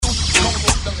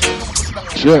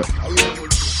Sure.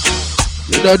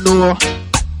 You don't know.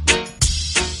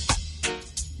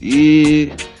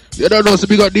 Yeah. You don't know, so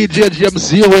we got DJ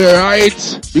GMC away,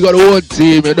 right? We got the one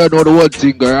team, you don't know the one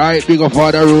thing, right? Big up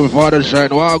Father Room, Father Shine,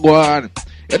 Wagwan.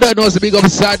 You don't know, so big up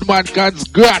Sandman, congrats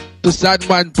to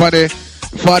Sandman for the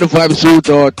 45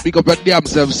 shootout. Big up your damn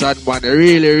self, Sandman. You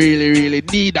really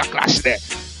need a clash there.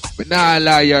 But nah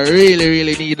lie, you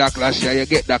really need a clash there. You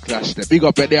get that clash there. Big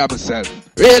up your damn self.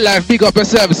 Real life, big up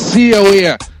yourself. See you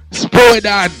here.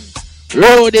 Spoidan,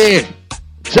 Rody,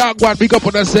 Jaguar, big up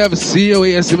on yourself. See you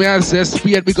here. See me and say,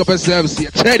 Speed, big up yourself. See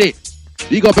you. Teddy,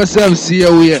 big up yourself. See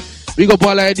you here. Big up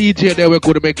all our DJ there. We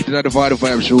couldn't make it in the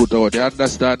 45 shootout. You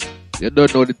understand? You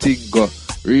don't know the thing, go.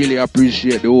 Really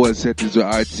appreciate the whole settings with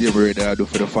RTM radio do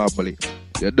for the family.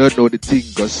 You don't know the thing,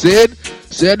 go. Say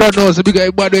you don't know, so big up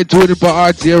everybody tuning for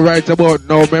RTM right about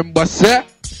now. Remember, say,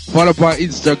 follow up on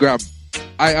Instagram.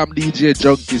 I am DJ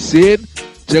Djjunky. Saying,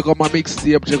 check out my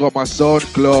mixtape, check out my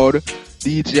SoundCloud,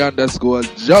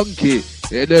 DJ_Djjunky.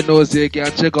 You don't know, so you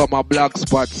can check out my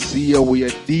blogspot. See you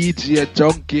with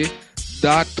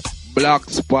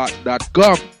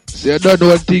djjunky.blogspot.com. So you don't know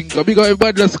one thing, because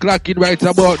everybody just clocking right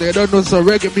about there. You don't know some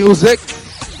reggae music.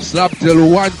 Slap till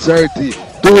 1:30,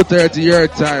 2:30 your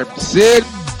time. See?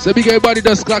 So big everybody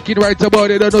just clocking right about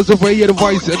there. You don't know so for hear the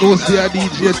voice and don't see a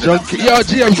DJ Djjunky. Yo,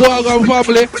 James, go on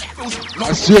family.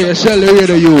 I swear you shall hear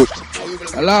the youth.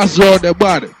 The last round the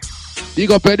bad.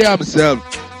 Big up themselves.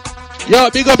 Yo,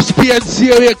 big up SPNC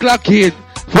we clocking.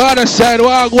 Father Shine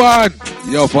Wagwan.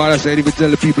 Yo, Father Shine even tell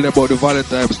the people about the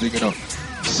Valentine's thing, you know.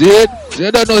 See it? So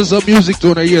you don't know some music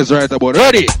tune of years right about.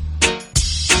 Ready?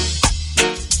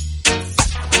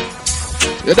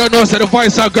 You don't know so the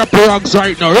voice are grab ranks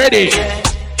right now. Ready?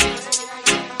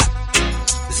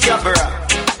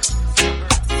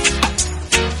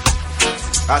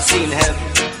 I seen heaven.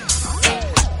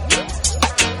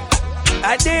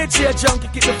 I did see a junkie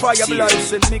keep the fire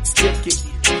blazing, mixtape kick.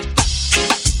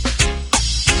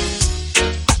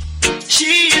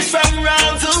 She is from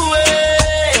round the way.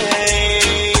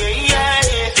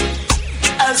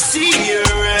 I see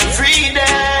her every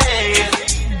day.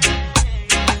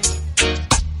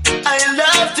 I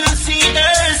love to see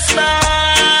her smile.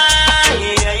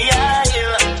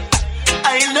 I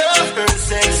love her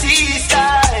sexy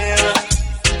style.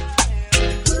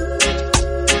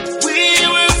 We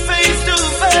were face to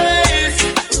face,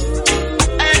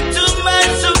 and to my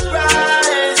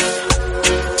surprise,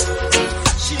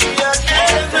 she had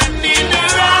heaven in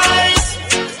her eyes,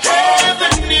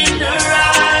 heaven in her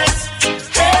eyes.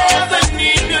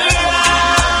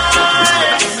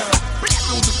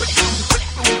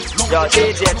 Yo,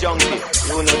 DJ Djjunky,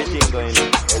 you know the thing going on.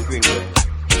 I'll bring it.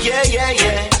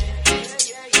 Yeah.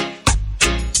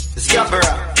 Scabra.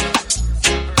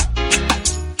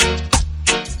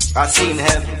 I seen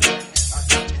heaven.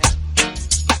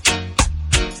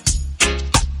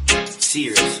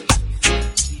 Serious.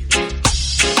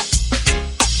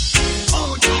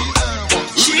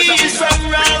 She's from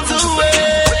round the way.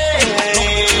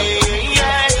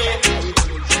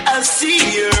 I see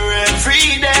her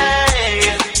every day.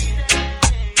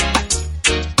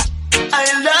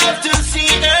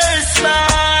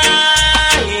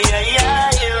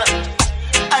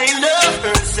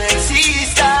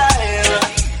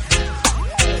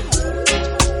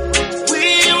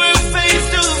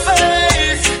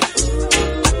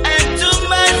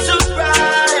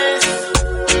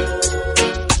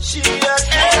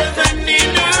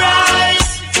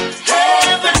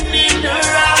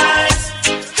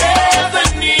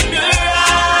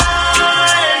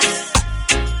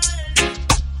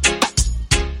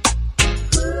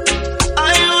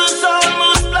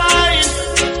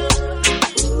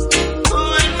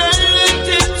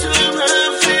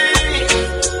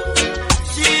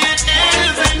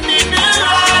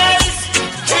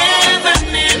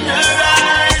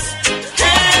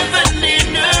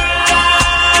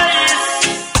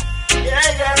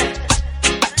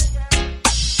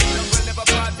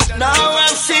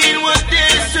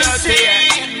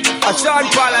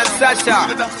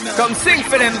 Come sing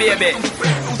for them, baby.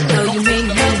 Though you make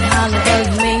me holler, though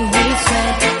you make me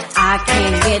sweat, I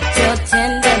can't get your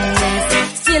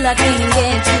tenderness. Still I can't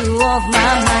get you off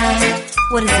my mind.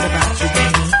 What is it about you,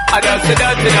 baby? I don't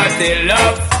say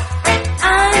love.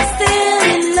 I'm still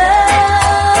in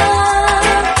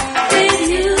love with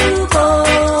you,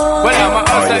 boy. Well, I'm a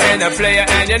hustler and a player,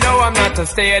 and you know I'm not a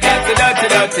stayer.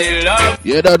 That's dirty love.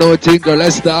 You don't know, Tinker.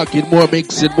 Let's talk in more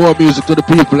mixing, more music to the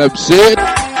people. I'm saying.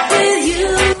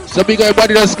 So big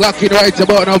everybody that's clocking right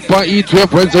about now for Heatwave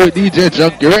friends with DJ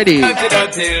Djjunky. Ready?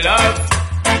 Dirty love.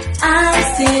 I'm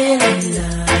still in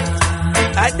love.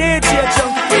 I did see a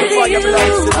junkie for your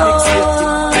blazing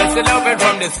mixtape. wanted loving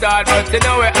from the start, but you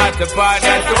know we're at the part.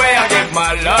 That's the way I give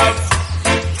my love.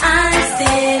 I'm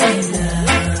still in love.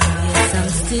 Yes, I'm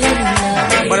still in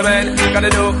love. What a man gotta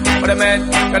do, what a man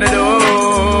gotta do.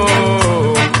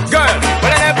 Girl,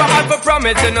 but I never had for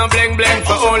promising no bling bling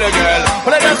for all a girl.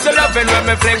 But I just loving when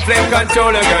me fling fling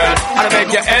control a girl. And I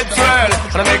make your head swirl,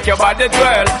 and I make your body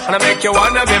twirl, and I make you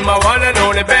wanna be my one and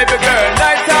only baby girl.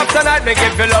 Night after night, make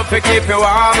you feel love to keep you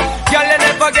warm. Girl, you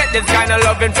never get this kind of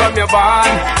loving from your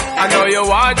bond. I know you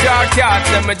want your cat,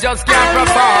 and me just can't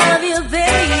perform. I love you,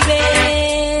 baby.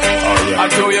 I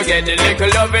know you get the little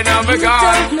loving of a You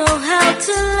God. don't know how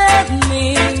to love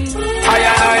me. I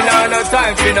know no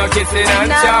time for no kissing and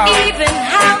Not chow. even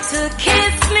how to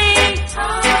kiss me. I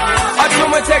do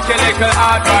me take a little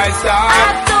advice, I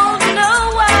don't know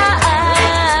why.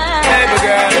 baby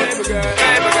girl, baby girl,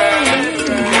 baby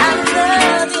girl. I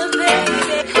love you,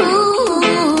 baby. Ooh.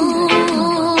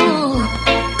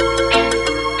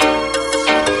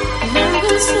 Love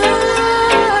is love.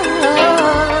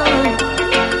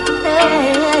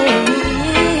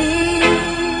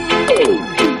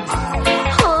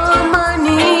 On my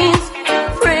knees,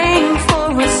 praying for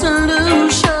a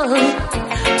solution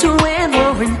to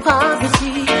war and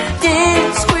poverty,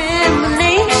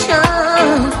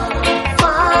 discrimination.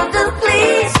 Father,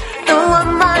 please, though I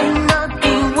might not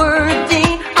be worthy,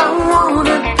 I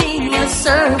wanna be a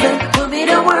servant. Put me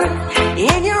to work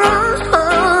in your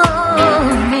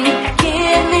army.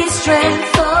 Give me strength,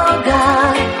 oh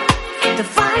God, to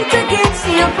fight against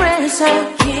the oppressor.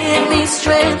 Give me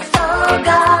strength, oh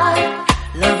God,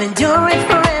 love enduring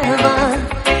forever.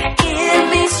 Give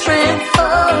me strength, oh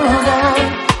God,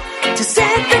 to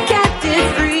set the captive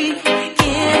free.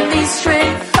 Give me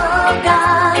strength, oh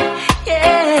God,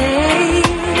 yeah.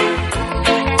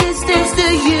 Distance the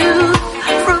youth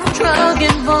from drug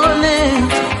and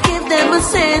violence. Give them a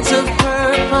sense of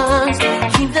purpose.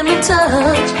 Keep them in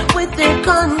touch with their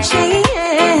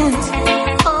conscience.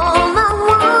 All I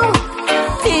want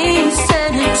is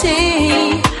sanity.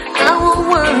 I will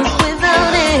work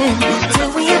without it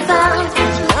till we have found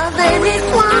love and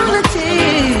equality.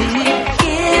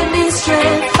 Give me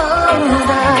strength, oh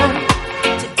God,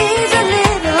 to ease a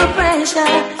little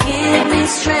pressure. Give me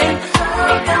strength,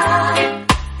 oh God,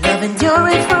 love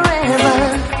enduring forever.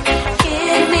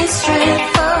 Give me strength,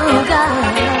 oh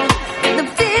God, and the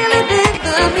feeling in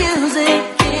the music.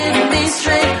 Give me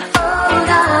strength, oh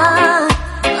God,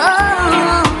 oh.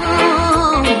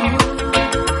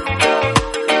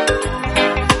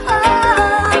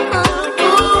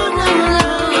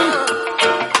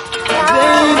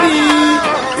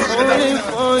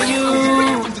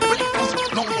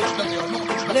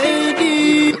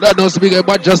 That knows big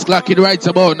but just clocking right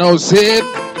about now, see?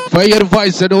 For your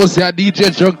voice, and also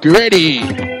DJ Djjunky ready.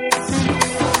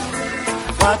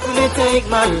 What will it take,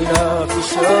 my love, to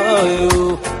show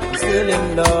you I'm still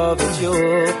in love with you?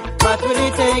 What will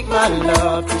it take, my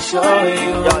love, to show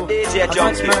you how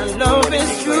much my love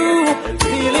is true?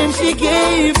 Feeling she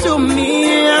gave to me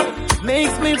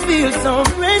makes me feel so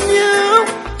brand new.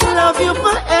 Love you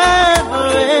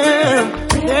forever,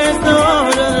 there's no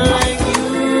other like you.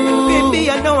 Baby,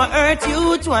 I know I hurt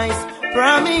you twice.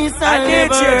 Promise I'll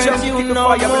never hurt you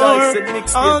no more.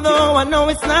 Although I know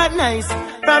it's not nice,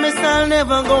 promise I'll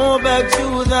never go back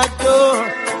to that door.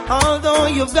 Although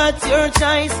you've got your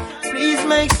choice, please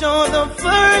make sure the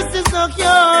first is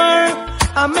secure.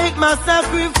 I make my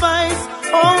sacrifice,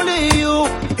 only you,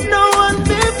 no one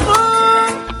before.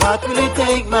 What will it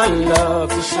take, my love,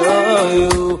 to show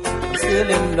you I'm still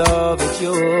in love with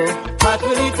you? What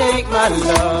will it take, my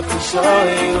love, to show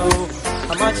you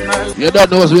how much my love? You don't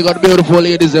know us, we got beautiful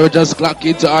ladies that will just clock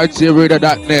into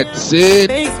rtv.net. See?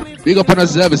 Big up on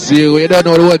yourself, see? You don't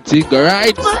know the one thing,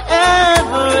 alright?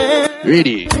 Forever,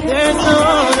 Ready? there's no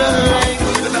other like you,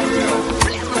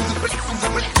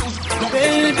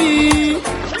 baby.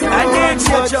 I need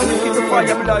you, Djjunky, before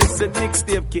you license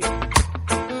mixtape kid.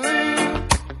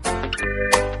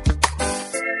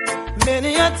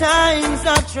 Many a times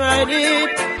I've tried it,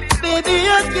 baby,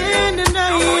 I can't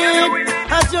deny it.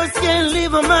 I just can't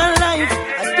live my life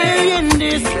a day in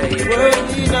this world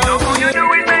without you.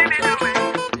 Do it, baby, do it.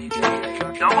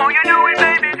 Don't want you do it,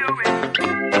 baby, do it.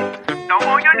 Don't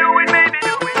want you do it, baby,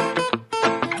 do it.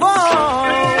 Whoa,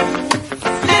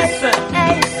 listen.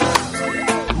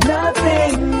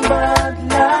 Nothing but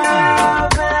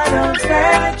love and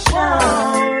affection,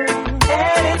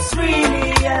 and it's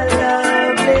really a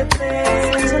lovely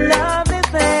thing. It's a lovely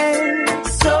thing.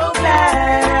 So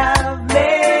glad I've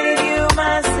made you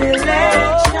my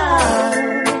selection.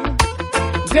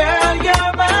 Girl,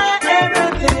 you're my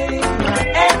everything, my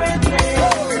everything.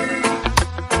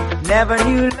 Never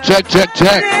knew love Check.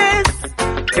 like this.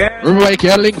 Remember, you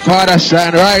can link Father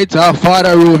Shine, right? Or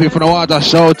Father Roof if you don't want a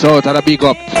shout out and a big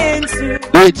up.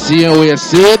 Do it, see you, you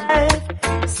see it?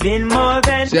 See,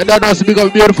 I don't know, so big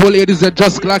up beautiful ladies that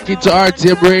just clock into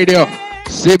RTM radio.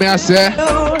 See me, I say?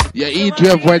 Yeah,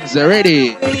 Heatwave Wednesday,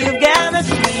 ready?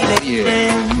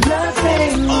 Yeah.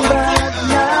 Nothing but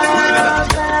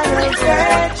love and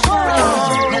affection.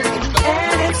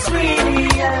 And it's really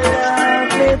a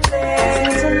lovely thing.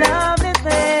 It's a lovely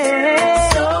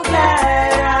thing. So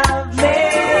glad I've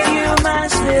made you my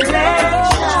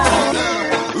selection.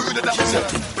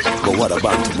 But what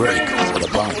about to break? What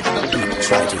about people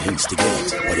try to instigate?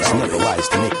 But it's never wise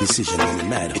to make decisions when you're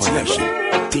mad. It's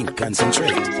never. Think,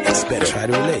 concentrate. It's better try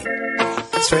to relate.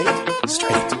 Straight.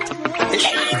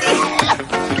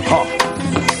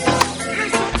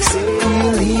 Say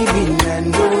you're leaving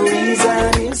and the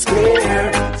reason is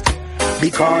clear.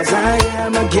 Because I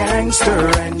am a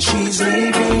gangster and she's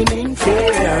leaving in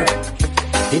fear.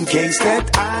 In case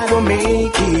that I don't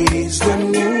make it is the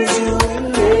news you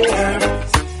will hear.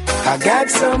 I got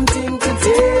something to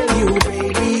tell you,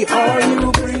 baby, are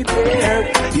you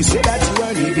prepared? You say that you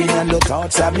are leaving and the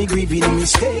thoughts have me grieving.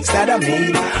 Mistakes that I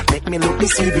made make me look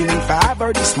deceiving. If I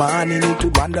ever this morning into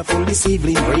wonderful this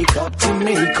evening, break up to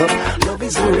make up, love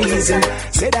is the reason.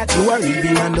 Say that you are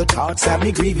leaving and the thoughts have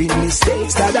me grieving.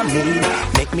 Mistakes that I made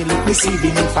make me look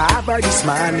deceiving. If I ever this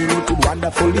morning into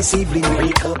wonderful this evening,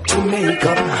 break up to make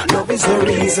up, love is the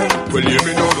reason. Well, you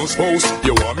me know no spouse.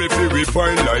 You want me to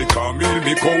refine like a meal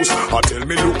me coast. I tell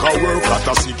me look I work at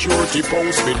a security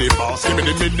post. Be the boss, give me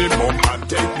the minimum and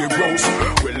take the gross.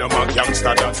 Well, I'm a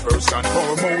gangster, that's first and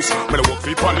foremost. When I work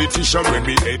for politician, when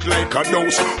me hate like a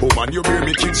dose. Oh man, you bear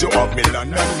me kids, you have me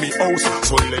land and me house.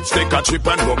 So let's take a trip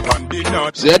and go on the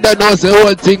north. So you don't know the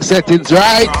whole thing settings,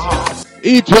 right?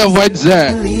 Heatwave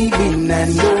Wednesday.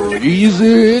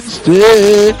 Easy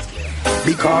instead.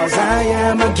 Because I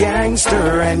am a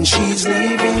gangster and she's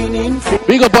leaving in fear.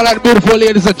 Big up all that beautiful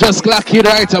ladies that just clock it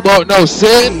right about now,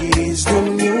 see?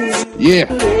 Yeah.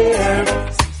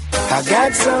 I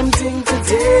got something to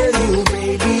tell you,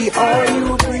 baby, are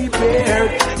you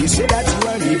prepared? You say that you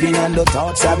are leaving and the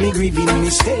thoughts have me grieving.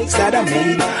 Mistakes that I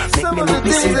made make me look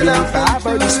deceiving. If I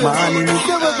ever this morning.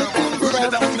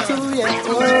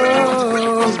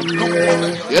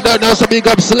 You don't know, so big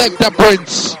up Selector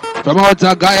Prince from out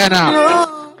of Guyana.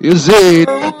 You see it,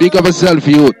 big up yourself,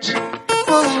 youth.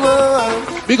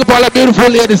 Big up all the beautiful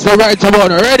ladies that right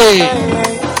about already.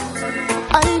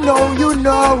 I know you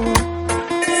know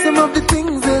some of the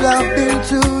things that I've been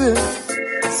through,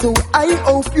 so I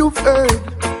hope you've heard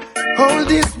all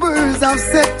these words I've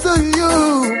said to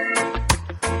you.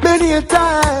 Many a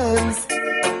times,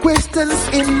 questions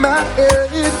in my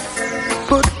head,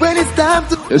 but when it's time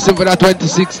to listen for that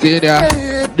 2016,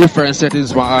 yeah, different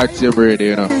settings for RTM radio,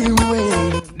 you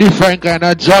know. Different kind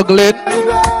of juggling.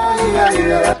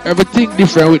 Everything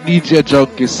different with DJ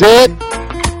Djjunky, see?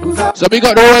 So we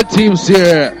got the whole teams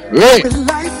here. Right. Will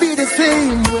life be the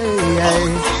same way?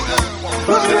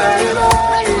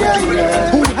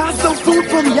 Who has some food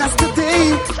from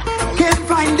yesterday? Can't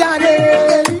find daddy.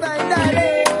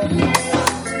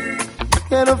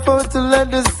 Can't afford to let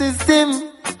the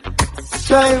system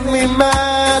drive me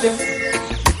mad.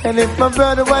 And if my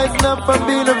brother wise up from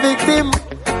being a victim,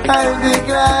 I'll be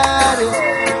glad.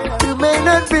 You may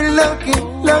not be lucky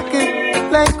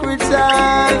like we're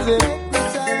charging.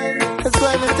 That's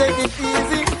why we take it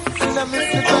easy. And I miss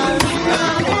the time.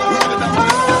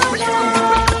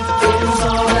 It's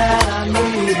all that I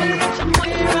need.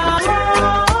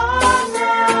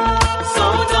 So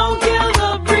don't kill the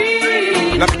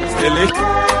breeze. Not kill it.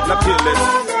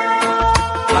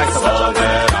 Like all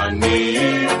that I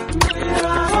need.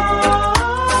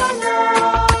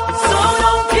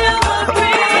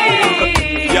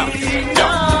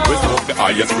 The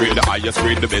highest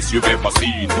grade, the best you've ever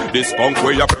seen. This funk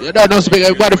where you don't know, speak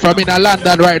everybody from in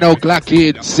London right now, clock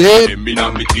it, see?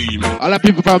 All the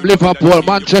people from Liverpool,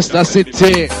 Manchester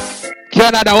City,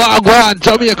 Canada, Wagwan,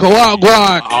 Jamaica,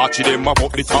 Wagwan.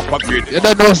 You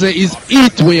don't know, say it's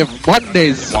Heatwave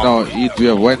Mondays. No,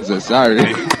 Heatwave Wednesday,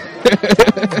 sorry.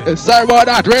 Sorry about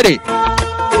that, ready?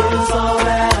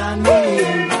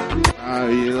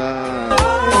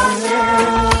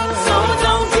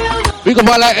 We go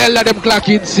for like hell of them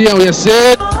clocking, see how you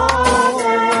said?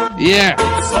 Yeah.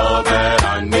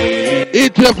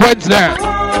 Heatwave Wednesday.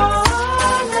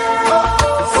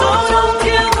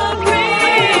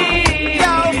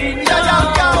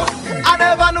 I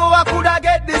never knew I could have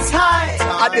get this high.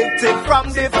 Addicted from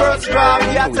the first drop.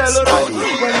 Yeah, tell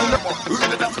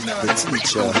The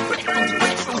teacher,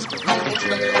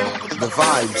 the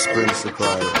vibes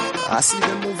principle. I see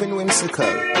them moving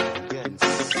whimsical.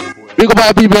 Big up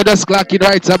our people just clocking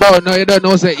right about now. You don't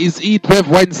know, say it's Heatwave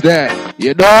Wednesday.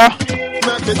 You know?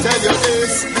 Let me tell you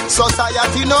this.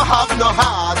 Society no have no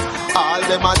heart. All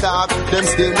them attack, them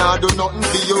still not do nothing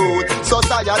for you.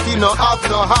 Society no have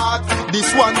no heart.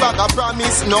 This one bag of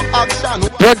promise, no action.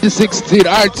 2016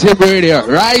 RTM Radio,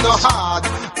 right? No heart.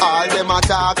 All them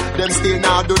attack, them still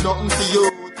not do nothing for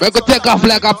you. We're gonna take off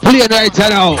like a plane right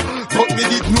now. But me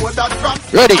did know that from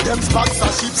ready. Them spots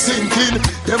are ship sinking.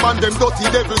 Them and them dirty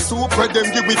devil soup where them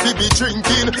give we fi be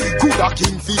drinking. Coulda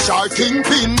kingfish or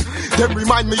kingpin. Them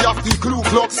remind me of the Ku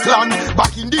Klux Klan.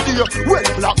 Back in the day when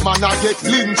black man a get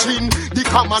lynching. The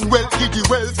Commonwealth give the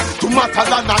wealth to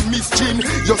Matalan and Mischin.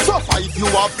 You suffer if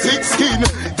you have thick skin.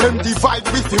 Them divide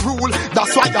with the rule.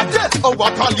 That's why I death our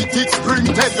politics bring.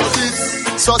 Tell you this.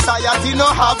 Society no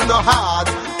have no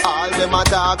heart. All them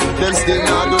attack. Them still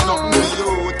not do nothing to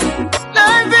you.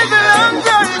 Life is a long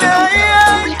journey,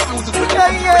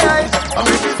 I'm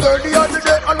really 30 on the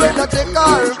day, and when I take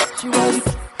her, she was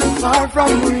far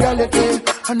from reality.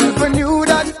 I never knew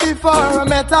that before I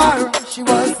met her. She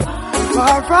was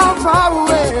far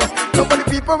away. So many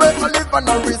people wait to live and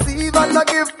I receive and I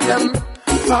give them.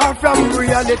 Far from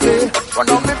reality. One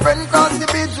of my friends cross the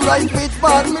beach, right which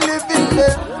part me live in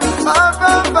there.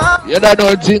 Far. You don't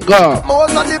know Jingo.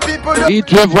 Most of the people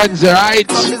Heatwave Wednesday, right?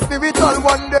 the spiritual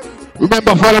one day.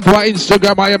 Remember, follow me on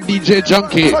Instagram. I am DJ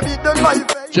Djjunky.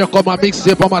 Check out my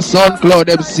mixtape on my SoundCloud.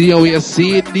 MC, we are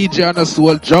seeing DJ on the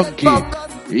Soul Junkie. Yeah.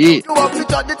 We got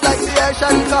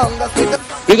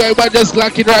everybody just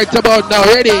clocking right about now.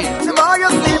 Ready?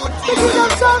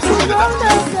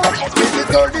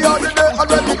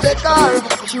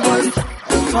 She was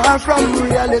far from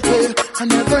reality. I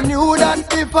never knew that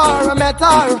before I met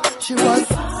her. She was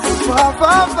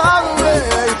far away.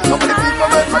 So many people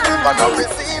wait for him and not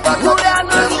receive and not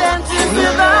understand to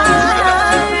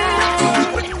survive.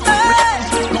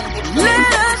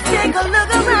 Let us take a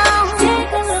look around,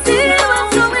 see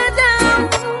what's going down.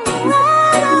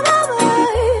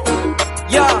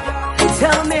 Yeah,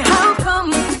 tell me how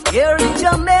come here in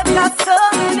Jamaica so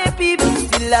many people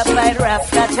still have fight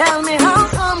Rasta? Tell me how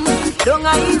come don't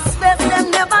I expect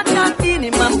them never chat in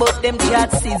him but them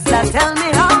chat Caesar? Tell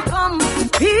me how come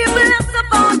people are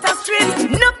about the street,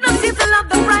 no seem to love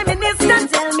the Prime Minister.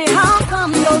 Tell me how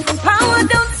come those in power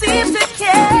don't seem to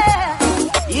care.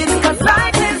 It's cause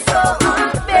life is so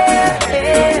unfair.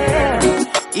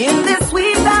 In this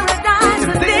sweet paradise,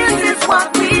 this is what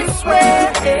we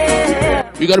swear.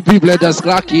 We got people that just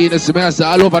clocking in the semester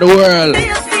all over the world.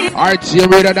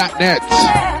 RTMRadio.net.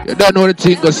 You don't know the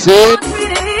thing to say.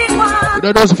 You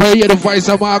don't know if I hear the voice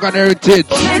of Mark and Heritage.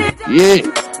 Yeah.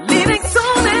 Leaving so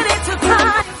many to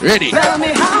cry. Ready. Tell me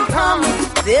how come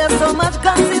there's so much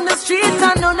guns in the streets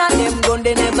and none of them gun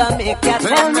they never make it.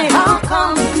 Tell me how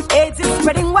come AIDS is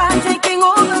spreading wild, taking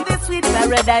over this sweet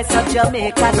paradise of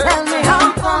Jamaica. Tell me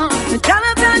how come the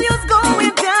dollar value's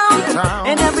going down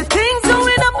and everything's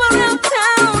going up around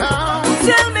town.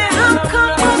 Tell me how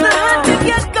come all the had to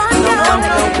get gone down.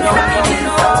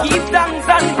 Give thanks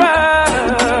and praise.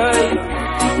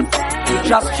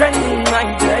 Just trending my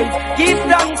days. Give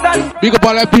thanks and big up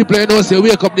all the people you know say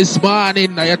wake up this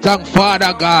morning and you thank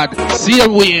Father God.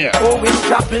 Same way. oh, it's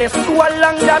God bless you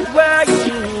along that way.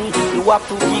 You have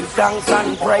to give thanks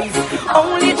and praise.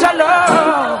 Only to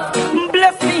love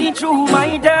bless me through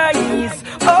my days.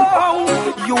 Oh,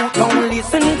 you don't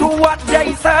listen to what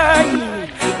they say.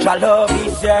 Your love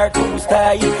is there to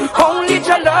stay. Only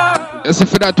your love. That's it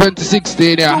for that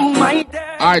 2016, yeah.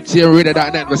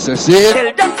 RTMRadio.net, Mr. See?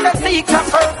 Tell them to seek her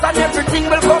first and everything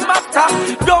will come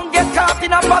after. Don't get caught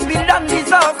in a Babylon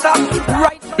disaster.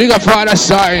 Right. Big up Father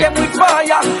Shine. Them with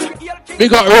fire.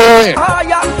 Big up Roy. Fire.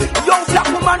 Young black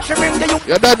woman, she bring the youth.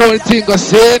 You don't know the thing to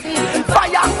say?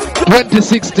 Fire.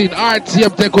 2016,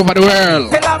 RTM take over the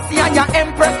world. Tell us and your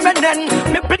empress men.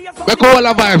 Me place. Make all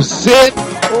the vibes, see?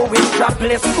 Oh, it's a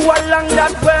bless you along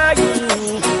that way.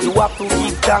 You have to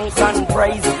give thanks and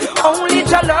praise. Only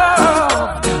your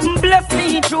love bless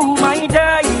me through my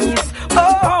days.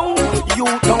 Oh, you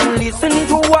don't listen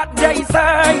to what they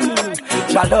say.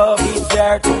 Your love is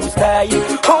there to stay.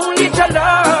 Only your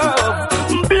love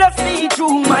bless me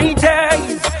through my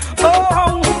days.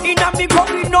 Oh, in a me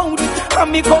coming out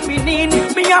and me coming in,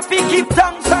 me have to give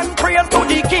thanks and praise to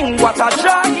the King. What a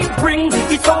joy it bring,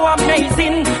 it's so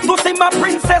amazing to see my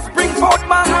princess bring forth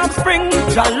my offspring.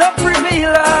 Your love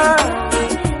revealer,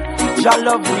 your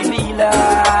love revealer,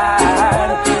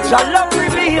 your love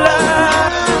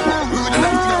revealer.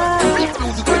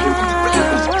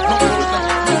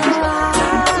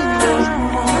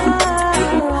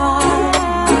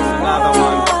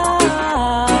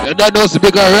 You don't know the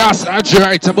bigger Ras Andrew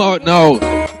right about now.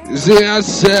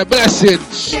 Zeus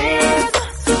blessings.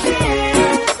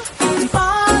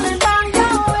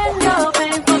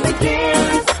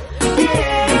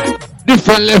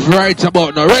 Different left, right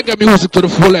about now. Reggae music to the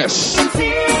fullest.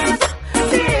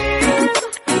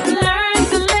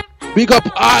 Big up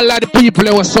all of the people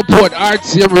that will support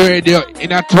RTM Radio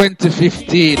in a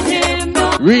 2015.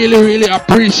 Really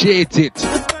appreciate it.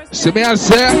 See me I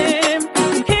say?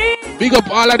 Big up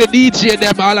all of the DJ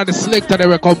them, all of the selector that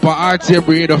will come for RTM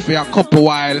Radio for a couple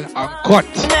while and cut.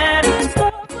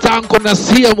 Tank on the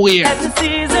same way.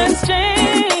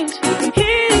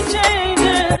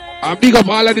 And big up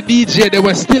all of the DJ that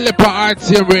were still up for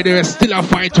RTM Radio, they still a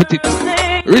fight with it.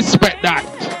 Respect that.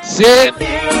 See?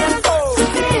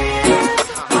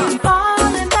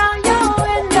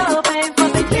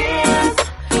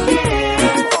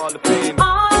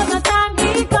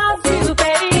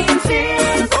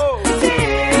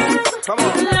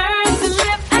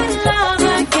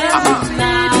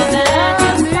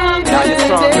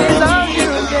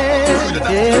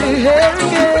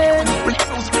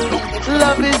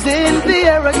 Love is in the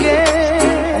air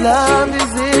again. Love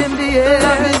is in the air.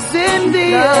 Love is in the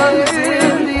air. Love is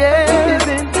in the air.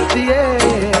 In the air.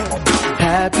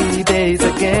 Happy days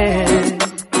again.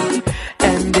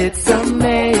 And it's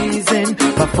amazing.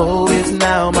 My foe is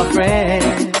now my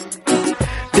friend.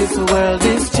 This world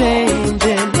is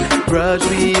changing. Grudge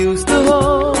we used to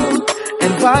hold.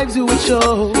 And vibes we would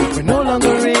show. We're no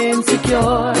longer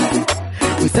insecure.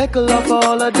 We cycle up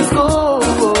all of the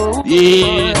score.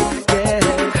 Yeah.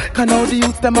 Can all the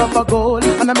youth them have a goal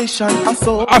and a mission and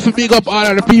so I have to big up all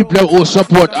of the people who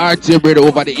support RTM Radio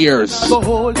over the years. Just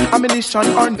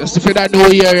for that new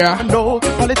year, yeah. No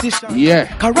politician. Yeah.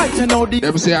 Right now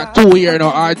them say a 2 year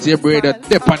now RTM Radio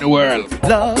dip on the world.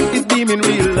 Love is beaming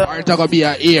real love. It's gonna be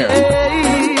a year.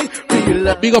 Hey, real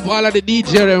love. Big up all of the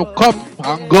DJ them come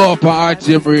and go up on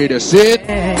RTM Radio. See it?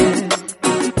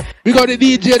 Big up the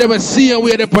DJ them see and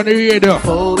wait up on the radio.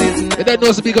 You don't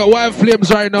know so big up Wild Flames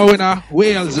right now in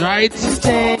Wales, right?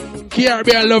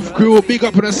 Caribbean Love Crew, big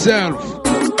up on yourself.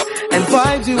 And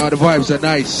vibes now the vibes are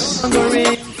nice.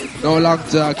 No long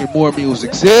talking, more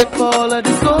music, see it?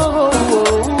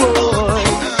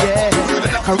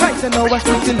 Right now we're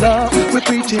speaking love, we're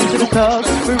preaching to the thugs,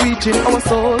 we're reaching, our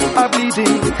souls are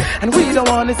bleeding, and we don't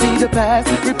want to see the past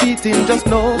repeating, just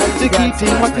know to keep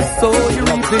what is so you're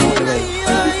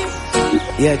reaping.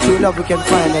 Yeah, true love we can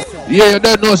find it. Yeah, you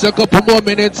don't know, so a couple more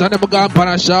minutes and then we're going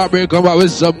to a short break, come back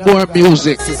with some more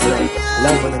music. You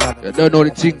don't know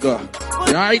the thing,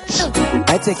 right?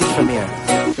 I take it from here.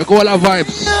 You call our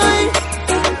vibes.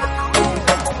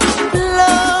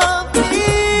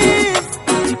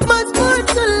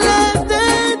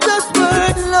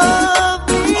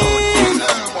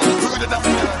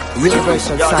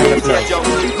 Universal sign of love.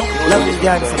 Love is the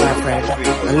answer, my friend,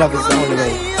 and love is the only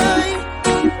way.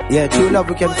 Yeah, true love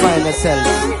we can find ourselves.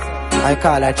 I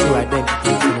call our true identity.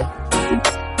 You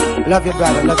know? Love your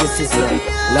brother, love your sister,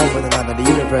 love one another. The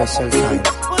universal sign.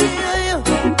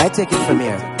 I take it from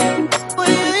here.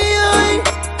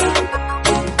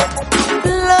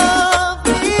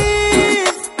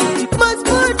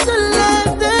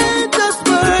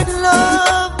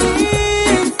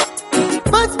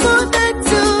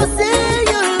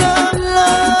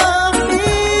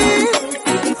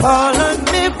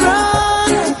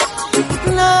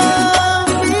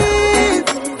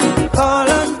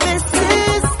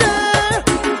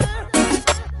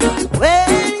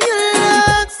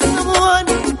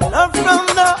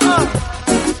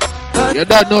 You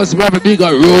don't know, so we have a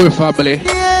bigger Rory family. We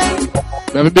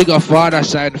have a bigger Father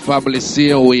Shine family,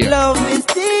 same way. You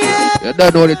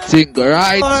don't know the thing,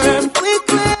 right?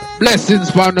 Blessings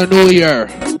for the new year.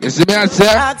 You see me, I say?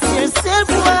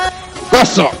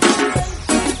 What's up?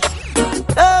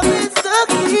 Love is the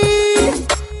key.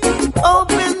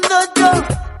 Open the door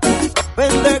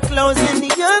when they're closing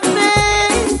your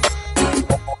face.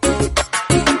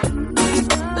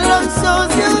 Love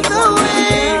shows you the way.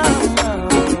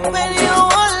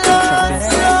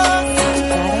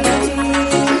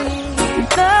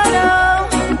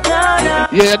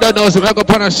 Yeah, you don't know, so we're going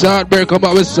to put a short break, come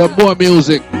back with some more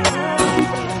music.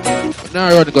 Now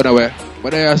I'm running away,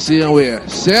 but I see you where.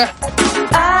 See?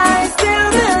 I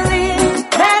still believe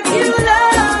that you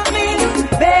love me,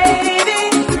 baby.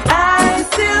 I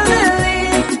still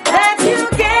believe that you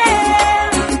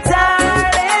care,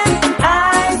 darling.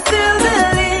 I still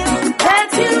believe that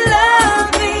you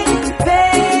love me,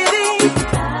 baby.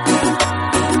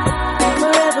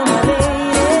 Forever my lady.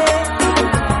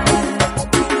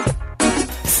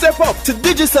 Step up to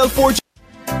Digicel 4G.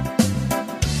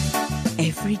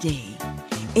 Every day,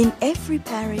 in every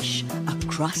parish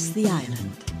across the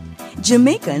island,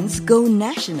 Jamaicans go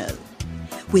national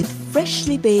with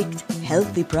freshly baked,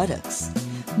 healthy products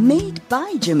made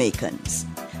by Jamaicans.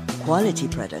 Quality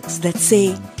products that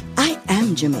say, I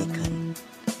am Jamaican.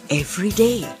 Every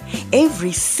day,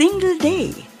 every single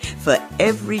day, for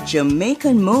every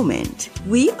Jamaican moment,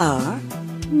 we are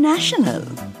national.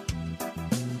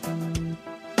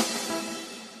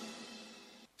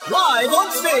 Live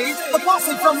on stage, a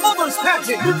posse from Mother's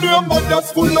Pageant. Remember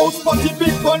that's full house party,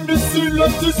 big on the seal,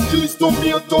 lettuce, cheese,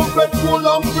 tomato, red, roll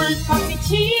and green. Party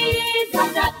cheese,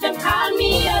 I got them call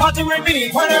me. Party with me,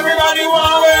 when everybody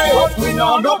want it. But we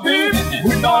know no beef,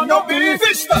 we know no beef.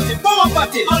 Fish party, power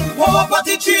party, and power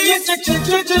party cheese.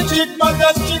 Chick,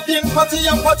 mother's chicken party,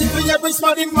 and party for every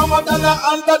smarty mama, dada,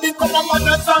 and daddy, come on,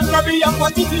 mother's and grabby, and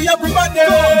party for everybody.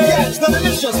 Yes, the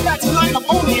delicious party line of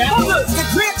only others. The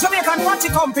great Jamaican party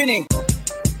company.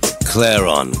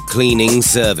 Claron Cleaning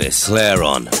Service.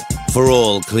 Claron. For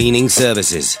all cleaning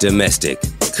services, domestic,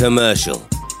 commercial,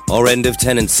 or end of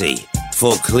tenancy.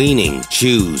 For cleaning,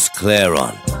 choose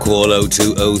Claron. Call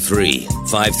 0203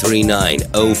 539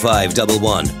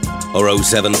 0511 or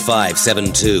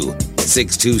 07572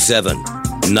 627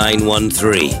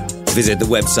 913. Visit the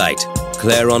website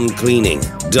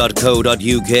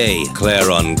claroncleaning.co.uk.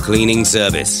 Claron Cleaning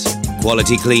Service.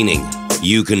 Quality cleaning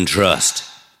you can trust.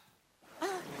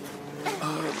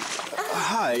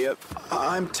 Hi,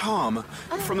 I'm Tom,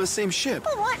 from the same ship.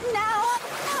 What now?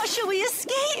 How shall we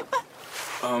escape?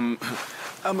 I'm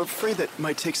afraid that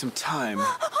might take some time.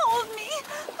 Hold me.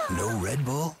 No Red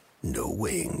Bull, no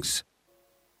wings.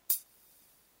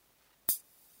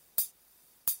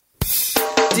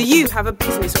 Do you have a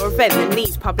business or event that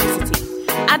needs publicity?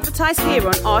 Advertise here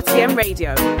on RTM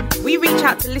Radio. We reach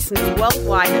out to listeners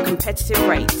worldwide at competitive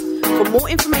rates. For more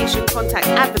information, contact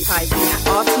advertising at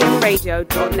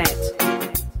rtmradio.net.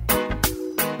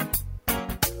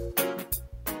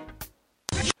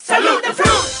 Salute the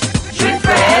fruit! Drink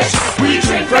fresh, we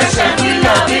drink fresh and we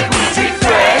love it. We drink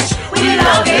fresh, we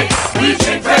love it. We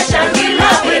drink fresh and we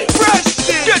love it. Fresh,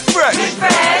 get fresh! Drink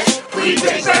fresh, we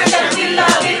drink fresh and we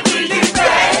love it. We drink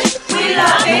fresh, we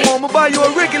love it. You want me to buy you a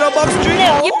regular box drink?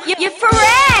 No, you're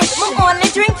fresh! We only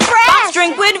drink fresh!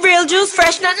 Drink with real juice,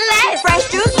 fresh, nothing less. Fresh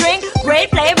juice drink, great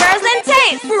flavors and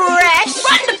taste. Fresh,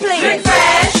 run the place! Drink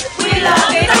fresh, we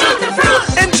love it. Salute the fruit!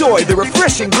 Enjoy the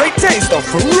refreshing great taste of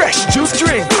fresh juice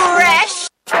drink. Fresh!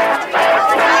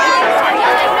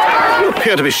 You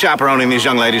appear to be chaperoning these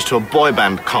young ladies to a boy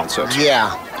band concert.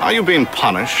 Yeah. Are you being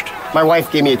punished? My wife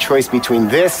gave me a choice between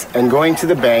this and going to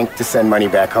the bank to send money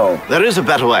back home. There is a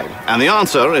better way, and the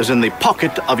answer is in the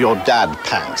pocket of your dad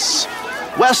pants.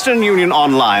 Western Union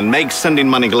Online makes sending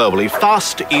money globally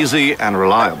fast, easy, and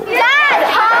reliable. Dad,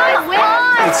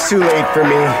 hi! It's too late for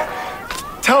me.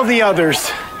 Tell the others.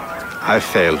 I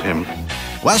failed him.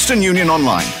 Western Union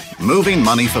Online, moving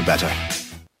money for better.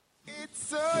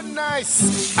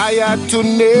 Nice. I had to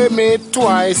name it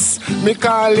twice. Me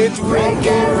call it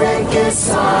reggae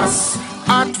sauce.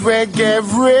 Hot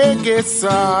reggae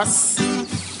sauce.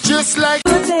 Just like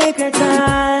would take her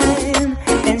time,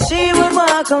 and she would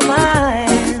walk a mile,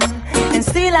 and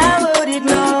still I would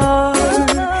ignore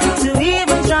to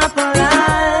even drop a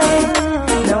line.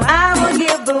 No, I would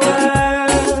give the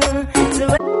world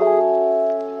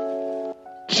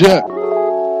to. Sure.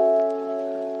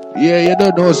 Yeah, you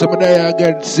don't know some of that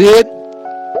again, see it?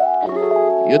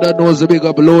 You don't know the big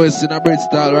up Lois in a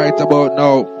Bristol right about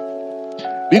now.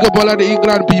 Big up all of the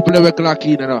England people that were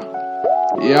clocking, you know.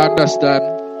 You understand?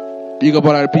 Big up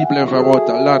all of the people from out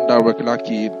of London were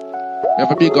clocking. You have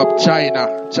to big up China.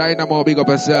 China more big up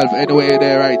herself anyway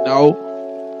there right now.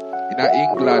 In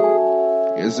England.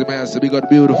 You see me, so big up the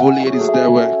beautiful ladies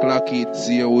there were clocking,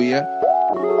 see you here.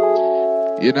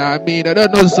 You know what I mean? I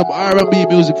don't know some R&B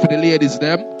music for the ladies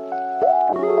them.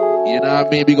 You know what I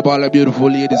mean? Big up all the beautiful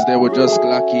ladies there were just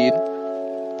clocking.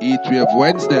 Heatwave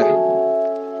Wednesday.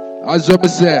 As I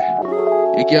say,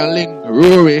 you can link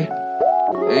Rory,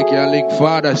 you can link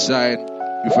Father Shine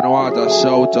if you don't want a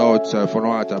shout out, if you don't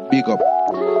want a big up.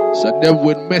 So them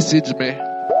will message me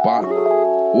on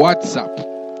WhatsApp.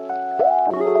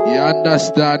 You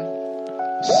understand?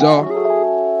 So,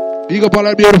 big up all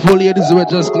the beautiful ladies who are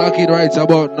just clocking right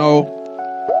about now.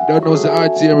 Don't know the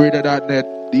RTMRadio.net,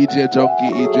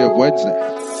 Djjunky, Heatwave Wednesday.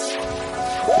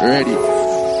 Ready?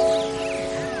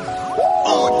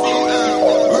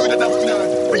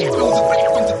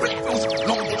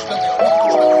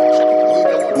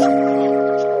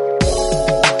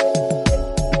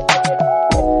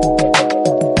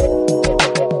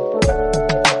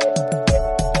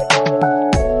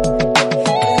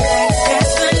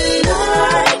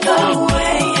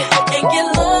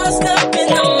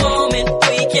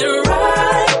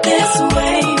 This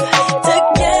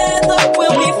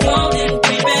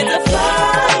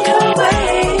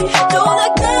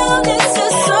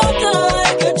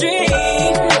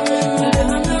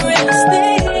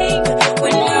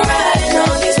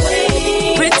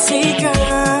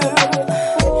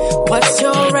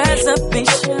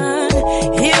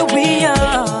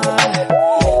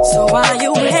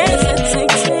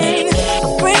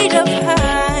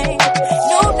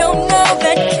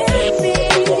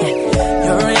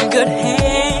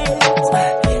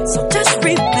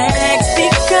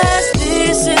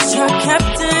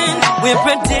we're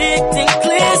predicting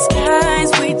clear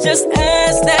skies. We just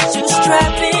ask that you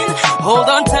strap in. Hold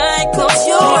on tight, close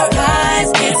your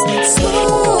eyes. It's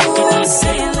smooth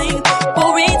sailing.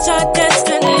 We'll reach our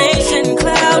destination,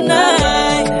 cloud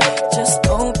nine. Just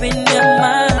open your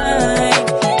mind.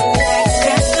 Let's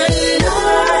catch the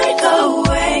night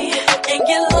away and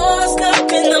get lost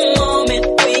up in the moment.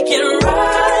 We can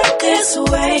ride this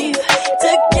wave.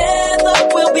 Together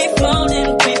we'll be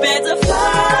floating, prepare to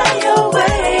fly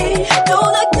away.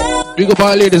 Don't look down. Big up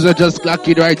all ladies are just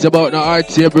clocking right about now.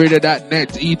 RTMRadio.net.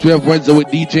 Heatwave Wednesday with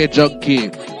DJ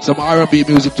Djjunky. Some R&B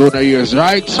music to our ears,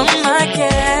 right? Oh my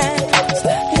God.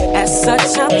 As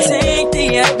such, I'll take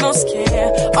the utmost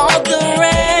care. All the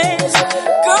rest,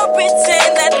 girl,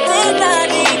 pretend that we're not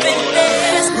even there.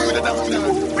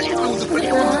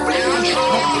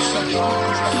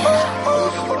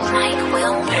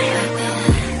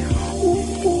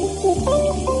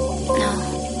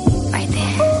 Right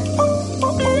there.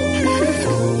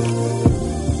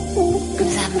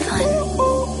 Who's having fun?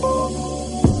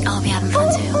 I'll be having fun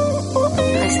too.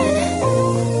 Listen.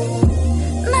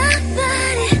 My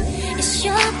body is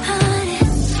your party,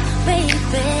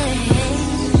 baby.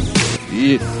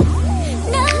 Yeah.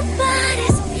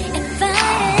 Nobody's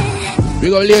invited.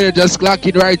 Big up lady just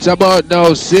clocking right about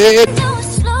now. See it? Do it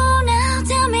slow now.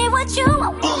 Tell me what you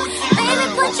want. Baby,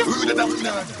 put your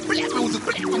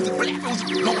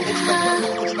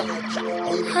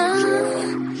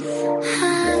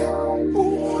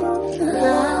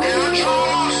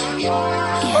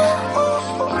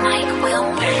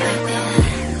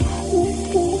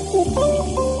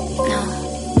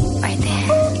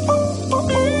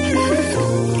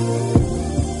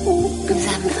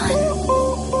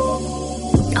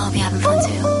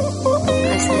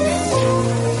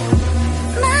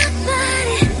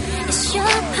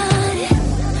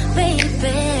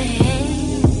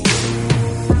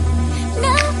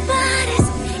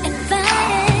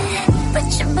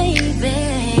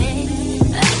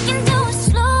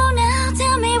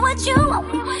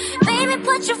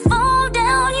put your phone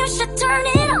down, you should turn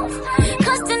it off.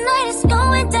 Cause tonight it's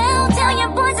going down. Tell your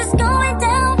boys it's going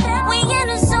down. We in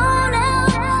the zone now,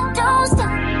 don't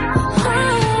stop.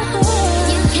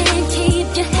 You can't keep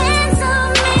your hands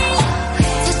on me.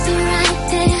 Just be right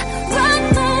there, rock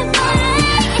my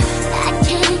body. I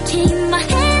can't keep my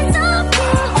hands off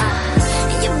you.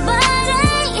 Your body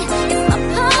is my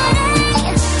party.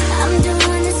 I'm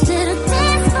doing this little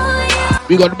dance for you.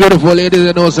 We got beautiful ladies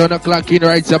and also on the clock in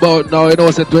right about now. You know,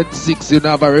 it's 26, you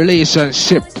have a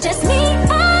relationship. Just me and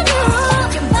you.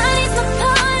 Your body's my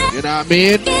party. You know what I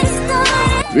mean?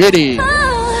 Ready?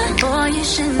 Boy, you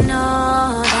should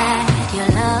know that your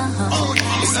love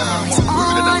is always on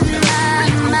my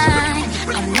mind.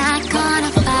 I'm not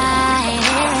gonna fight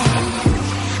it.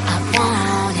 I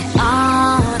want it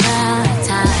all the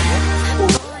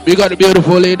time. We got the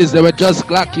beautiful ladies that were just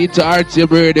clocking to RTM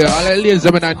Radio. All the ladies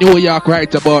that are in New York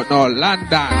right about now.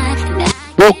 London,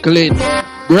 Brooklyn,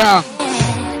 Bronx,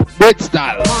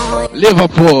 Bristol,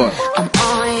 Liverpool.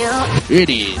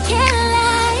 Ready? Can't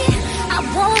lie, I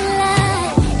won't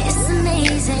lie. It's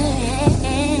amazing.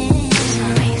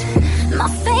 My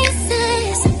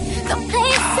faces, the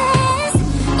places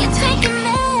you're taking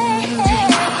me.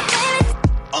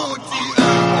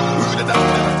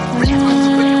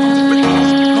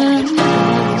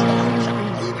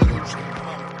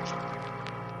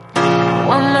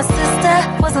 When my sister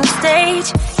was on stage,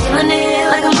 feeling it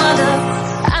like a mother,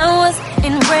 I was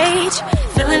enraged,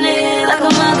 feeling it like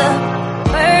a mother.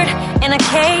 Bird in a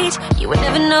cage, you would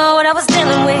never know what I was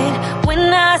dealing with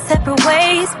when I separate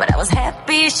ways. But I was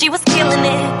happy she was killing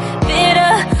it.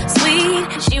 Bitter,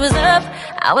 sweet, she was up,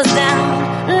 I was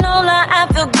down. No lie, I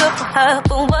feel good for her,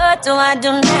 but what do I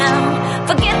do now?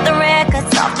 Forget the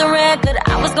records, off the record,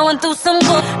 I was going through some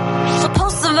good.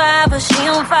 Supposed survivor, she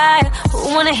on fire,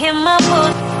 who wanna hear my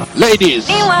book? Ladies.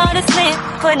 Meanwhile, this man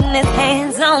putting his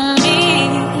hands on me.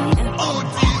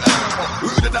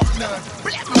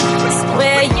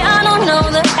 Swear y'all don't know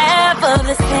the half of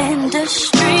this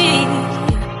industry.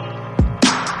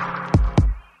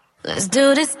 Let's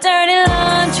do this dirty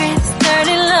laundry, this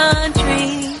dirty laundry.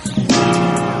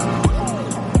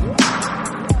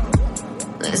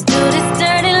 Let's do this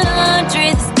dirty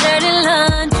laundry, this dirty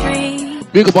laundry.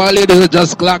 Big up all ladies that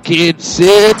just clock in. See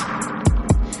it?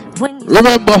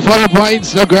 Remember, follow my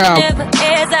Instagram. Never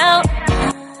airs out.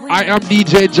 I am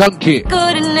DJ Djjunky.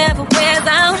 Good, it never wears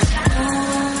out.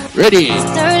 Ready?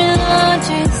 Dirty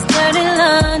laundry, dirty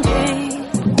laundry.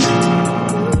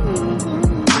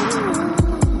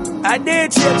 I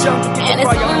did Djjunky. And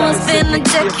it's almost been a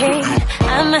decade.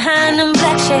 I'm behind them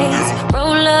black shades.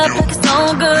 Roll up looking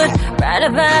so good. Right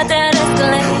about that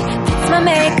Escalade. Fits my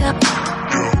makeup.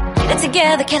 Get it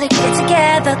together, Kelly, get it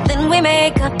together, then we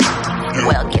make up.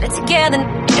 Well, get it together,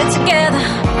 get it together.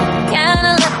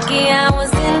 Kinda lucky I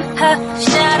was in her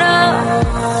shadow.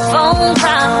 Phone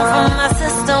call from my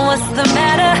sister, what's the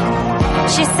matter?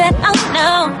 She said, oh no,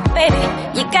 baby,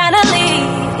 you gotta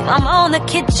leave. I'm on the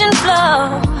kitchen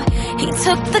floor. He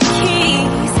took the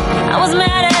keys. I was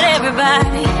mad at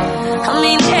everybody. I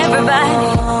mean everybody.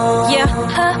 Yeah,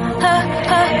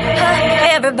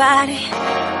 everybody.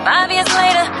 5 years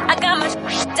later, I got my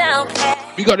shit down pat.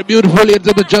 We got the beautiful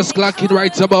ladies that just clocking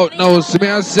right about now. So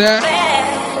may I say?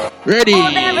 Ready?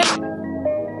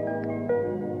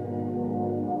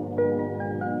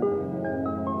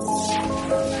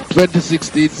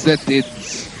 2016 settings.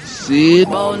 See?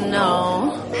 Oh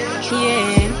no,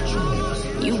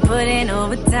 yeah. You put in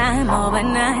overtime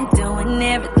overnight, doing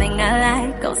everything I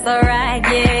like. Goes alright,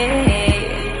 yeah.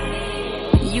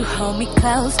 You hold me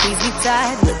close, squeeze me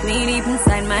tight, look me deep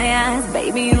inside my eyes,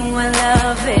 baby, you I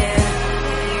love it.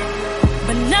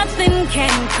 But nothing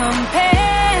can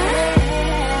compare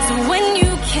to when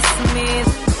you kiss me.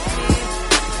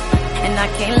 And I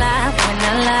can't lie when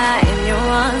I lie in your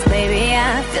arms, baby,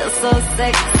 I feel so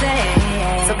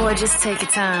sexy. So boy, just take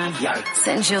your time,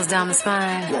 send chills down my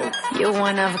spine. You're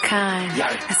one of a kind,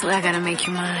 that's why I gotta make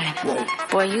you mine.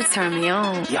 Boy, you turn me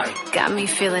on, got me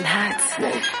feeling hot.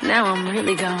 Now I'm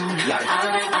really gone. I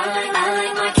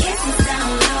like my kisses down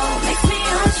low, makes me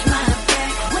hunch my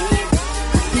back. When you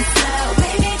me slow,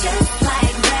 baby, just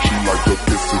like that. She like the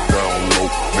kisses down low,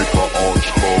 make her arms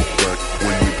fall back.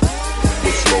 When you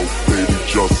me slow, baby,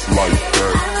 just like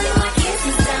that. I like my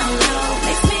kisses down low,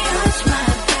 makes me hunch my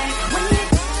back. When you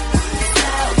me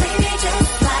slow, baby,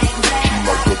 just like that. She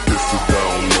like the kisses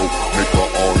down low, make her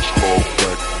arms fall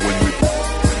back. When you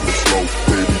me slow,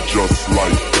 baby, just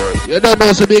like that. You don't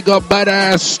know some big up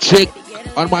badass chick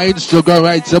on my Instagram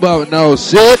right about now.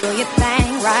 See?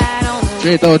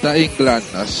 Straight out of England,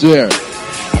 I swear.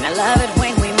 And I love it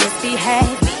when we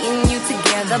misbehave, me and you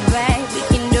together, babe. We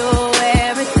can do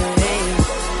everything.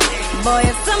 Boy,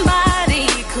 if somebody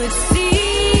could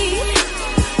see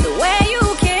the way you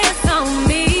kiss on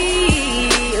me,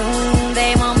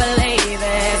 they won't believe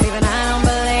it. Even I don't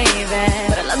believe it.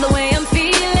 But I love the way I'm feeling.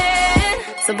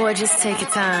 So boy, just take your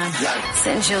time,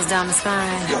 send chills down my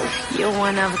spine. You're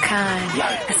one of a kind,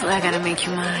 that's why I gotta make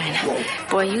you mine.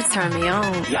 Boy, you turn me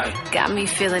on, got me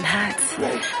feeling hot.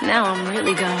 Now I'm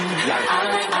really gone. I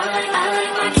like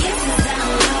my kisses down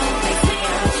low, makes me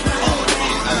hunch my.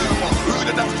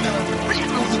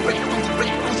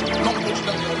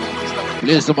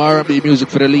 Play some R&B music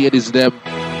for the ladies, them.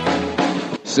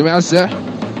 See what I say?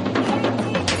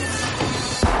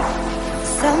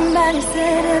 Somebody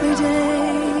said every day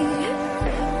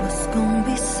was gonna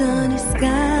be sunny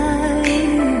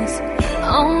skies.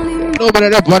 Only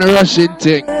Nobody up on a rushing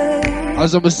thing.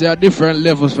 As I'm say, different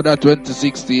levels for that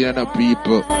 2016 and the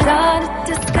people. started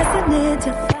discussing it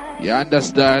to You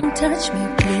understand? touch me,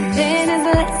 please. Then is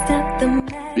let's stop the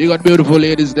We got beautiful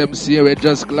ladies, them see we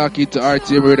just clock it to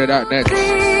rtmradio.net.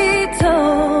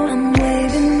 I'm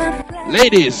waving my flag.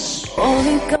 Ladies!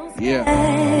 Only goes Yeah.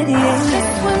 bad, yeah.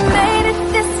 We made it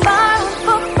this far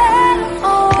for better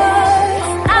or worse.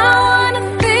 I wanna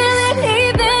feel it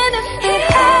even if it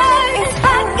hurts.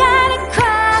 I gotta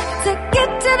cry to get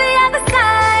to the other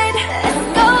side. Let's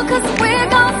go 'cause we're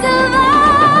gon' survive.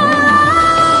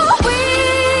 We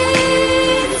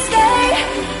stay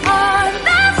on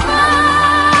that run.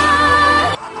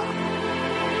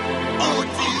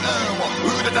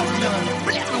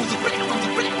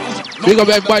 Big up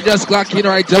everybody just clocking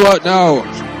right about now.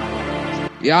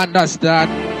 You understand?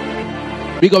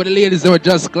 Big up the ladies that were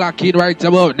just clocking right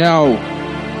about now.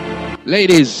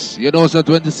 Ladies, you know, so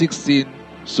 2016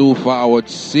 so forward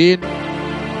scene.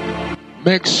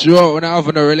 Make sure when I have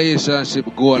a relationship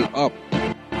goal up.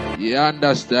 You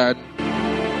understand?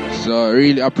 So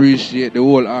really appreciate the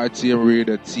whole RTM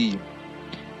Radio team.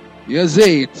 You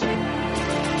see it?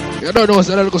 You don't know what's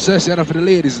a little session for the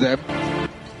ladies them.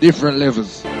 Different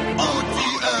levels.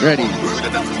 Ready?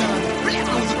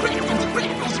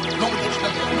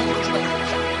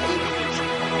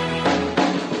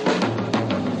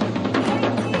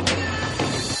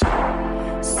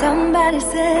 Somebody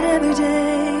said every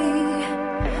day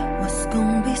was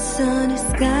gonna be sunny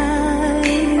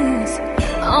skies.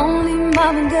 Only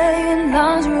Marvin Gaye and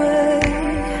lingerie.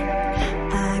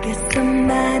 I guess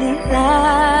somebody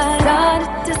lied.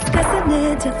 Started discussing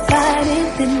it to fight it,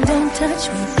 then don't touch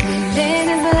me, please. Then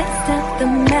is let's stop the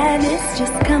madness,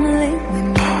 just come lay with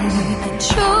me. And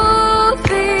truth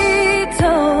be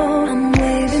told, I'm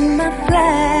waving my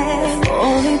flag.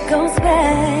 Only goes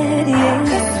bad, yeah.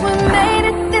 'Cause we made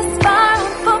it this far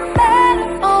for bad.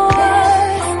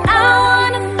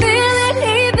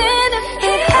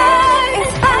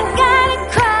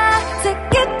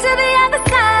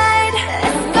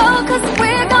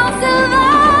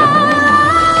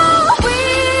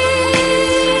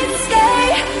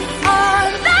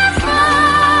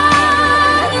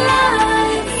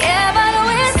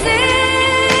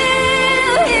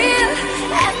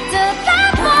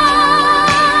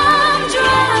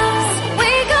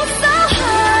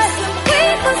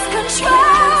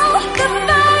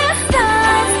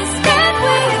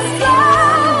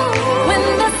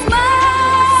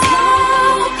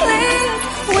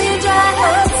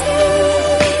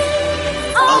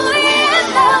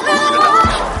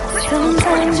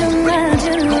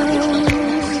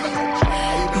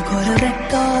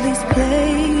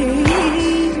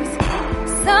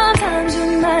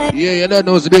 Yeah, you don't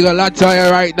know it's big a Latoya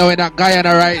right now in that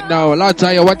Guyana right now.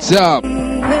 Latoya, what's up?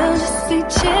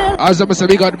 As I'm saying,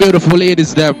 we got beautiful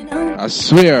ladies them. I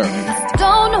swear.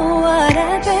 Don't know what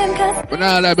happened, 'cause But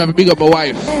now let me big up my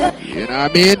wife. You know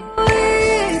what I mean?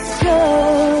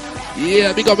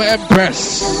 Yeah, big up my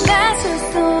Empress.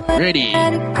 Ready.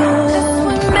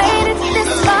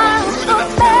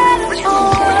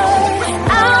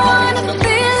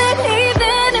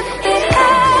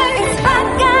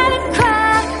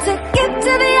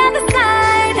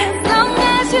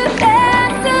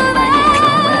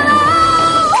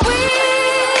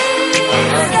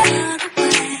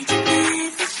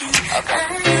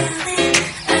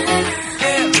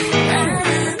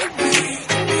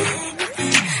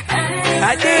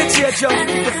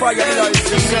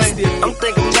 I'm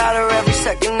thinking about her every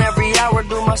second, every hour.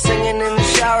 Do my singing in the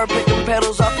shower, picking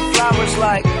petals off the flowers.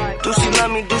 Like, do she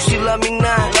love me? Do she love me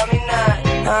not?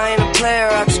 I ain't a player,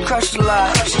 I just crush a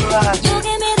lot. You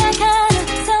give me that kind of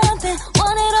something,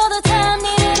 want it all the time,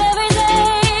 need it every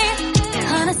day.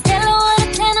 On a scale of 1 to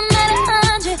 10, I'm at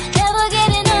 100. Never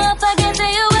getting up, I can't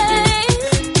stay away.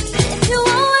 If you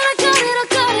want what I got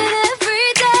it every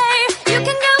day. You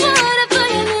can get whatever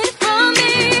you need from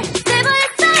me. Stay by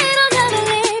your side, I'll never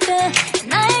leave it.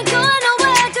 And I ain't going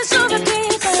nowhere, 'cause you're a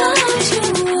keeper. So don't you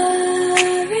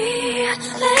worry,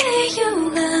 lady, you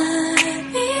love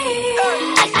me.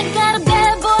 I got a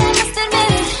bad boy, must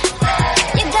admit it.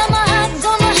 You got my heart,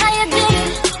 don't know how you did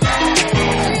it.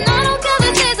 And I don't care if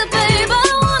it takes a babe, I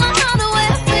don't wanna hide the way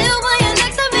I feel when you're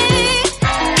next to me.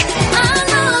 I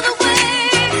know the way,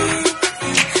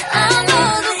 I know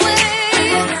the way,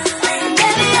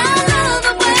 baby, I know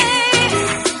the way.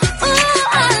 Ooh,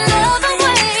 I love the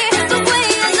way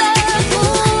you love.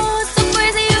 Ooh, so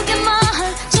crazy you get my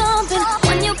heart jumping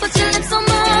when you put your lips on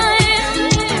mine.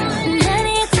 And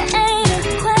honey, it's ain't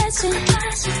a question,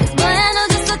 'cause boy, I know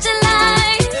just what you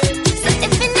like. So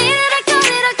if you need it, I got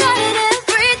it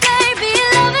every day. Be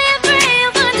loving you free,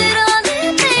 you'll find it all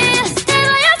in me. Stay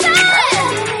by your side.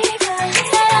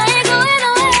 Said I ain't going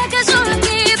nowhere, 'cause you're a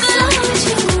keeper. Don't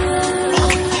you worry.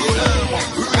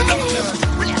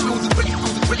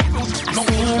 I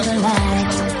see the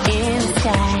light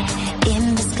in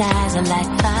the skies are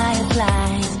like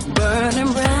fireflies,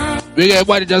 burning bright. Big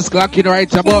everybody just clocking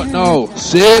right about now.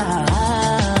 See?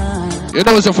 You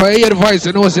know, so for your advice,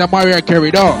 you know, it's Mariah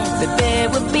Carey, though. There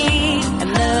would be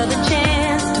another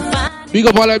chance to find. Big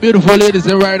up all the beautiful ladies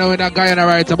that right now in that Guyana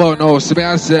right about now. See me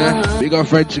I say, big up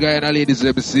French Guyana ladies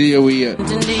them. See you here.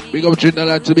 Big up Trinidad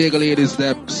and Tobago ladies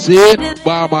them. See?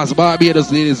 Bahamas, Barbados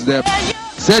ladies them.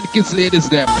 St. Kitts ladies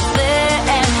them.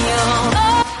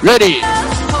 Ready?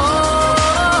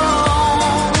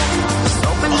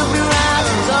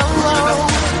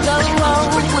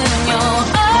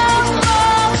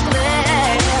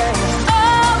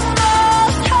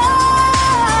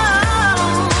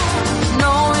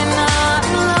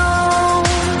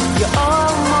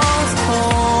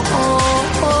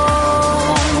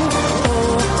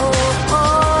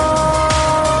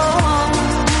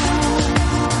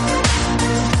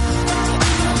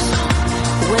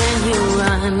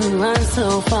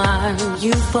 So far,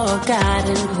 you've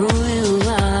forgotten who you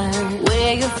are.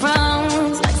 Where you're from,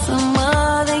 like some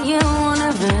other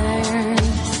universe.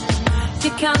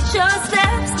 You count your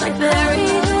steps like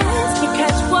berries. You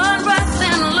catch one rush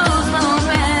and lose the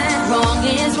rest. Wrong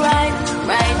is right,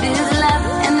 right is left,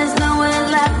 and there's nowhere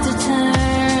left to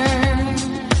turn.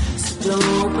 So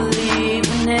don't believe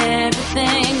in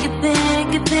everything you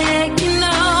think you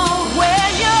know. Where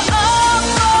you're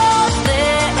almost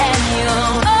there and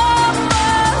you're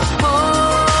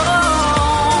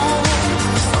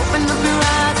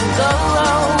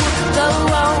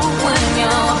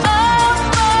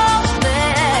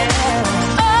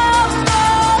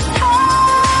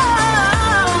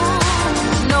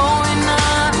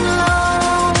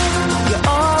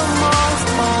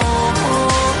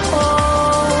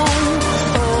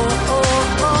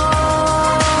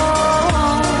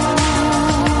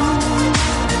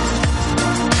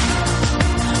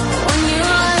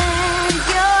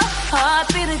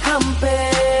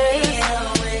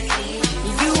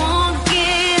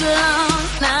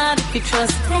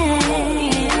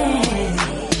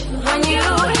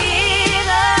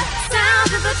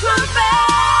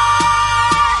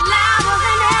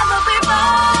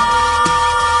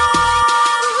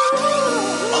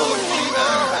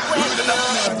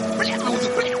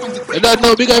I don't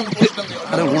know, big up.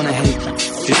 I don't wanna hate,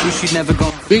 Just wish you'd never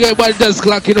gone. Big everybody just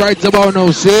clocking right about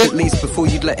now, see? At least before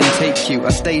you'd let him take you, I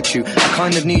stayed true. I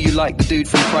kind of knew you liked the dude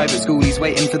from private school. He's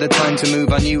waiting for the time to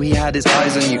move. I knew he had his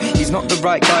eyes on you. He's not the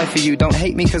right guy for you. Don't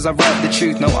hate me cause I write the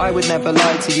truth. No, I would never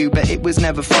lie to you, but it was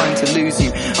never fine to lose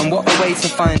you. And what a way to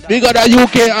find. We got a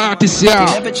UK artist here. You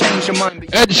never change your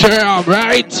mind. Ed Sheeran,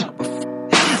 right?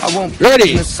 I won't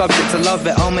ready. The subject to love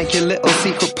it. I'll make your little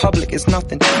secret public. It's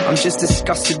nothing. I'm just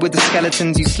disgusted with the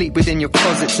skeletons you sleep within your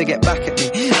closet to get back at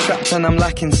me. Trapped and I'm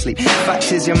lacking sleep.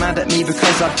 Fact is, you're mad at me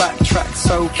because I backtracked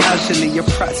so casually. You're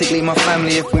practically my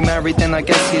family. If we married, then I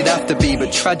guess you'd have to be.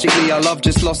 But tragically, our love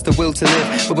just lost the will to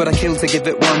live. But would I kill to give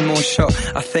it one more shot?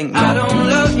 I think not. I don't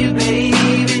love you,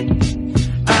 baby.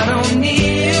 I don't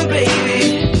need you,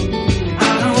 baby.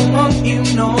 I don't want you,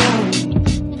 no.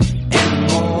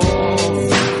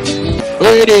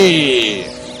 Ready.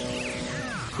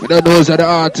 We don't know who's the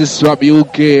artists from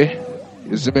UK.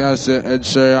 You see me, I say Ed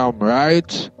Sheeran,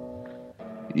 right?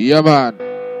 Yeah, man.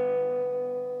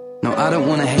 No, I don't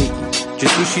wanna hate you.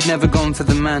 Just wish you'd never gone for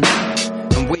the man.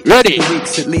 And wait ready. 2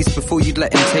 weeks at least before you'd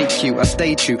let him take you. I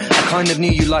stayed true. I kind of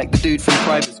knew you liked the dude from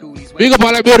private school. Big up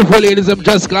all the beautiful ladies. I'm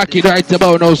just clocking right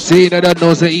about now. Seeing I don't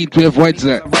know the Heatwave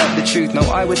Wednesday. The truth, no,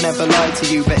 I would never lie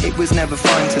to you, but it was never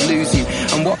fine to lose you.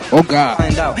 And what oh God,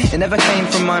 find out, it never came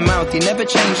from my mouth. You never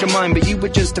changed your mind, but you were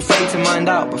just afraid to mind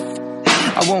out.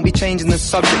 I won't be changing the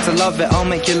subject to love it. I'll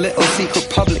make your little secret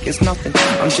public. It's nothing.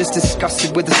 I'm just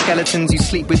disgusted with the skeletons you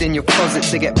sleep within your closet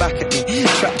to get back at me.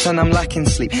 Trapped and I'm lacking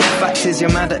sleep. Fact is,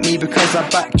 you're mad at me because I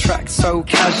backtracked so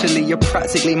casually. You're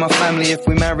practically my family. If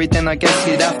we married, then I guess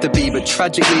you'd have to be. But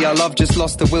tragically, our love just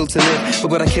lost the will to live.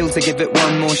 But would I kill to give it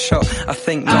one more shot? I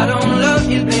think not. I don't love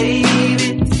you,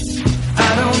 baby.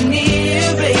 I don't need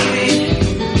you, baby.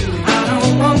 I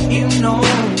don't want you, no.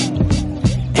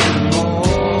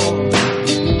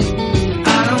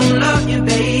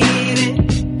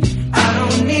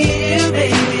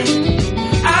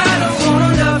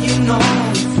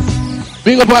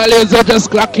 Big up all ladies are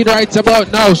just clocking right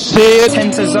about now, see?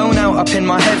 Tend to zone out up in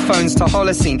my headphones to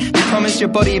Holocene. You promise your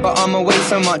body, but I'm away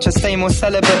so much I stay more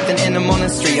celibate than in a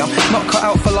monastery. I'm not cut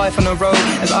out for life on a road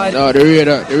as I. No, the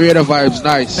radar vibe's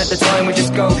nice. At the time we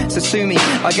just go, so sue me.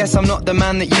 I guess I'm not the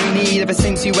man that you need. Ever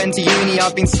since you went to uni,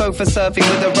 I've been sofa surfing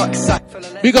with a rucksack full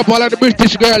of. Big up all of the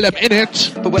British girl, them in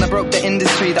it. But when I broke the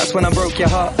industry, that's when I broke your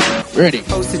heart. Ready.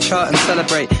 Post to chart and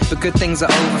celebrate, but good things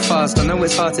are over fast. I know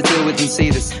it's hard to deal with and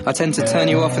see this. I tend to turn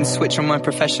you off and switch on my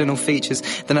professional features.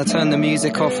 Then I turn the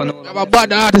music off and all. I'm a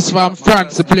bad artist from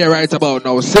France to play right about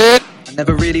now, see? I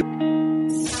never really.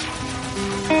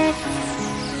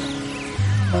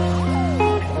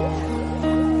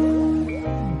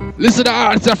 Listen to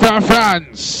artists from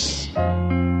France.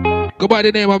 Go by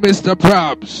the name of Mr.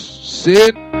 Probs.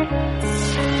 See?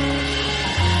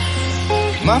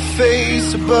 My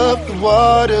face above the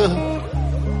water.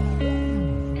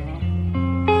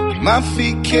 My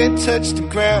feet can't touch the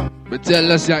ground. But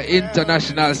tell us your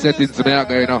international settings me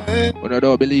you know. When I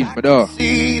don't believe me though.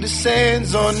 See the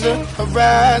sands on the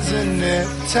horizon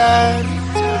every time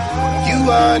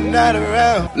you are not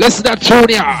around. Listen to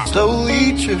Junior.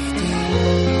 Slowly drifting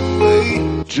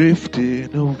away.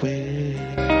 Drifting away.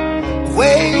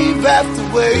 Wave after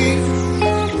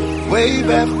wave. Wave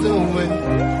after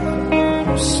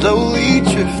wave. Slowly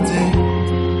drifting.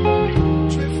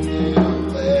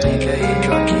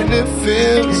 And it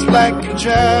feels like you're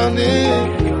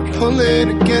drowning,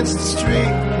 pulling against the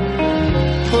stream,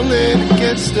 pulling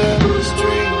against the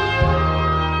stream.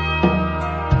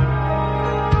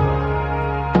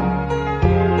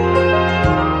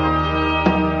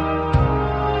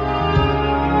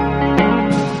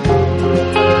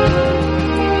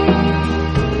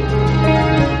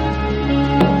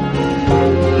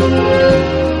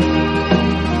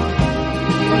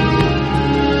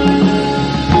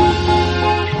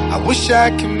 Wish I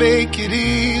could make it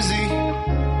easy,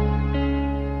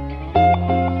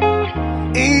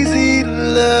 easy to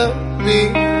love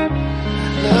me.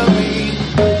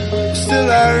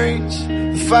 Still I reach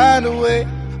and find a way.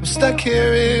 I'm stuck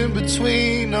here in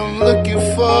between. I'm looking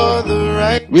for the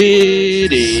right.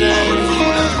 Ready.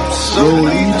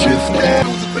 Slowly drifting.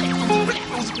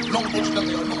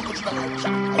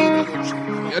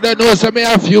 You don't know, so me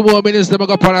a few more minutes. Then I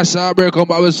go on a short break. Come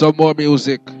back with some more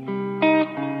music.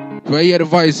 If I hear the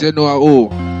voice, you know who.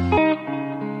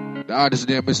 The artist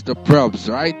name Mr. Probs,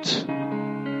 right?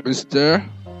 Mr.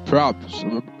 Probs.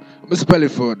 I'm gonna spell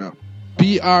it for you now.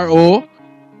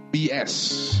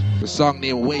 Probs. The song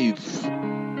name Wave.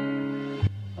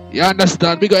 You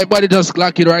understand? Because everybody just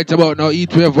clock it right about now.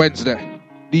 Heatwave Wednesday.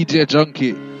 DJ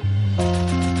Djjunky.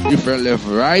 Different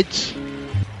level, right?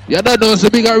 You don't know, so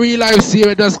big a real life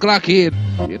series just clock in.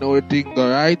 You know the thing,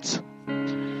 alright?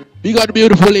 Big up the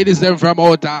beautiful ladies them from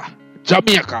out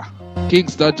Jamaica.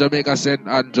 Kingston, Jamaica, St.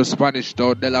 Andrew, Spanish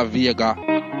Town, De La Vega.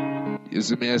 You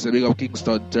see me, I say big up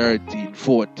Kingston 13,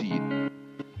 14.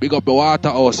 Big up the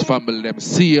Waterhouse family, them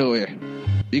see you.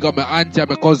 Big up my auntie and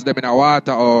my cousin them in a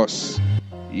Waterhouse.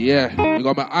 Yeah, big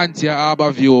up my auntie at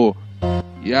Harborview.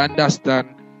 You understand?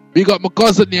 Big up my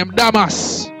cousin named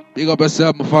Damas. Big up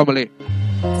yourself, my family.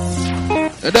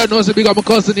 You don't know, so big up my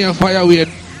cousin named Fireway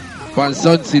from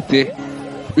Sun City.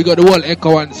 Big up the whole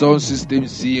Echo and sound system,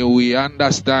 see we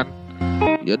understand?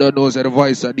 You don't know, so the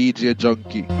voice of DJ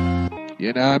Djjunky.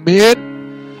 You know what I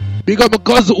mean? Big up my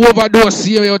cousin Overdose,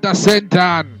 see you out of St.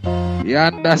 Ann. You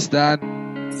understand?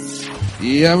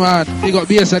 Yeah, man. Big up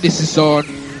bass of this is on.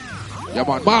 Yeah,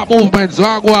 man. Mark movements,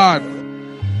 Wagwan.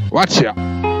 Watch ya.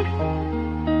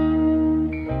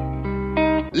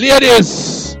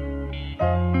 Ladies.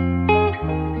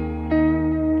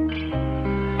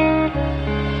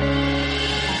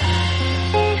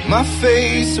 My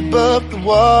face above the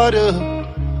water.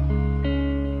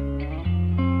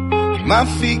 My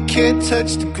feet can't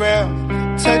touch the ground,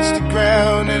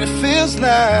 and it feels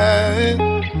like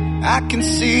I can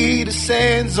see the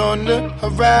sands on the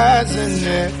horizon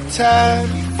every time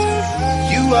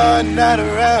you are not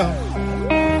around.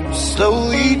 I'm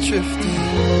slowly drifting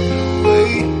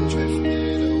away,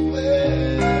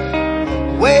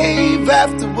 wave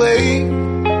after wave,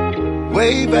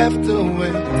 wave after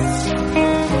wave,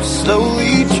 I'm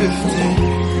slowly drifting.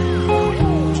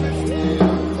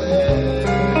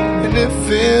 And it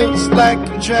feels like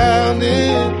I'm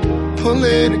drowning,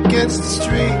 pulling against the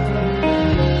stream,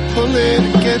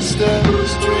 pulling against the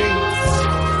stream.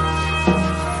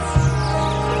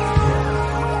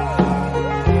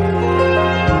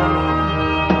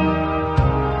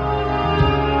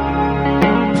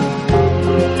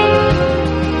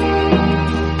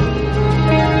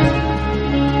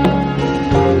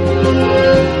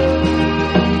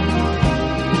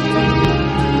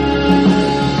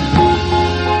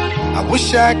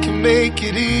 Wish I could make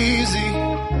it easy,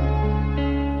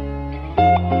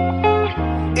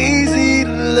 easy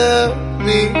to love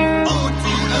me.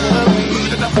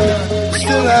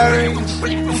 Still I reach,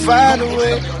 find a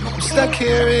way. I'm stuck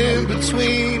here in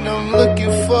between. I'm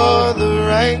looking for the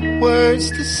right words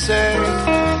to say.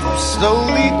 I'm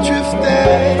slowly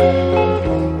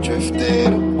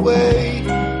drifting away,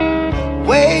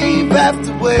 wave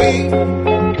after wave,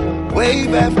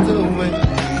 wave after wave.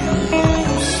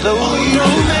 Slowly.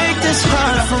 Don't make this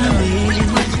hard for me.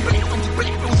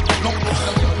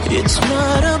 It's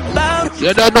not about.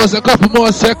 You don't know, it's a couple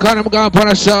more seconds. I'm going for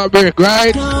a short break,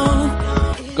 right?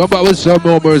 Come back with some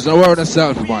numbers. Now, we're on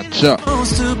yourself, man. Sure.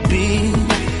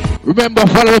 Remember,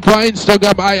 follow me on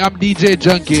Instagram. I am DJ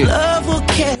Djjunky.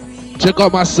 Check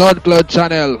out my SoundCloud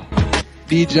channel,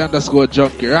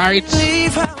 DJ_Djjunky, right?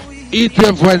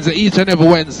 Heatwave Wednesday, each and every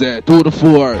Wednesday, 2 to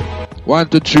 4, 1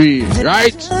 to 3,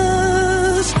 right?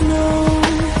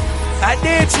 I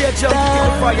did see a jump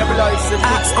before you realize it. I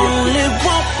only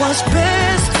want what's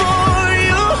best for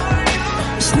you.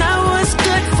 It's not what's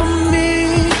good for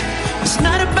me. It's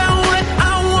not about what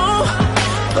I want,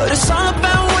 but it's all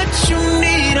about what you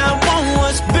need. I want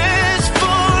what's best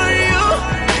for you,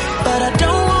 but I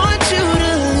don't want you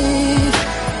to leave.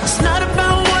 It's not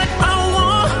about what I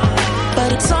want,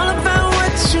 but it's all about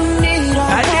what you need.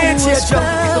 I did see a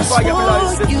jump before you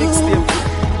realize it.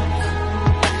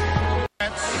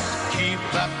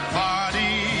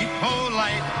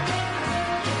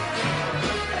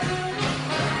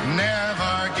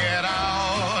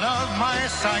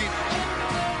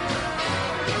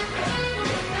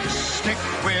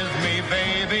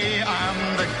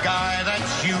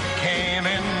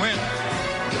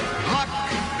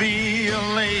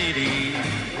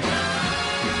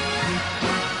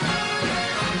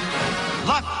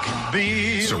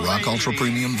 Ciroc Ultra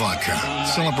Premium Vodka.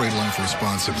 Celebrate life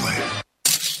responsibly.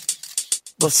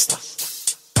 Buster.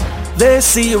 They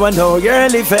see you and know you're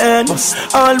living.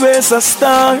 Always a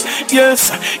star.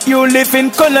 Yes, you live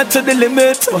in color to the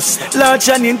limit. Large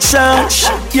and in charge.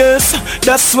 Yes,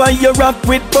 that's why you rock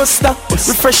with Buster.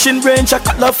 Refreshing range of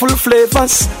colorful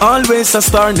flavors. Always a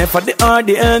star, never the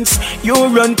audience. You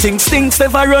run things, things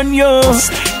never run you.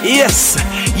 Yes,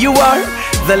 you are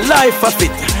the life of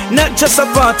it, not just a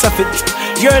part of it.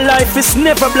 Your life is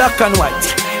never black and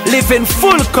white. Live in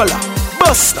full color.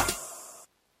 Buster.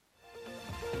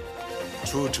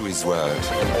 True to his word,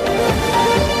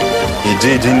 he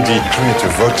did indeed create a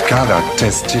vodka that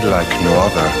tasted like no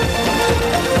other.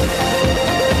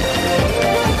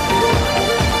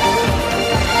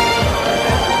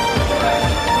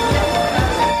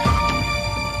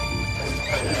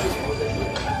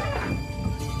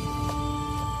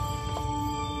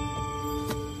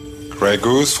 Grey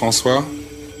Goose, François?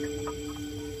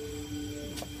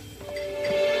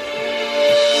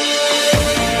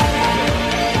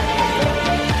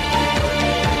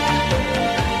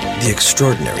 The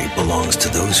extraordinary belongs to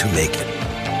those who make it.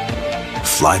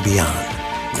 Fly beyond.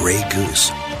 Grey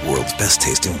Goose, world's best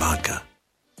tasting vodka.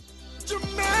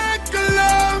 Jamaica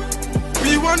love,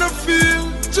 we wanna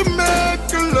feel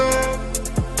Jamaica love.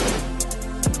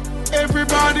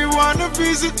 Everybody wanna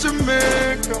visit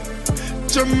Jamaica.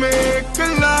 Jamaica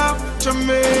love,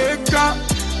 Jamaica.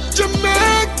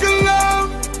 Jamaica love,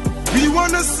 we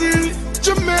wanna see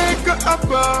Jamaica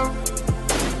above.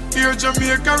 Here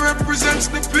Jamaica represents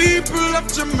the people of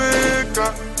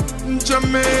Jamaica.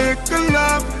 Jamaica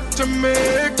love,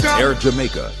 Jamaica. Air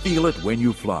Jamaica, feel it when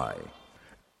you fly.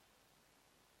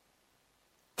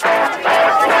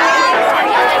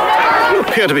 You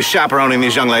appear to be chaperoning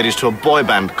these young ladies to a boy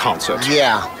band concert.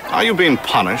 Yeah. Are you being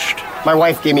punished? My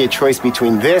wife gave me a choice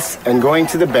between this and going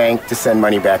to the bank to send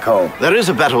money back home. There is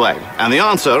a better way, and the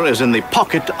answer is in the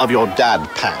pocket of your dad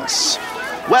pants.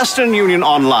 Western Union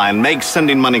Online makes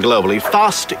sending money globally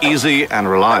fast, easy, and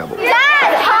reliable.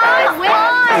 Dad,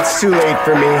 hon! It's too late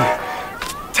for me.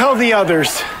 Tell the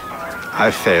others.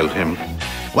 I failed him.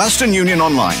 Western Union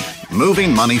Online,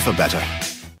 moving money for better.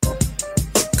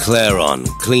 Claron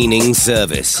Cleaning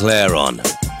Service. Claron.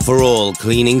 For all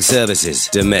cleaning services,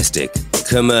 domestic,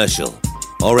 commercial,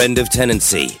 or end of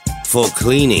tenancy. For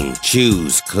cleaning,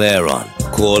 choose Claron.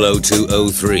 Call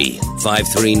 0203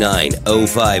 539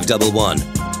 0511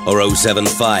 or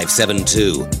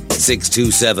 07572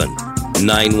 627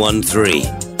 913.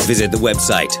 Visit the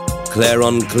website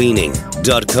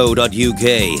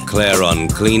claroncleaning.co.uk. Claron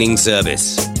Cleaning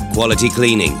Service. Quality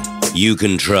cleaning you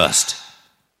can trust.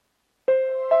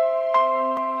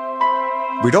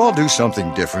 We'd all do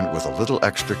something different with a little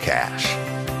extra cash.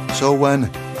 So when,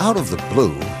 out of the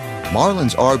blue,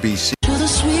 Marlins RBC... You're the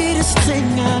sweetest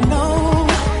thing I know.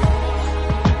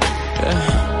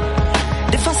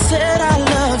 If I said I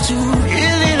loved you,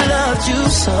 really loved you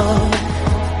so.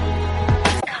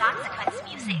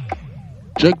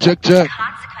 Check.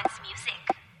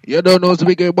 You don't know, so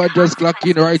we get about just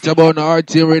clocking right about the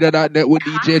RTRadio.net with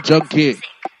DJ Djjunky.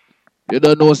 You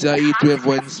don't know, say Heatwave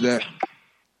Wednesday.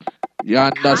 You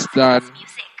understand?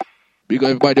 We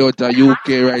got everybody out of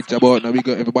UK right about now. We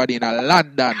got everybody in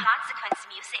London.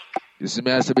 You see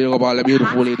me, I say, big up all the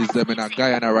beautiful ladies them in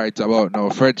Guyana right about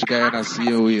now. French Guyana, see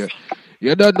you here.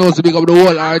 You don't know, so big up the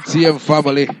whole RTM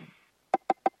family.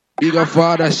 Big up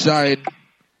Father Shine.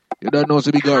 You don't know,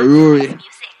 so big up Rory.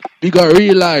 Big up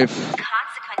Real Life.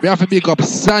 We have to pick up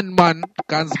Sandman.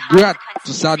 Congrats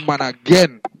to Sandman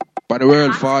again. For the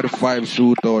World 45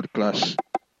 shootout clash.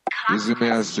 You see me,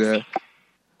 I say,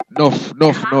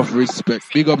 enough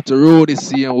respect. Big up to Rudy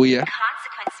same way.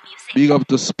 Big up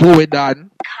to Spoe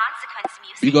Dan.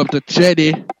 Big up to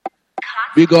Chedi.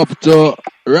 Big up to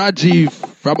Rajiv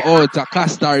from Alta,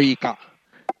 Costa Rica.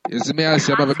 You see me, I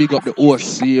say, I'm big up the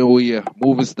host same way.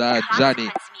 Movie star Johnny.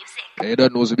 You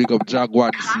don't know, so big up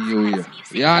Jaguar same way.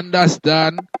 You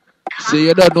understand? So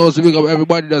you don't know, so big up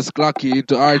everybody that's clocking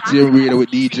into RTM Radio with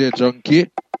DJ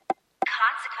Djjunky.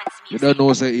 You don't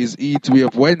know, say it's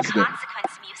Heatwave Wednesday.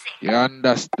 You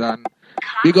understand?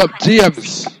 Big up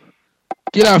James.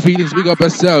 Killer Feelings, big up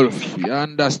yourself. You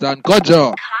understand?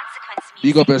 Kojo.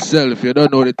 Big up yourself. You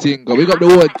don't know the thing. Big up the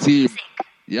whole team.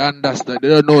 You understand? They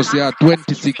don't know, say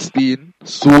 2016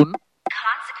 soon.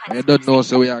 You don't know,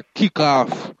 so we are kick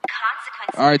off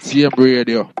RTM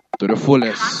Radio to the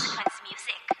fullest.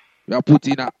 We are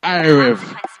putting an IREV.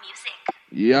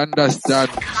 You understand?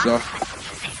 So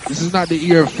this is not the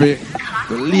ear for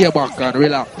the lay back and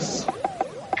relax.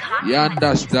 You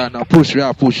understand? Now push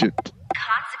it.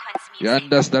 You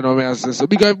understand what I say? So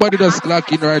big everybody that's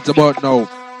clocking right about now.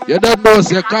 You don't know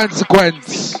say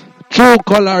consequence. True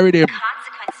color rhythm.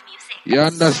 You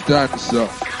understand, so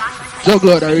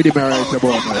juggle the rhythm right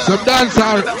about now. Some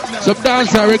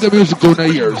dancehall reggae music on the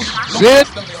ears. See it?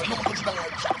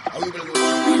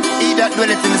 He that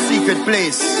dwelleth in the secret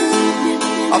place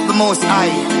of the Most High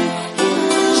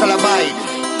shall abide.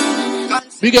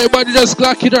 Big everybody just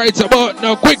clocking right about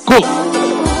now. Quick go.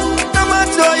 No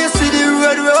matter how you see the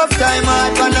road rough time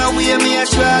hard, but now we me a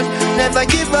shot. Never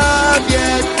give up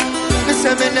yet. Me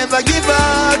say me never give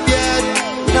up yet.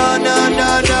 No.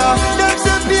 Them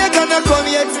say fear gonna come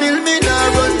yet, still me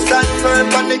nah run, stand firm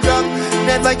on the ground.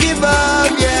 Never give up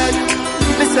yet.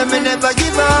 Me say me never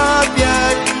give up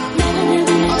yet.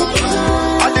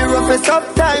 All the roughest of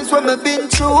times when me been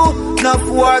through, enough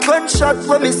war gunshot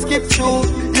when me skip through.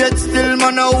 Yet still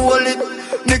man I hold it.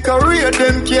 Me career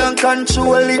them can't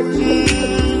control it.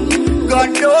 God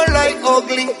don't like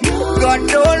ugly. God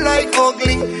don't like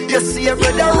ugly. You see a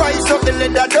brother rise up the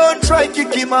ladder, don't try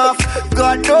kick him off.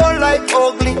 God don't like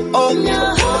ugly. Ugly.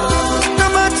 No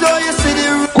matter how you see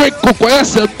the quick cook for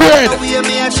yourself, bread.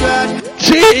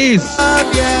 Cheese.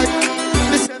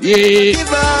 Yeah.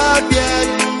 Give up yet.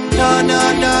 No.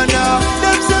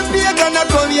 Them some people gonna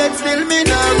come yet. Still me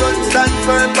no run, stand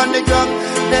firm on the ground.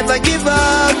 Never give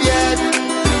up yet.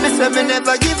 Me say me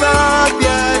never give up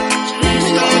yet.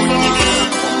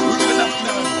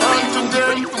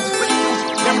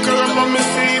 Them curve on me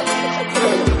seat.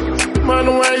 Man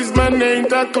wise man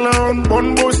ain't a clown.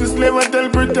 One boss is never tell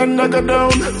pretend I go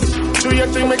down. True your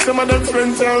thing make some of them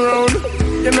friends around.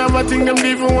 You never think them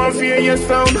even want to hear your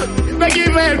sound. They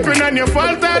give helping and you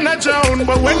fall down a drown.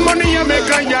 But when money you make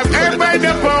and you have air by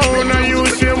the pound, I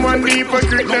use shame one deep and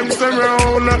creep them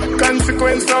surround.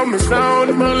 Consequence of my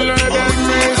sound, my Lord have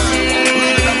mercy.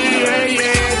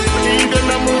 Yeah. Need them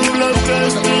to move love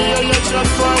thirsty. I shot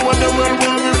forward the world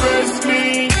want reverse me.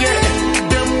 Yeah,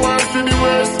 them want to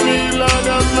divorce me. Lord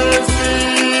have mercy.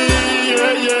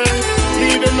 Yeah.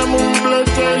 Need them to move blood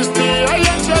thirsty. I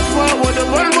shot forward the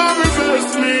world want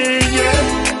reverse me. Yeah,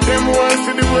 them want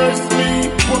to divorce me.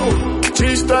 Whoa.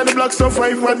 G-Star the black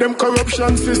survivor, them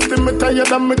corruption system. Me tired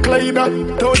than me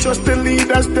Clyder. Don't trust the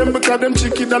leaders, them because them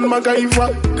cheeky than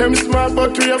MacGyver. Them smart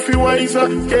but we have to wiser.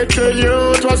 Get to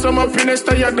you, it was some happiness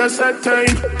tired at that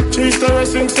time. G-Star I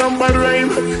sing some bad rhyme.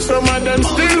 Some of them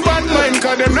still bad mind,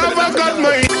 cause they never got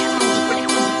mine.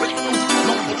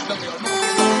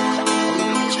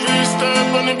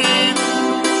 G-Star on the beat.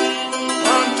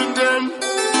 On to them.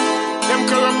 Them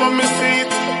corrupt on me seat.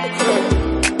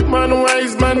 Man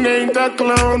wise, man ain't a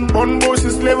clown. One boss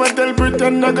is never tell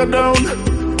pretend I go down.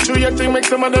 True your thing make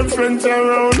some of them friends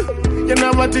around. You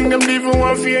never think them even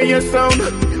want to hear your sound.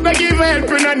 They give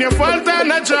helping and you fall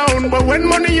down a drown. But when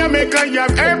money you make and you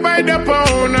have air by the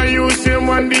pound, I use him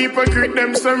one deep and creep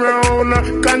them surround.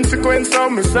 Consequence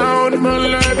of my sound, my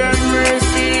Lord have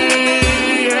mercy.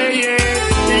 Yeah.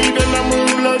 Need them to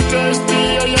move blood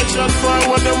thirsty. I shot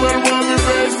forward the world want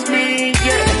reverse me.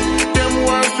 Yeah.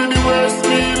 Wants to divorce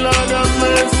me, Lord have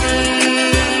mercy.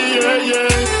 Yeah.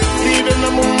 Need them to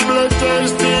move blood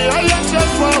thirsty. I shot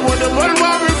forward the world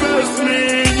want reverse me.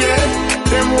 Yeah.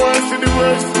 Them wants to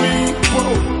divorce me.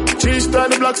 Whoa. G-Star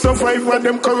the black survivor,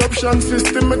 them corruption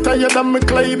system. Me tired than me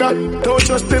Clyder. Don't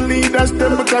trust the leaders,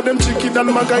 them because them cheeky than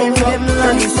MacGyver.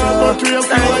 Them smart but we have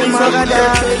to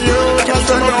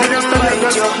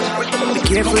be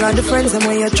careful of the friends and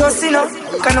when you're trusting up.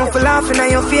 Can not for laughing at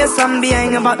your face and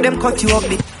behind your back, them cut you up.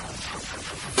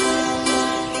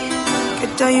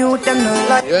 Get to you, them no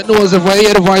like. You know if I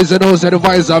hear the voice, you know the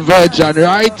voice of Virgin,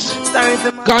 right?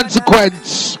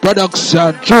 Consequence,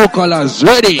 production, true colors,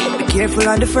 ready. Be careful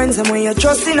of the friends and when you're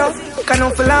trusting up. Can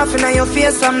not for laughing at your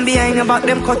face and behind your back,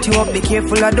 them cut you up. Be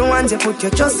careful of the ones you put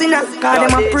your trust in. Cause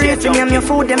them a pray for them, your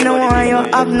food, them no want you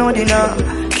have no dinner.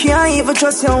 Can't even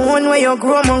trust your own way you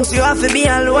grow amongst. You have to be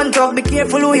alone, talk. Be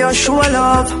careful who you show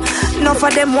love. Enough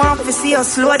of them want to see you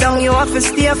slow down. You have to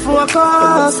stay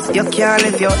focused. You can't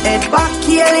leave your head back,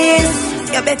 careless.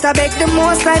 You better beg the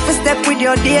most life to step with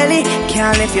your daily.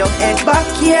 Can't leave your head back,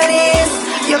 careless.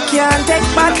 You can't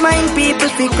take bad mind people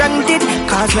for granted.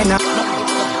 Cause when I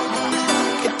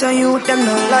get to you, them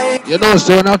no like. You know,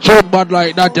 so when I talk bad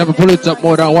like that, you have to pull it up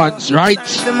more than once, right?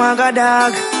 The maga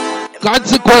dog.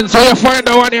 Consequence, how you find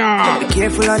the one here? Be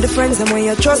careful of the friends and when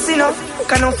you're trusting up.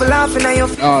 Can not for laughing at your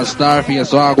Starface,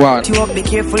 so I go on. You up, be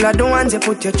careful of the ones you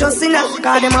put your trust in.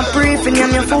 Cause them a pray for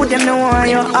them, your food, them no want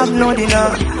you have no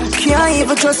dinner. Can't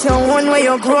even trust your own way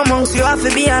you grow amongst. You have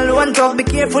to be alone, talk. Be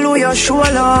careful who you show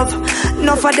love.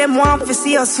 Enough of them want to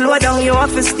see you slow down. You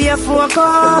have to stay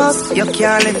focused. You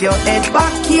can't leave your head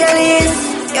back,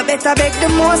 careless. You better beg the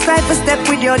most life to step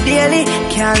with your daily.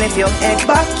 Can't leave your head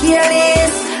back,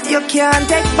 careless. You can't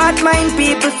take bad mind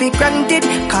people for granted.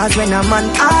 Cause when a man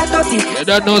all dirty. You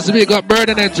don't know, so big up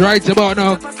burden it right about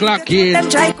now. Clock in.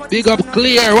 Big up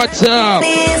clear, what's up?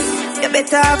 You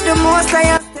better have the most I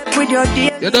have step with your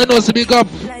daily. You don't know, so big up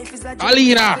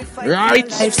Alina,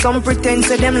 right? If some pretend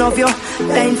to them love you,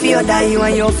 time for you die. You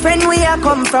and your friend we are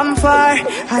come from far.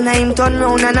 And I'm turn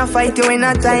round and I fight you in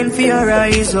a time for your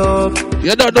rise up.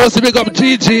 You don't know, so big up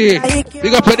GG.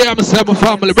 Big up for them seven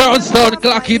family. Brownstone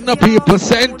clocking the people.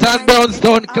 St. and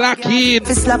Brownstone clocking.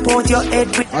 Slap out your head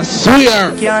with I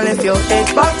swear. Can't lift your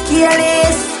head back,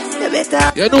 careless.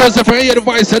 You know, so if I hear the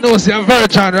voice, you know, it's a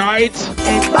virgin, right?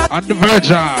 And the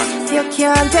virgin. You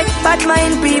can't take bad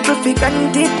mind people for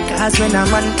granted. Cause when a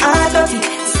man are dirty,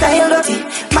 style dirty,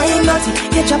 mind dirty,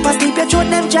 you chop a sleep, you throw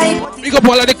them giant. Big up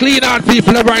all of the clean heart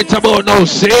people right about now,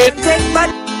 see? Take bad.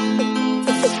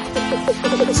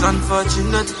 It's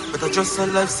unfortunate, but I just a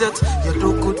life set. You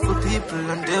do good for people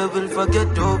and they will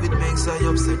forget. Though it makes I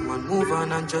upset, man, move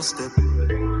on and just step.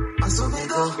 And so we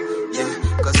go, yeah.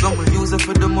 Cause some will use it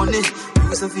for the money,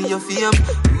 use it for your fame,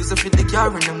 use it for the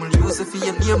car, and them will use it for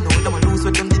your name. Now them will lose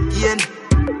what them did gain.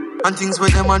 And things where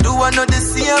them will do are not the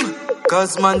same.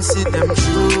 Cause man see them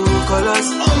true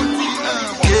colors.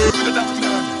 Yeah.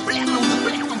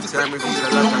 Time reveals a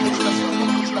lot of things.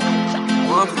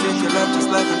 Want to take your life just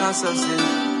like an assassin.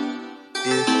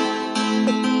 Yeah.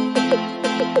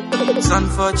 It's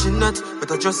unfortunate,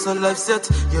 but I just a life set.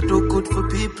 You do good for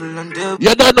people and they...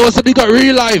 You don't know what's got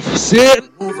real life, see it?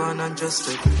 Move on and just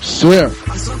step. Swear.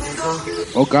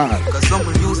 Oh God. Cause some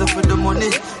will use it for the money,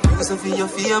 use it for your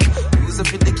fame, use it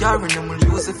for the car, and them will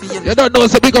use it for your... You don't know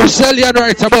what's big of Shellian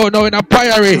right about now in a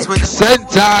priory.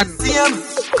 Sentan.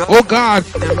 Oh God.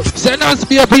 Send us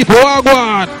be a people, walk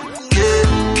on.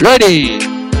 Ready.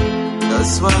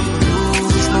 That's why we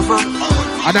lose never.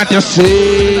 And that you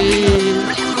see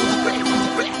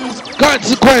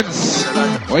consequence.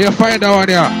 Where you find that one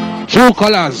here? True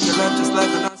colors.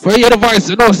 For you the voice,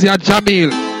 you know, see a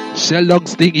Jamil. Shell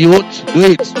dogs think youth, do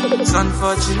it. It's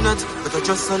unfortunate, but I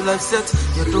just a life set.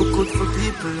 You do good for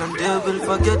people and they will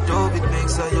forget. Though it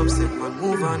makes I upset, man,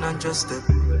 move on and just step.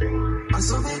 And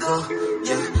so we go,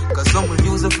 yeah. Cause some will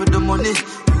use it for the money,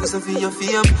 use it for your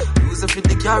fame, use it for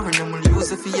the car, and them will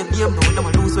use it for your name. Now them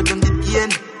will lose what them did gain.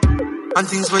 And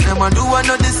things where them will do are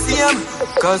not the same.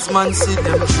 Cause man see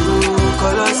them true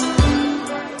colors.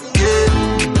 Yeah.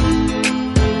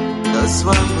 That's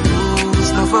why we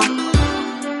lose never.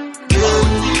 Yeah.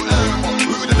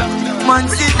 Man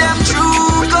see them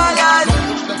true colors.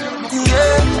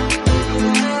 Yeah.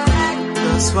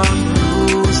 That's why we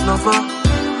lose never.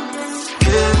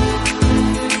 Yeah.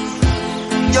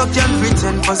 You can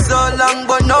pretend for so long,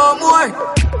 but no more.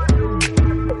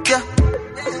 Yeah.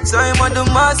 So I'm the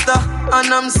master,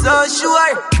 and I'm so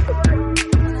sure.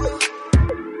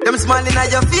 Them smiling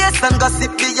at your face and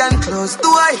gossip behind closed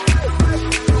door.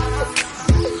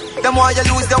 Them why you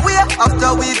lose the way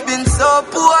after we've been so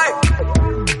poor.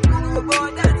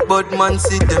 But man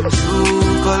see them true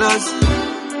colors.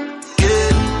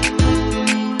 Yeah.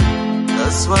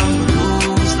 That's why we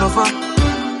lose never.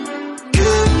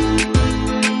 Yeah.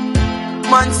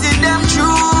 Man see them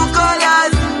true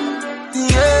colors.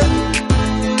 Yeah.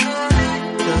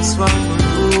 That's why we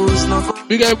lose never.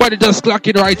 Big everybody just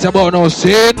clocking right about now,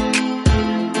 see it? Give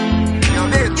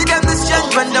them the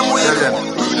strength when them weak.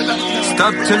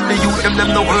 Stop tell the youth them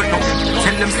no hurt no.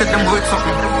 Tell them set them hurt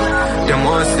something. Them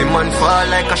want see man fall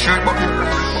like a shirt button.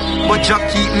 But Jack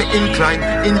keep me inclined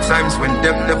in times when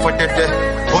them never dead.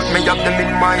 But me have them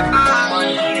in mind.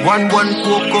 One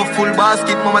cocoa full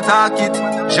basket, mama talk it.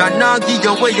 Jana give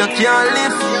you where you can't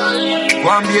live.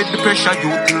 One beat the pressure,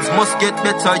 you things must get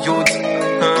better, youth.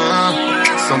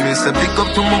 So me say pick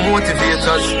up to my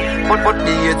motivators. But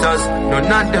the haters, none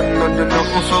of them nothing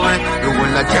for it. The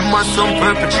whole of them are some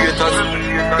perpetrators,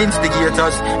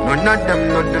 instigators. None of them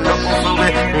nothing for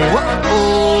it.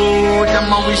 Whoa,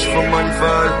 them a wish for man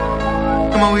fall.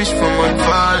 Them a wish for man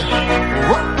fall.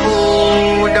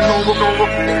 Whoa, them no go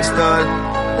install.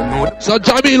 So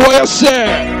Jamil, what you say?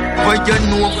 But you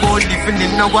know about living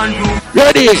in a one room.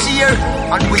 Ready? Cheer,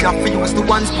 and we have to use the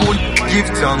one spoon. Give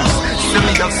thanks. Say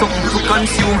me have something to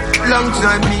consume. Long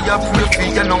time me a pray for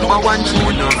your number one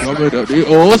tune. The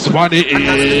host funny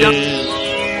is.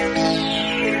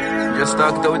 Just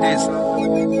talked about this.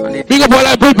 Big up all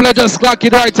the people that just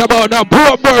clocking right about now.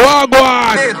 Bro, walk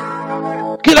on.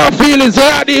 Killer feelings,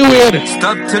 where are you with?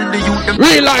 Stop till the youth them.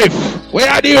 Real life, where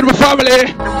are you with my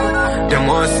family? Them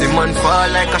want see man fall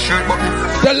like a shirt button.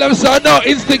 Tell them so no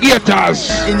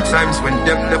instigators. In times when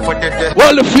them never dead.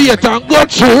 All the theater and go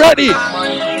through ready.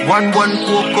 One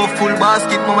cocoa full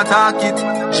basket, mama talk it.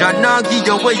 Jana give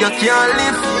you where you can't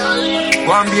live.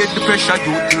 One beat the pressure,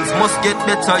 you things must get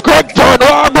better. Cut on,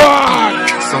 walk on.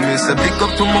 So me say big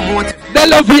up to my motive. They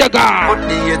love you, God. But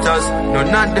the haters,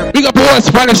 none of them. Big up your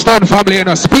Spanish Town family, you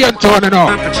know. Spain Town, you know.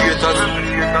 Perpetrators,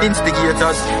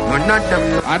 instigators, none of them.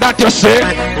 And that you say?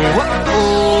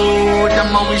 Oh,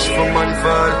 them a wish for man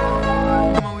fall.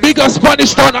 Big up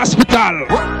Spanish Town Hospital.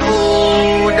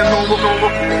 Oh, them no go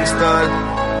install.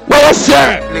 What you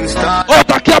say?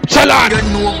 Outer capture land. You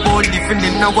know about living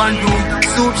in a one room.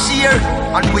 Soup share,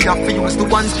 and we have to use the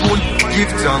one spoon. Give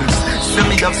thanks. Say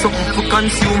me have something to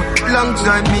consume. Long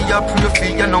time me a pray for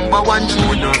your number one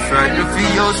tune. No Friday for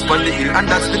your on the hill, and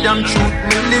that's the damn truth.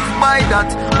 Me live by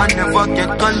that and never get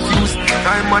confused.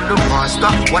 Time at the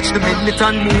master, watch the minute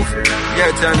and move.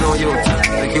 Yeah, I know you.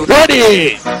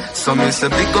 Ready? So me say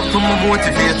big up to my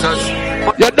motivators.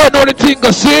 You don't know the thing,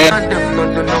 go see? And them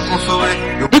nothing for it.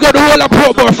 Big up up the whole of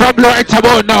promo from right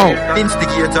about now.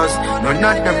 Instigators, none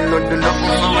of them not do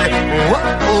nothing for me.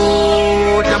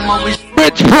 Oh, them a wish.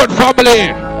 Bridgeport family.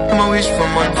 Them a wish for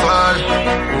man fall.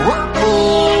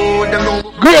 Oh, them no.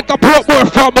 Greater promo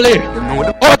family.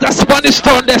 Oh, the Spanish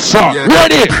town there, sir. Yeah.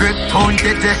 Ready? Town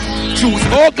dead. Choose.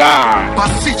 Oh God.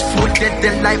 Passage foot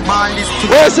dead like Marley's.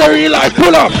 Where's the real life?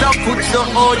 Pull up. That put so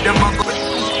all them a go.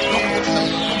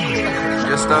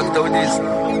 Just talk about this.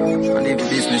 And leave the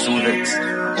business on vex.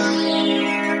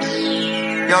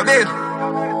 Yo, Bill.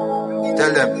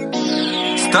 Tell them.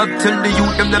 Stop tell the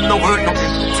youth them no word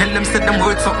nothing. Tell them say them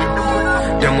word something.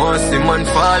 Them want see man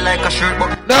fall like a shirt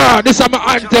but nah, this is my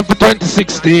anthem for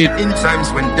 2016. In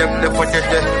times when them left for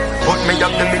dead but me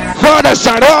have them in Father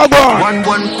side, oh God.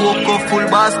 One cocoa full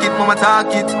basket, mama talk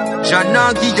it.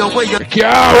 Jana give you away.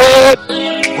 Can't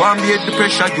wait. One beat the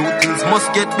pressure youth, things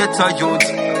must get better youth.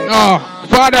 No,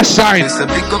 Father side. It's a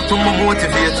big up to my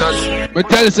motivators. But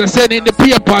tell us to send in the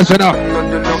papers, you know.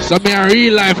 So me in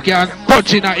real life can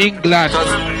coach in England.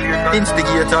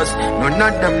 Instigators, none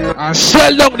of them no. And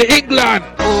sell down the England.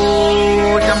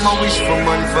 Oh, them a wish for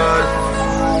man fall.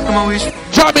 Them a wish.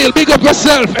 Jamil, big up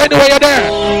yourself anywhere you're there.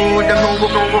 Oh, them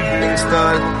no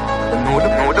install.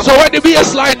 So when the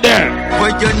baseline there?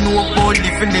 Where you know about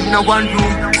living in a one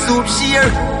room, soup share,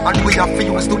 and we have to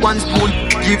use the one spoon.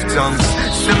 Give thanks,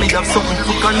 say me have something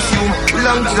to consume.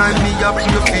 Long time me have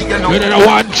to feel you know. You know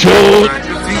one tune.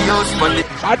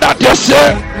 And that you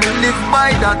say. Me live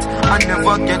by that, I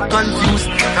never get confused.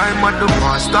 Time at the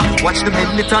master, watch the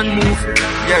minute and move.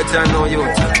 Yeah, I know you,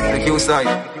 the Q side.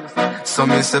 So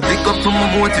me say big up to my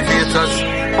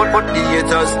motivators. But the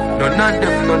haters, none of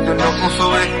them not do nothing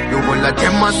for it. You all of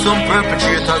them are some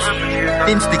perpetrators.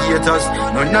 Instigators,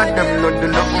 none of them not do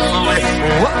nothing for it.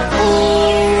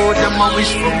 Oh, them a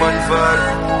wish for man fall.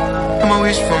 Them a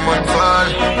wish for man fall.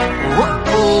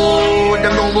 Oh,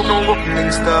 them no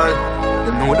install.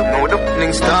 Them know the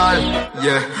install.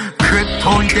 Yeah. Crip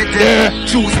town dead.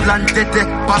 Choose land dead.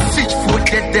 Passage foot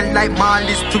dead like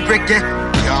Marley's to reggae.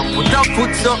 Can't put a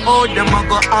foot so all them a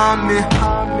go army.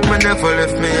 Me never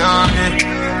left me army.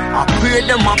 I pray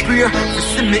them a prayer to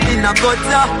see me in a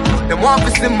gutter. Them want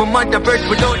to see my mother bread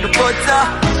without the butter.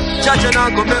 Judge and I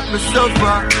go make me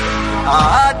suffer. A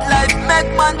hard life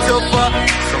make man tougher.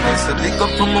 So me say big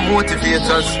up to my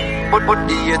motivators. But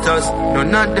the haters,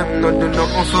 none of them not do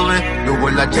nothing for me. The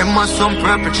whole of them are some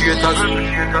perpetrators.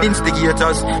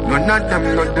 Instigators, none of them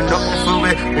not do nothing for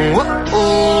me.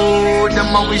 Oh,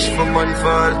 them a wish for man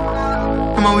fall.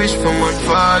 Them a wish for man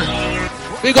fall.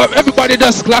 Big up everybody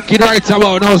that's clocking right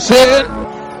about now, saying.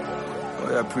 Oh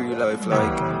yeah, pre-life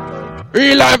like.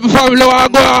 Real life family,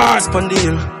 what go on?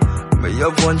 Spondil. May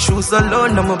have one shoes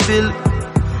alone, I'm a bill.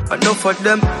 Enough of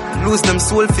them, lose them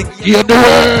soul figure. Yeah, the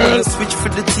world. Switch for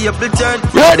the table turn.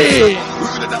 Ready.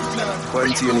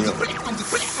 Continue.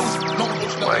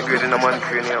 My good in a man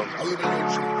cranium.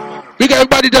 Big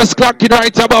everybody just clocking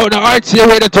right about now. RTA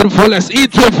ready to the fullest.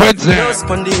 Eat your friends there.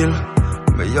 Spondil.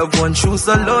 May have one shoes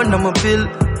alone, I'm a bill.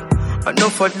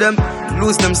 Enough of them,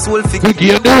 lose them soul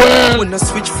figure. In the world. When I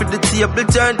switch for the table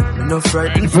turn, enough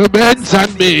frightened for Benz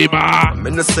and me, man. I'm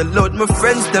gonna sell out my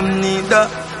friends, them neither.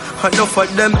 Enough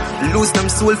of them, lose them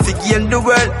soul figure in the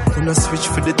world. When I switch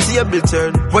for the table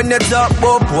turn. When you talk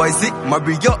about boys, it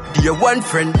marry up, dear one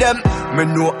friend them. Me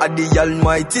know I the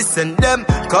Almighty send them.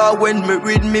 Cause when me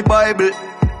read me Bible,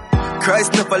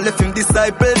 Christ never left him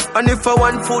disciples. And if I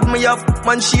want food, me have,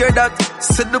 man share that.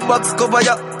 Set the box cover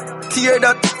ya, tear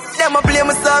that. Them a play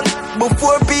my song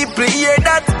before people hear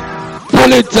that.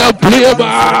 Pull it up, play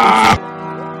back.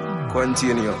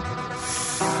 Continue.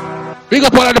 Big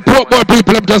up all of the proper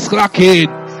people, I'm just clocking.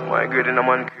 My good in a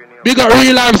man. Big up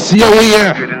real life, see you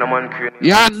here. Good in a man.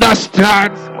 You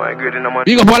understand? My good in a man.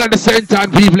 Big up all of the center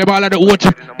people, all of the watch.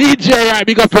 DJ, right?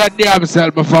 Big up your damn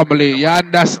self, my family. You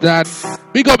understand?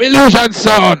 Big up Illusion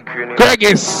Sound,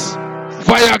 Gregis,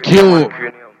 Fire Q,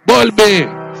 Bulby.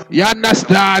 You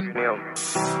understand?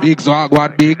 Big Zog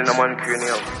one big.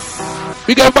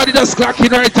 Big everybody just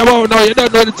clocking right about now. You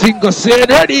don't know the thing go say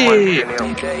ready.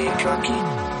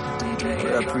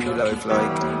 Pre-life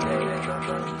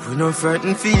like. We no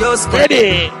frightened for your spot.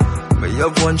 Ready. May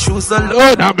have one shoes alone.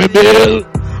 Lord, I'm a bill.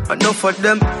 Enough of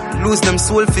them, lose them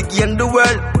soul figure in the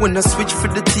world. When I switch for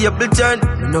the table turn,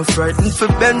 we no frightened for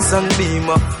Benz and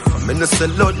Beamer. I'm gonna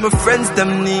sell out my friends,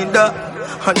 them neither.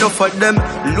 Enough of them,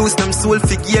 lose them soul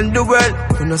figure in the world.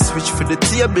 When I switch for the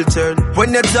table turn.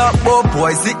 When you talk about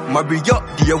boys, it marry up,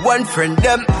 dear one friend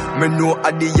them. Me know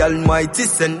I the Almighty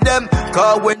send them.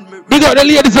 Cause when me big up the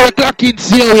ladies who are clocking,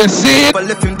 see how you see it. I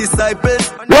left him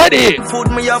disciples. Ready.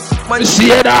 Food me up, man. See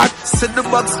that? Set the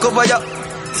box cover ya,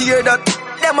 tear that.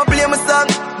 them a play my song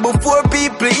before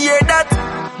people hear that.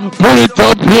 Pull it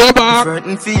up here, man.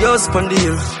 Frightened for yours on the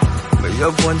hill. But you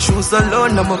have one shoes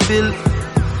alone, I'm a bill.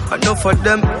 Enough of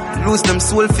them lose them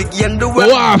soul for gain the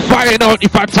world. I want to find out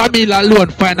if a Tamil alone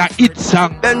find a hit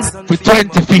song for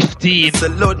 2015. So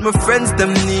Lord, my friends,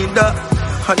 them need that.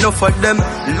 Enough of them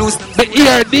lose. The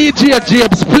ear DJ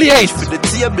James, play it. For the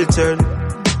table turn.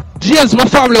 James, my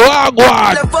family, walk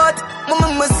on.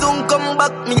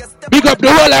 Big up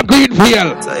the whole of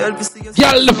Greenfield.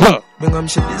 Girl,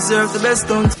 she deserve the best,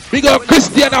 don't. Big up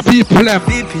Christiana people,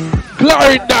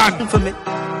 Clarendon,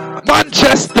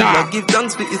 Manchester. Give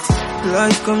thanks for it.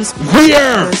 Life comes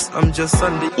here. I'm just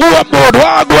on the Overboard,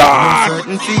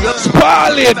 Wagwan.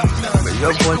 Spalling.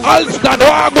 Alston,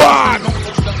 Wagwan.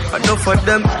 Enough of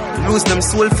them lose them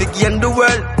soul for gain the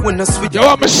world. When I switch, yo,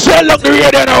 I'm a shell on the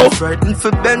radio now. Frightened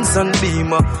for Benz and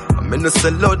Beamer. I'm in a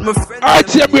sell out my friend. Alright,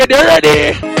 team, ready,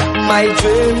 ready. My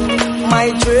dream,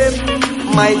 my dream,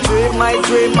 my dream, my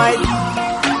dream, my.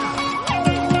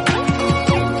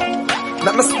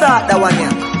 Let me start that one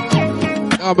here.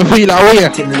 I'm a feel away.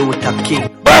 Martin Luther King.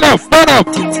 Burn up, burn up.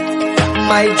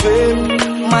 My dream,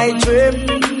 my dream.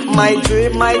 My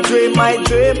dream, my dream, my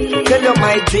dream. Tell you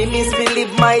my dream is to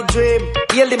live my dream.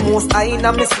 Hear the most I in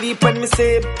me sleep when me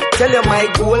sleep. Tell you my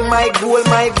goal, my goal,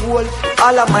 my goal.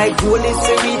 All of my goal is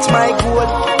to reach my goal.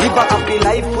 Live a happy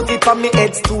life, put it on me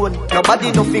headstone.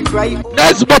 Nobody no fi cry.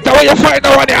 That's better when you find the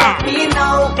one here. Me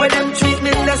now, when them treat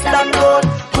me less than gold.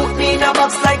 Put me in a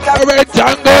box like a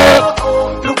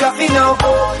rectangle. Look at me now.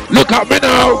 Look at me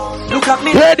now. Look at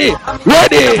me. Ready,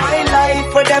 ready. My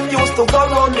life where them used to go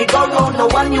round me, go round. No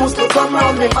one used to come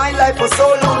round me. My life was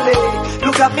so lonely.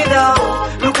 Look at me now.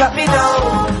 Look at me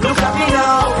now. Look at me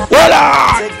now.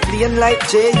 Voila. Take plane like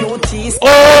Djjunky.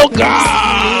 Oh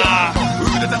God.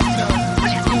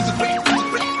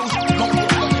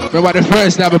 Remember the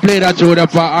first time I played that tune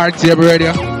up on RTM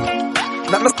radio?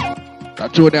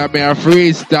 That tune there me a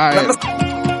freestyle.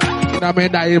 In a me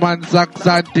diamond socks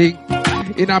and thing.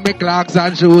 In a me clocks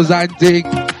and shoes and thing.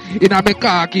 In a me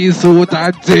khaki suit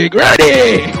and thing.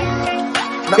 Ready?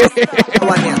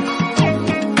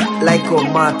 Like a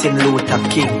Martin Luther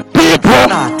King. People.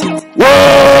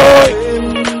 Whoa.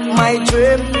 My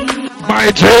dream.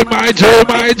 My dream, my dream,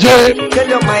 my dream. Tell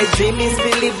you my dream is to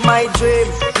live my dream.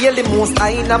 Hear the most I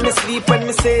in me sleep when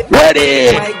me say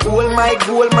ready. My goal, my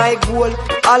goal, my goal.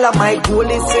 All of my goal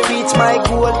is to reach my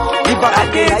goal. Live a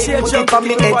happy life, put it on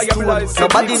me headstone.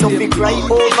 Nobody no fi cry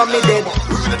over me dead.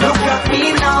 Look at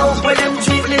me now, when them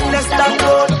treat me less than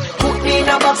gold. Put me in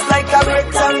a box like a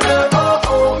rectangle. Oh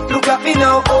oh, look at me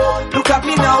now. Oh, look at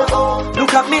me now. Oh,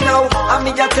 look at me now. I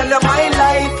me just tell you my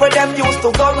life, where them used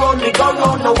to go round me, go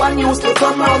round. No one used to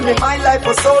come round me. My life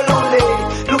was so lonely.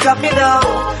 Look at me now.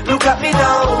 Look at me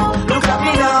now. Look at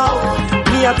me now.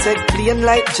 Me a take plane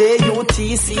like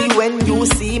JUTC. When you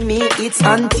see me, it's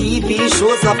on TV.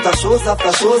 Shows after shows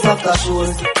after shows after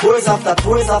shows. Tours after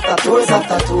tours after tours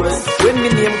after tours. When me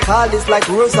name call, it's like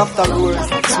roars after roars.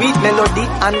 Sweet melody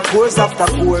and chorus after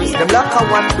chorus. Them lock a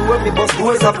one door, me bust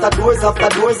doors after doors after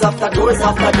doors after doors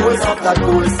after doors after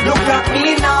doors. Look at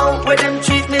me now, where them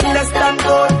treat me less than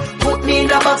gold. Put me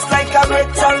in a box like a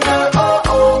rectangle. Oh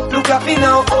oh, look at me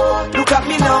now. Oh, look at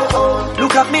me now. Oh,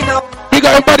 look at me now. Big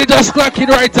up everybody just clocking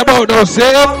right about now, see?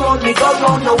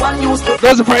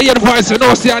 Doesn't for your voice, you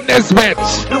know, see a Nesbet.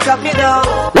 Look at me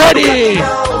now. Ready?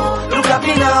 Look at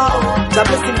me now. The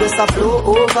blessing does a flow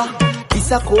over.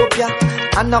 This a copia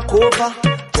and a cover.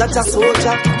 Jaja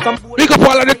soldier. Big up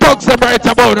all of the thugs them right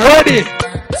about now. Ready?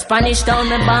 Spanish town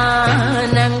me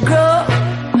born and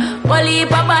grow. Wally heap a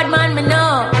bad man me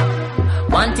know.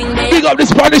 One thing they big up the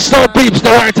Spanish town peeps the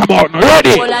right about now.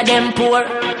 Ready? All of them poor.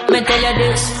 Me tell you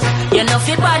this. You know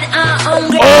fi bad and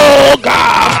hungry. Oh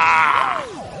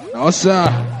God! No sir.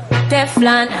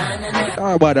 Teflon.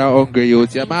 How about that hungry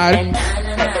youth, you man?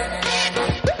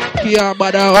 Can't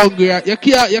about that hungry. You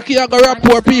can't go around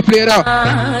poor people, you know.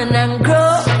 And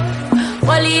grow.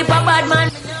 Well, heap a bad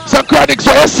man. Some chronics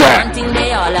for yourself. One thing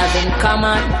they all have in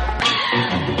common.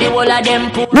 The whole of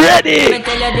them poor. Ready? Me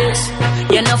tell you this.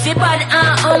 You know fi bad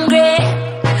and hungry.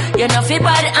 You know fi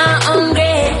bad and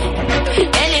hungry.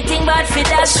 Anything bad for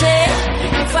that shit.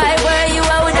 If I were you,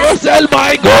 I would have sell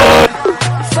my God.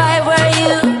 If I were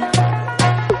you.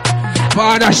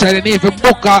 Father said they need to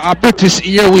book a British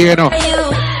airway, you know.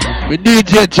 We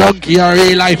DJ Djjunky in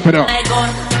real life, you know.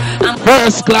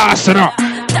 First class, you know.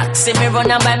 Taxi me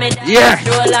run by me. Yeah.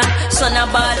 Son a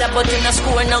baller, but in a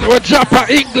school now. We drop a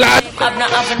England. I've not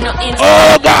having nothing.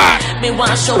 Oh God. Me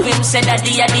want show him say that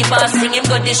the boss. Sing him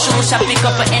got the shoes. I pick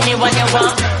up anyone you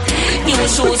want. New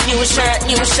shoes, new shirt,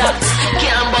 new shots.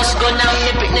 Can't bust gun and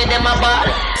me picnic them a ball.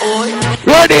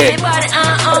 Ready? Everybody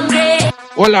hungry.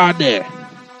 Hold on there.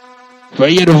 For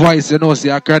you hear the voice, you know, see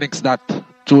our chronics that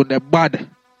tune the bad.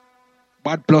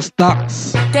 Bad plus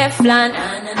tax. Teflon.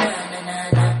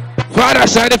 Father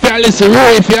side if you listen,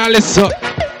 Roy if you listen.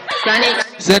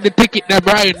 Send the ticket them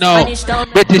right now.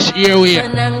 British Airways.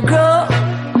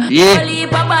 Yeah.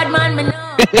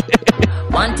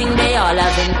 One thing they all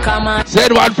have in common.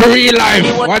 Send one for real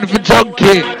life, one for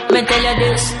Djjunky. Me tell you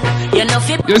this. You know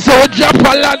fit. You saw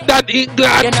Japan, London,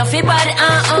 England. You know fit body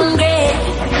hungry.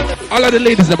 All of the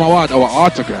ladies them want our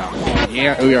autograph.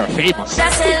 Yeah, we are famous.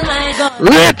 That's my gun.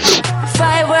 Rich. If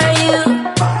I were you,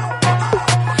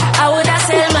 I would have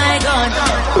sell my gun.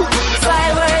 If I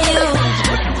were you,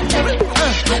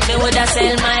 me would have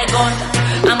sell my gun.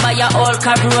 And buy your old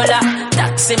Corolla.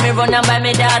 Taxi me run and buy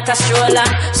me daughter stroller.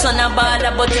 Son a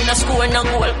baller but in a school no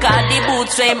goal. Cause the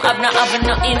boots where him have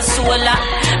no insola.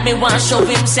 Me want show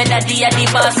him say that he a the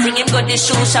boss. Bring him go the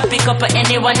shoe shop, pick up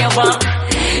anyone you want.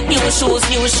 New shoes,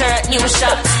 new shirt, new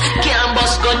shots. Can't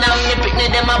bust gun and me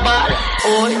picnic them a ball.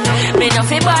 Oh, me no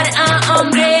feel bad and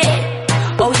hungry.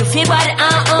 Oh, you feel bad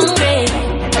and hungry.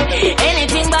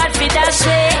 Anything bad for that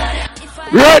way.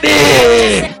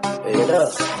 Ready?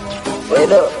 Wait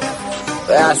up.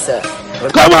 Where I say?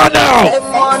 Come on now.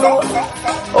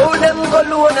 Oh, them go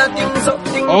loan and things up.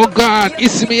 Oh God,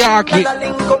 it's Miyaki.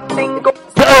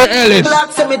 Perry Ellis. What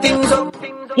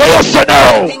you say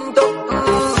now?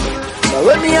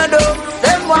 When me a do,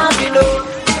 them want me know.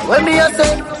 When me a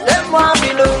say, them want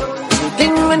me know. The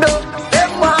thing me know,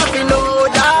 them want me know.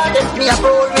 That me a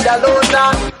roll with a load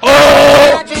now.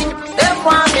 Oh! Them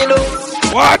want me know.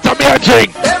 What am I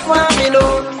drink? Them want me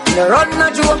know. No run no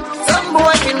joke, some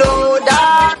boy me know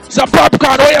that. Some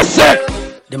popcorn, what you say?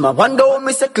 Them a wonder how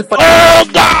me settle for. Oh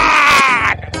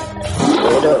God!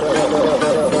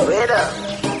 Wait up.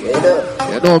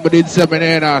 You know me did say me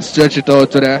and stretch it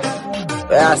out today.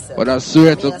 But I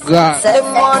swear to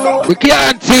God, we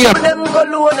can't see him.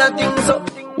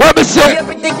 What me say?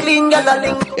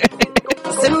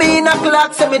 See me in a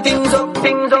clock, say me things up.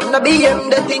 Na BM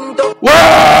the thing to.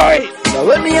 Why? Now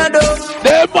when me a do,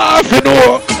 them off you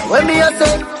know. When me a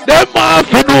say, them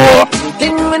off you know.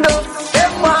 Thing me do,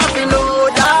 them off you know.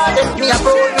 That me a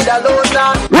go with a load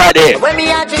now. Ready? When me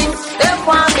a drink, them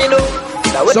want me know.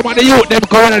 Some of the youth them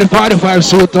come on the 45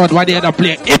 shoot out when they end up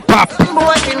playing hip hop.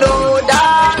 Boy you know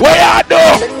that. Where you do?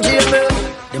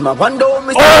 Them a wonder how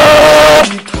me. Oh!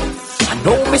 I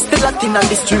know me still Latin on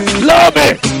the street. Love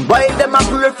me. Why them a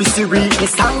pray for Siri? Me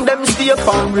sang them stay up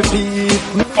and repeat.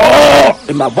 Oh!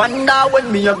 Them a wonder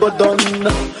when me a go done.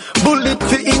 Bullet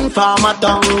for informer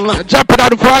tongue. Jumping on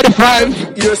the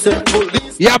 45. You say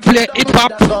police. You play hip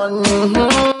hop.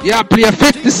 You play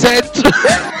 50 Cent.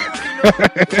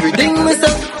 Everything me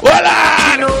say.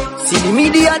 Voila! See the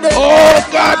media there. Oh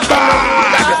God, man!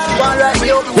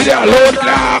 With your load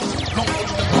clap.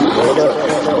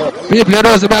 People, you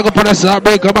know, some I go put a song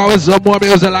break. Come out with some more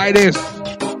music like this.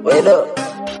 Wait up.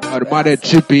 And mother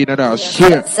chipping and I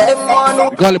swear.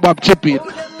 Call him up chipping.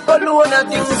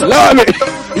 Love it.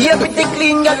 Everything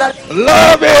clean, girl.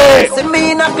 Love it. See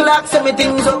me in a clock, see me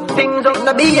things up.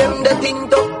 Na BM the thing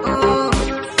to.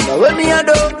 Now when me a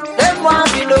do, them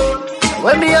want me know.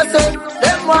 When me a say,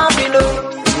 them want me know.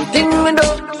 The thing me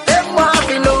know, them want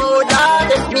me know.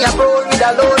 That me a roll with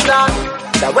a load now.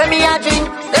 Now when me a drink,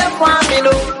 them want me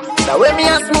know. Now when me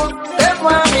a smoke, them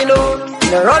want me know.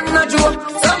 No run no joke,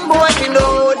 some boy me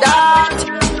know that.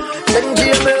 Then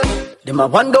Jimmy, them a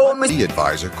wonder how me. The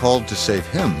advisor called to save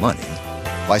him money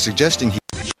by suggesting he.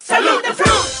 Salute the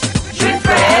fruit. Drink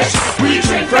fresh. We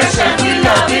drink fresh and we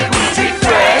love it. We drink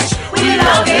fresh. We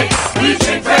love it. We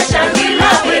drink fresh and we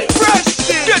love it.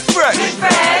 Fresh. Get fresh. Drink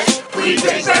fresh. We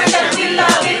drink fresh and we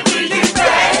love it. We drink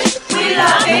fresh. We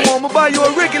love it. You want me buy you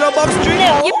a regular box drink?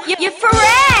 No, you're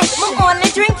fresh. We only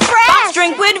drink fresh.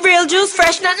 Drink with real juice,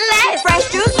 fresh, nothing less.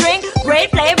 Fresh juice drink, great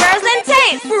flavors and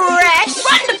taste. Fresh.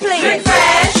 Run the place. Drink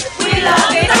fresh. We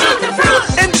love it. Salute the fruit.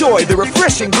 Enjoy the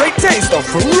refreshing great taste of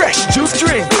fresh juice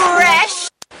drink. Fresh.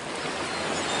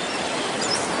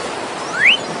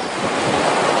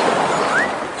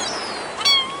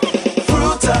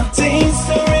 Fruta, taste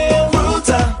the real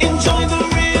Fruta. Enjoy the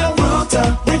real Fruta.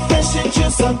 Refreshing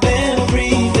juice up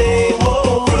every day.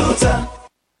 Whoa, Fruta.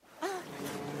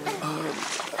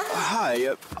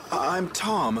 Hi, I'm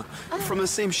Tom, from the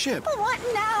same ship. What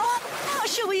now? How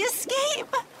shall we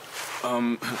escape?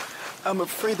 I'm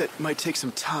afraid that might take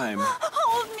some time.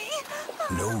 Hold me.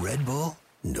 No Red Bull,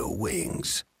 no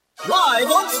wings. Live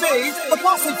on stage, the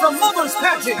posse from Mother's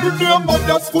Pageant. Remember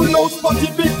that's full house party,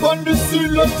 big on the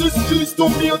seal, let the streets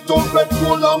tomato, red,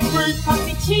 gold and green.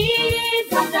 Party cheese,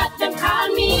 that them call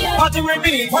me. Party with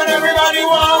me, when everybody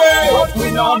want it. But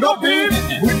we know no beef,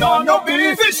 we know no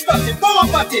beef. Fish party, power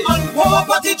party, and power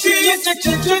party cheese.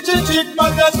 Chick,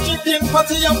 mother's chicken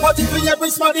party, and party for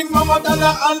every smarty mama,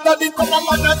 dada, and daddy, come on,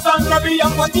 mother's and grabby,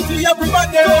 and party for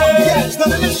everybody. Yes, the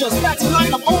delicious party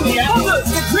lineup only at Others,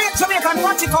 the great Jamaican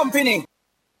party company.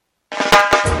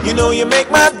 You know you make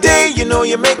my day, you know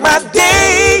you make my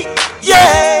day,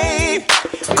 yay!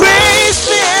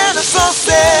 Crispy and a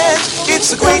sausage,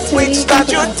 it's a great way to start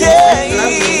your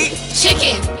day.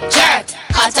 Chicken, jerk,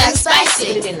 hot and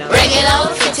spicy. Regular,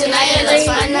 fitting iron,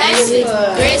 fun nicely.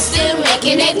 Grace still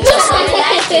making it just when I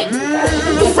like it.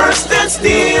 The first and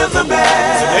still the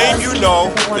best. The name you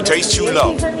know, the taste you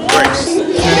love. Grace.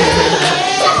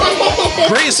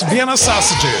 Grace Vienna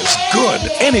sausages, good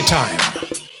anytime.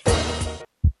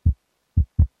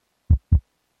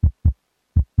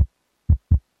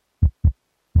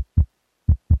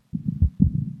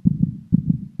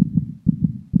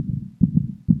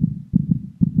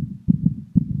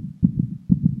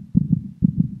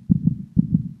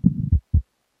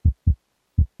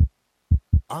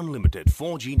 Unlimited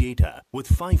 4G data with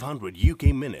 500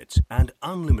 UK minutes and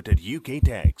unlimited UK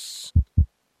texts.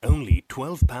 Only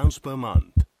 £12 per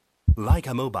month. Like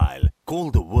a mobile, call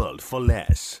the world for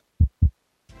less.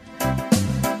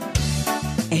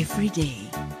 Every day,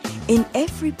 in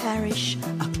every parish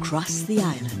across the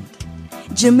island,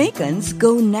 Jamaicans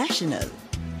go national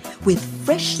with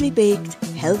freshly baked,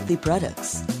 healthy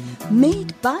products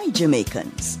made by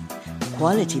Jamaicans.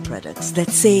 Quality products that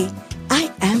say,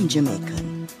 I am Jamaican.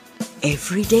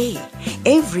 Every day,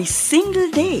 every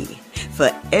single day, for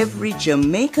every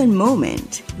Jamaican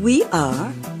moment, we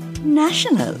are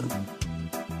national.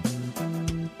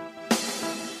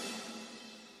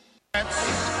 Let's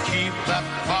keep the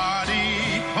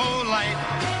party polite.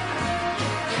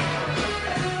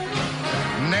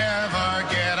 Never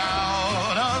get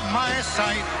out of my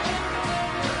sight.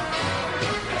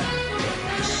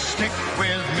 Stick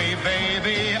with me,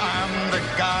 baby. I'm the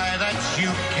guy that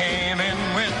you came in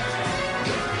with.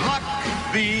 Luck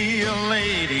be a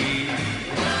lady.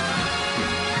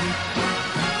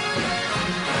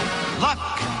 Luck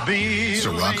be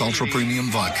Ciroc Ultra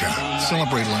Premium Vodka.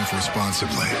 Celebrate life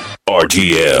responsibly.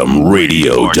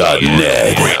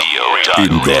 RTMRadio.net.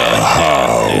 In the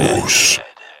house.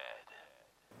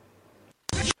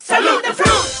 Salute the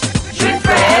fruit. Drink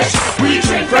fresh. We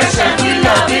drink fresh and we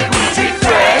love it. We drink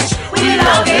fresh. We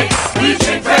love it. We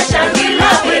drink fresh and we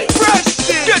love it. Fresh,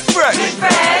 get fresh. Drink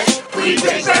fresh. We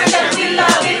drink fresh and we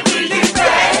love it. We drink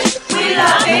fresh. We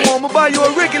love it. You want me to buy you a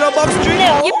regular box drink?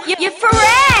 No, you're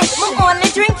fresh. We only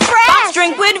drink fresh.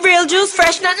 Drink with real juice,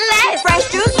 fresh, nothing less. Fresh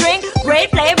juice drink, great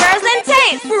flavors and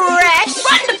taste. Fresh,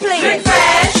 run the place. Drink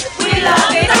fresh. We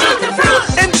love it. Salute the fruit.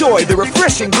 Enjoy the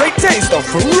refreshing great taste of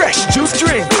fresh juice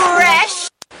drink. Fresh.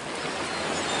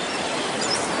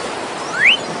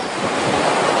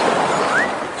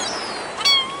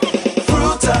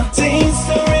 Fruta, taste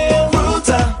the real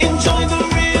Fruta. Enjoy the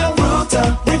real Fruta.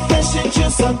 Refreshing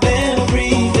juice of every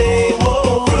day.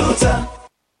 Whoa, Fruta.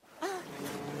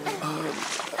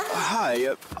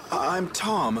 Hi, I'm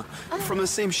Tom, from the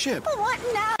same ship. What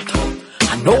now?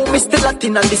 I know Mr.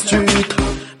 Latin on the street.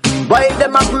 Why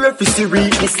them a pray for Siri?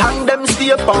 The song them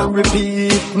stay up and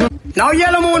repeat. Now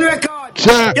Yellow Moon record.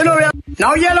 Check. You know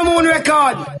now Yellow Moon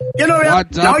record. You know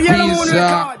What now a Yellow Moon piece,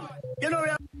 record. You know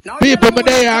now people, me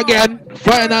there again.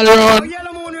 Final round.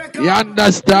 You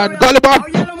understand? Gully bop.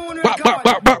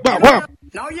 Bop.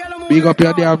 Big up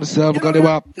your damn self, Gully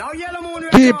bop.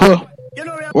 People,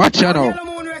 watch out now.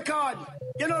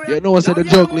 You know what's the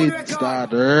juggling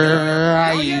start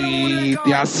right?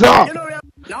 Yes, sir.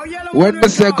 When we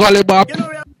say Gully bop,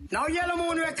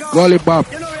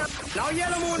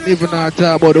 even not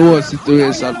talk about the whole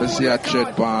situation, we see a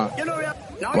trend on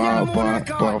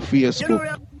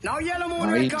Facebook, on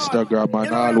Instagram,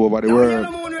 and all over the world.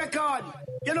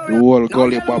 The whole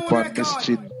Gully bop and this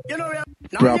chin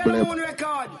problem.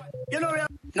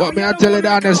 But me I tell you the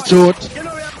honest truth.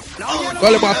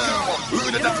 Gully bop.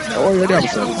 Oh, you're damn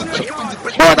son.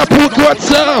 Mother Pook,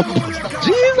 what's up?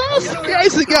 Jesus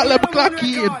Christ, you got them clock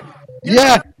in.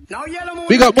 Yeah.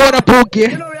 Big up Mother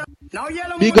Pookie.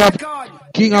 Big up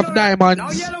King of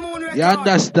Diamonds. You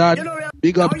understand?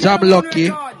 Big up Jam Lucky.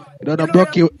 You know the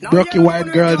Brocky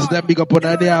White girls. Them big up on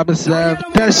the damn self.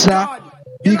 Tessa.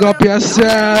 Big up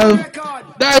yourself.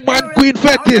 Diamond Queen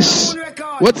Fetish.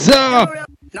 What's up?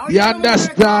 You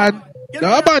understand?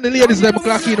 Now, how about the ladies them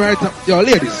clock in right now? Yo,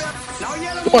 ladies.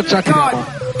 Come on, chat to them, man.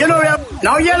 You know,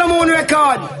 now Yellow Moon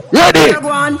record. Ready?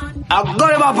 I've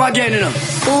got him up again, you know.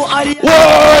 Who are the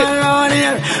around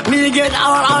here? Me get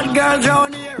all hot girls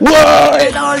around here. What?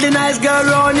 Get all the nice girls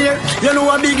around here. You know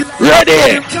a big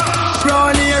ready?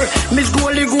 Round here. Miss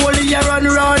Goalie, you run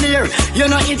round here. You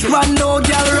know it's one no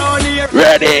girl round here.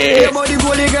 Ready? Your body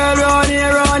goalie girl round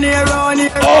here, round here, round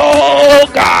here. Oh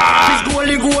God!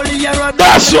 Miss Goalie, you run.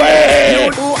 That's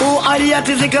way. Who are the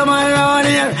artists come around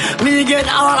here? Me get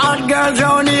all hot girls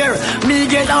round here. Me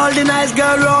get all the nice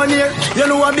girls round here. You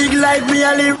know a big life me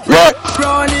a live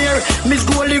round here. Miss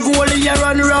Goalie, you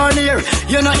run round here.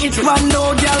 You know it's one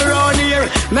no girl round here.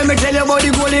 Let me tell you about the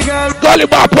goalie girl. Goalie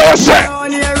my person.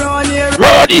 Round here, round here.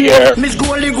 Round here. Miss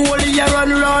Goalie, you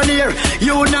run round here.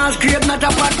 You not scrape, not a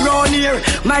pot round here.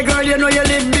 My girl, you know you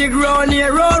live big round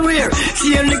here. Round here.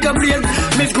 See a liquor plate.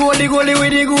 Miss Goalie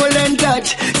with the golden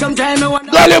touch. Sometimes I want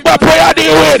Goalie my boy I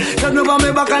deal with. Tell me about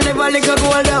me back and never lick a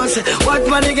gold house. What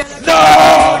money get? No.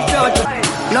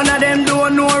 None of them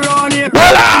don't know round here.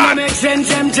 Well, make sense,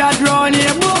 them chat round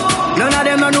here. None of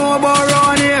them don't know about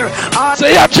round here. So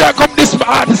you have to come this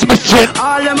artist machine.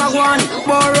 All them are one,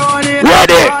 about round here.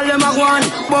 Ready? All them are one,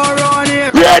 about round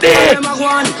here. Ready? All them are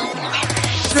one.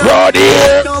 Round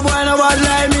here. No boy no bad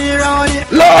like me round here.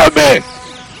 Love me.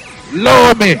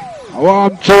 Love me. I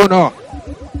want to know.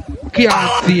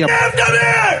 Can't see him.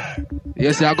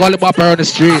 Yes, I got him up around the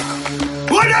street.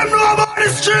 What them know about the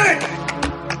street?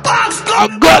 I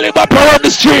got him up around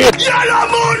the street. Yellow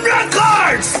Moon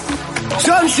Records.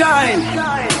 Sunshine.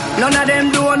 None of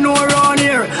them don't know around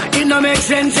here. It no make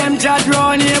sense them chat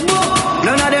round here.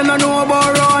 None of them don't know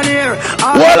about round here.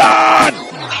 Hold on.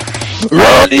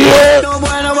 Round here. No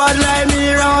boy no bad like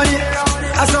me round here.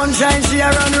 A sunshine she a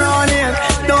run round here.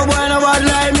 No boy no bad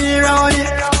like me round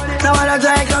here. Now when I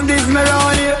try come this me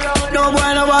round here. No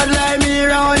boy no bad like me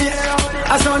round here.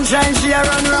 A sunshine she a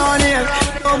run round here.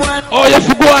 No boy. Oh, you have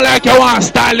to go like you want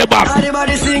style them up.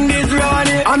 Anybody sing this round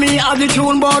here? I mean have the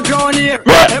tune about round here.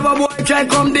 Right. Every boy try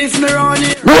come this me round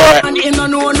here. Right. And him no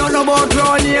know nothing about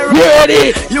round here.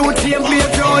 Ready? You team play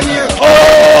round here.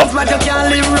 Oh. But you can't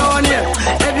live round here.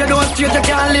 If you don't straight you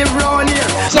can't live round here.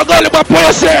 So go live up for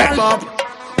yourself.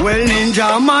 Well,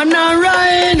 Ninja Man and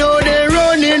Rhino, they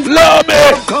running. Love me.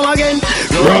 Come again.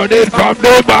 Running from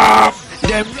the bar.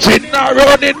 Them Chinna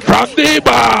running from the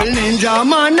bar. Ninja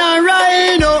Man and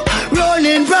Rhino,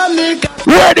 running from the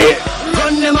Ready.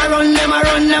 Run them a run, them a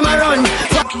run, them a run.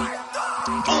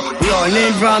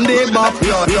 Running from the bop,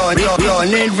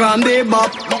 running from the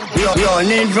bop,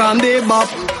 running from the bop.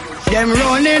 Them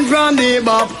running from the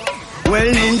bop.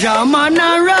 Well, Ninja Man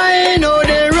and Rhino,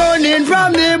 they running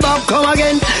from the bop. Come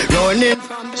again, running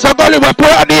from the So go live up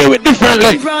for deal with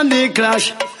differently. From the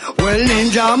clash. Well,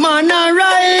 Ninja Man and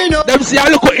Rhino. Them see a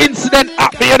little incident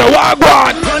happen, you know what go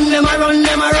on. Run them a run,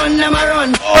 them a run, them a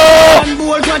run. Oh. And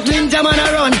bolt what Ninja Man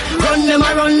a run. Run them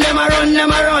a run, them a run,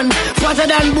 them a run. Faster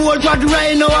than bolt what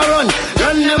Rhino a run.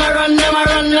 Run them a run, them a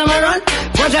run, them a run.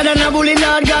 Faster than a bully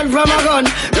lord got from a gun.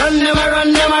 Run them a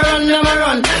run, them a run, them a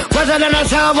run. Faster than a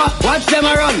server, watch them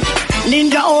a run.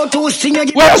 Ninja O2 sing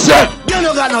again. Where's that? You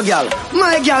no got no girl.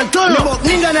 My girl turn up.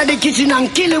 Ninja in the kitchen and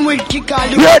kill him with kick all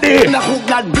the Ready? And cook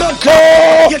that blood.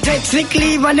 Oh. You take sick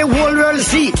leave and the whole world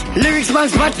see. Lyrics man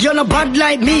spot, you're not bad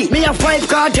like me. Me a 5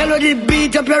 car, tell you the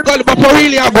beat up your. Go live up for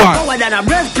really a go on. Lower than a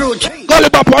breadfruit. Go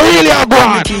live up for really a go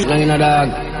on. Long in a dog.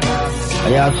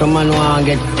 I have someone who want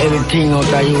to get everything out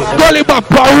of you. Go live up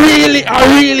for really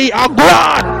a go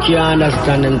on. Can't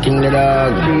understand them thing, the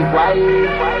dog.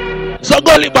 So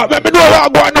go live up, let me know what I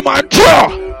go on the man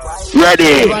too.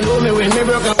 Ready?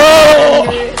 Oh!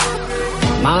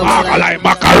 I like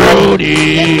macaroni.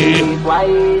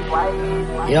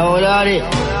 Yo, daddy.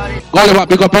 Go live up,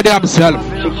 big up on himself.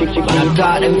 I'm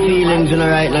talk them feelings, you know,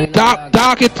 right now.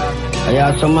 Talk it. I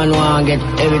have someone who want to get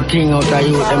everything out of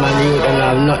you, them and you, them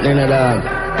have nothing, the dog.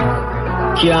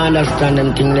 Can't understand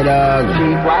them thing, the dog.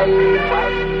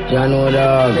 You know,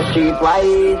 dog.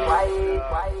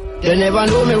 They never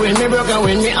know me when me broke and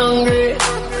when me hungry.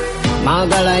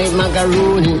 Maga like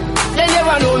macaroni. They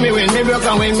never know me when me broke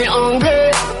and when me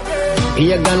hungry.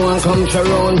 Pagan one comes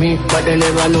around me, but they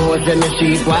never know say me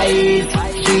street wise,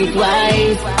 street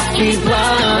wise, street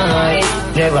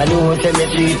wise. Never know say me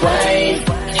street wise,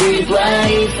 street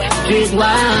wise, street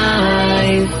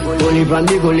wise. Only from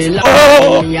the gully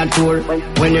like me a tour.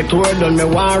 When the tour done me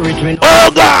want rich when.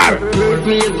 Oh God!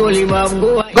 Gully map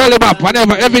go. Gully map. I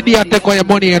never every day I take all your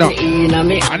money, you know.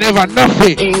 I never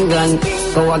nothing. England,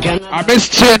 so I can. I miss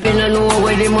change. I know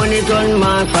where the money turn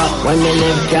master. When they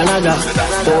leave Canada,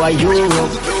 so I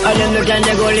Europe. And then the time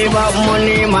they go live up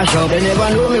money mash up. They never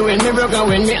know me when me broke and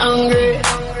when me hungry.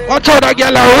 Watch out, that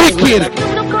girl are wicked.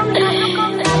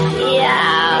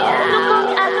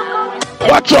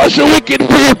 Watch out, you wicked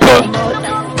people.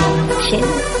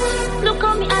 Look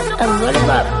on me as a roll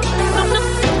up.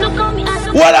 Look on me as a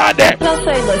what are they? Look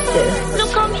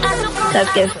on me as a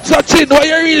so Chin, what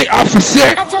you really have to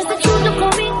say?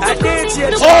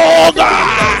 Oh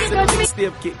God!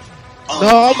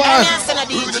 No man.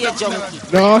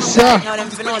 No sir.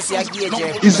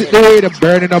 Is it the way they're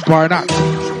burning up or not?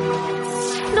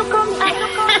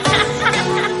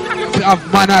 You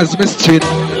have manners, Miss Chin.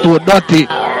 Too dirty.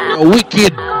 You're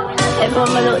wicked.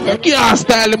 You can't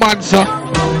style the man, sir.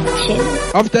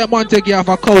 After a man take you off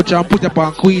a couch and put you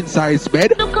on queen size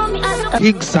bed,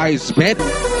 king size bed,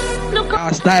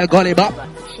 style gully bop.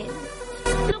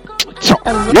 Yo,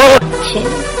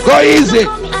 go easy.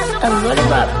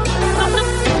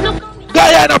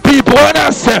 Guyana people, what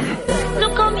I say?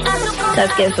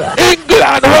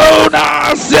 England, what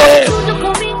I say?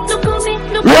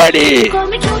 Ready?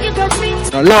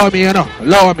 No, allow me, you know.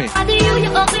 Allow me.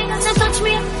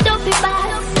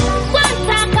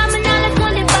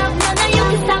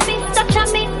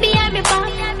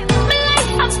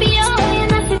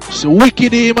 It's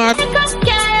wicked, man.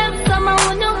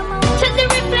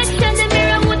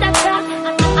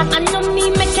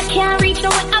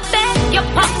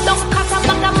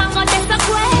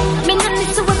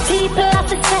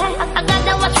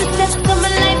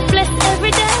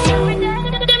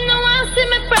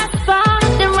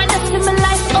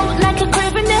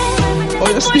 Oh,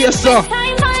 you stay, sir.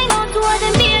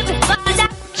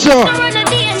 Sure.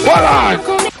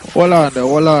 Hold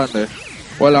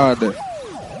on there.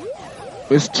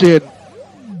 Miss Chin,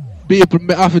 people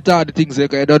may have to talk the things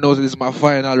like I don't know this is my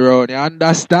final round. You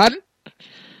understand?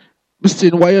 Miss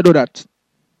Chin, why you do that?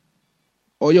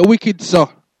 Oh, you're wicked, sir.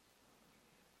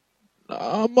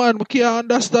 Nah, man, I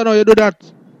can't understand how you do that.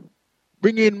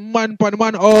 Bring in man pan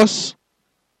man house.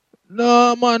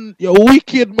 No, man, you're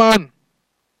wicked, man.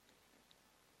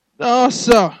 No,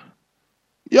 sir.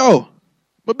 Yo,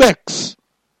 my Bex.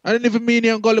 I didn't even mean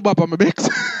you and gully bop on my Bex.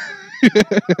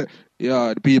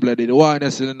 Yeah, the people that did the one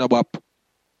that's in the bop.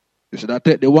 You should have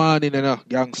take the one in a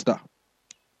gangster.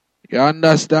 You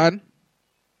understand?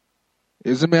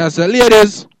 You see me, I say,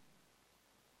 ladies,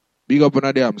 big up on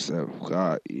a damn self.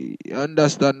 You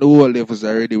understand the whole levels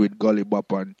already with gully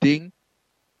bop and thing.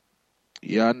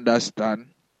 You understand?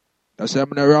 That's why I'm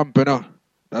going to ramp, you know.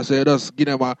 That's why you just give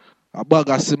them a bag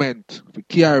of cement for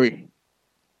carry.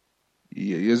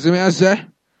 You see me, I say?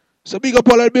 So big up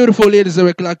all the beautiful ladies that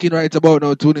we're clocking right about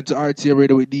now, tuning to RTA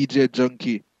Radio with DJ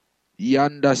Djjunky. You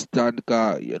understand,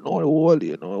 cause you know the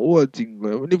whole thing. We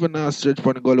don't even now stretch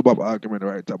for the gully bop argument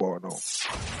right about now.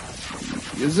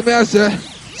 You see me, I say?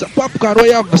 So Popcorn, what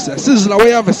you have to say? Sizzler, what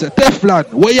you have to say?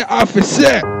 Teflon, what you have to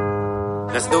say?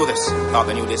 Let's do this. Thought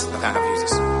I knew this, I can't have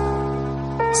this.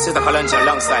 Sister Kalanja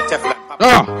alongside Teflon.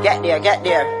 Ah. Get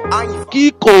there.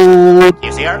 Key code.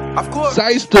 Yes, here? Of course.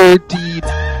 Size 13.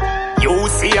 You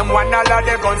see them one all of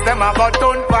the guns, them have a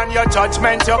done pan your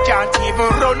judgment you can't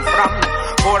even run from.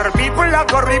 Poor people are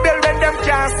go rebel when them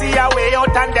can't see a way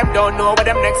out and them don't know where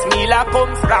them next meal a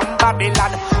come from.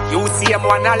 Babylon. You see them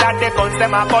one all of the guns, them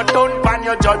have a done pan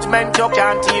your judgment you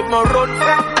can't even run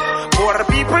from. Poor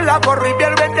people are go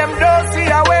rebel when them don't see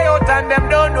a way out and them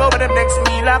don't know where them next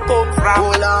meal a come from.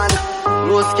 Hold on,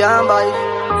 clothes can't buy,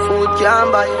 food can't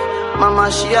buy.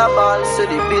 Mama she a ball, so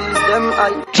the bills them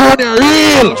high. Junior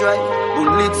real.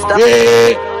 Bullets that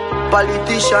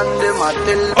politician them a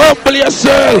tell. Humble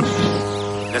yourself.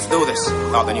 Let's do this.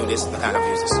 Thought I knew this, I can't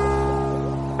abuse this.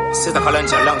 Sister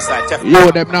Kalanja alongside Teflon.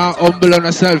 Yo, them now humble on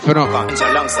yourself, you know.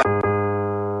 Alongside.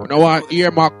 You know what?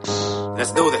 Earmarks.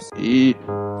 Let's do this. Yeah.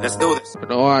 Let's do this. You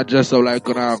know what? Dress up like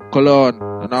cologne.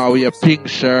 You know, wear a pink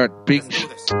shirt, pink.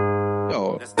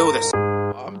 Yo. Let's do this.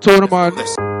 I'm telling you, man.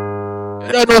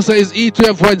 You don't know, so it's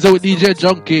E12 Wednesday with DJ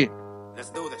Djjunky.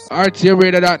 RTA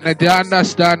Radio.net, you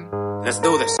understand? Let's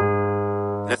do this.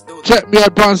 Let's do this. Check me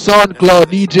out on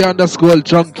SoundCloud,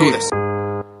 DJ_Djjunky.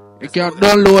 You can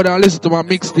download and listen to my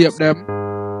mixtape them.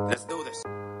 Let's do this.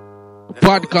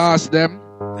 Podcast them.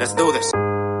 Let's do this.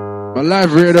 My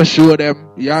live radio show them.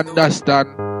 You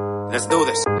understand? Let's do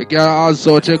this. You can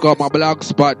also check out my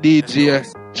blogspot,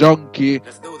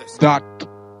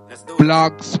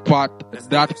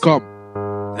 DJJunky.blogspot.com.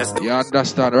 You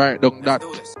understand, right? Down that.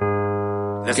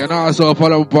 You can also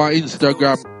follow me on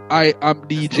Instagram. I am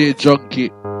DJ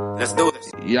Djjunky. Let's do this.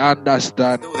 You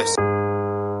understand?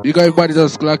 You got everybody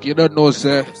just clock. You don't know,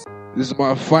 sir. This is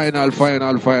my final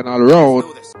round.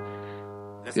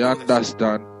 You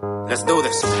understand? Let's do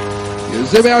this. You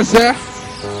see me, I say?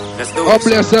 Let's do this.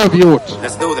 Humble yourself, youth.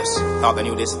 Let's do this. Thought I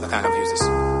knew this. I can't abuse this.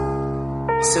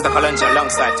 Sister Kalanja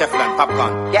alongside Teflon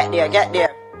Popcorn. Get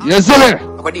there. You see me?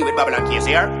 I could deal with Babylon case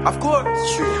here. Of course.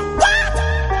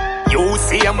 What? You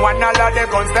see them one all of the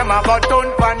guns, them have a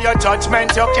ton on your judgment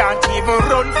you can't even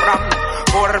run from.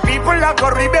 Poor people are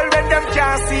go rebel when them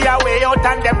can't see a way out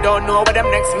and them don't know where them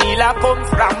next meal a come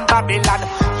from. Babylon.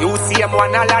 You see them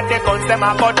one all of the guns, them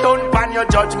have a ton on your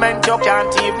judgment you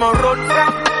can't even run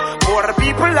from. Poor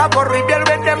people are go rebel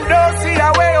when them don't see a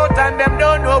way out and them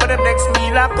don't know where them next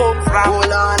meal a come from.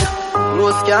 Hold on,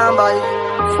 rose can't buy,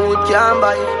 food can't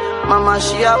buy. Mama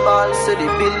she a ball, so the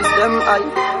bills them high.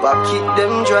 Pocket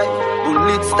them dry,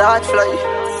 bullets start fly.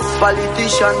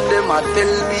 Politician them a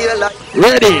tell me a lie.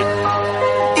 Ready?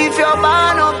 If you're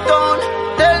born uptown,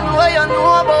 tell me what you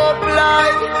know about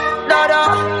life. Dada.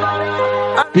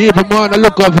 People wanna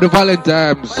look up for the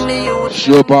Valentine's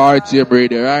show by RTM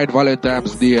Radio, right?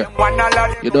 Valentine's Day.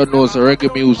 You don't know, so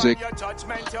reggae music.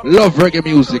 Love reggae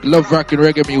music, love rocking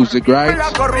reggae music, right?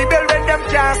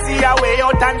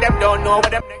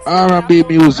 R&B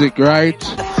music, right?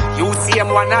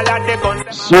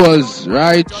 Souls,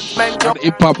 right? And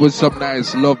hip-hop with some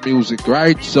nice love music,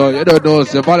 right? So you don't know,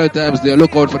 so Valentine's Day,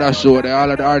 look out for that show. They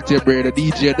all at the RTM Radio,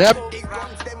 DJ them.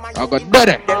 I got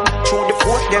better.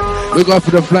 Look out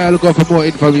for the flyer, look out for more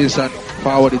information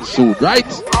forwarding soon, right?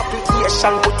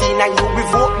 Application put in and you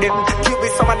revoke them. Give me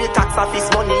some of the tax office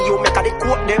money, you make a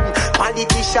quote them.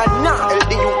 Politician now help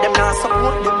the youth, them now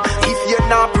support them. If you're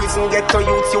not prison, get to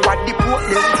youth, you are deport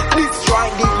them. Destroy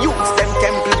the youths, them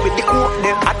temple with the quote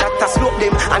them. Attack to slope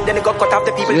them, and then they got cut off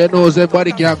the people. You know,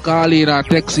 everybody can call in and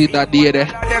text in that day there.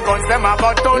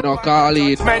 You know, call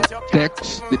in,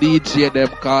 text the DJ them,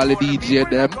 call the DJ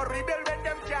them.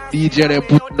 DJ them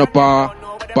putting up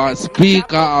a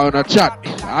speaker on a chat.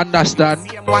 Understand?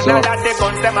 So,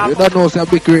 you don't know, so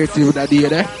be creative that day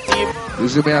there. You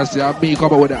see me, I say, me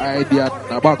come up with the idea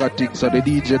and a bag of things, so the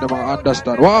DJ them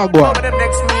understand. What I go on?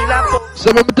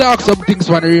 So, let me talk some things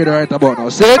for the radio right about now.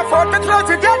 See? For the clothes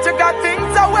you got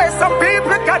things away. Some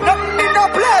people got nothing in a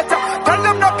plate. Tell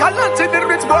them no lunch in the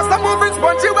rich boss, the moving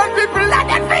spongy when people let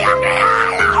them be hungry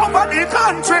all over the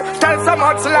country. Tell some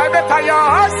much life better you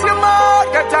hustle more.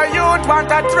 Get a youth want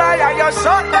to try and you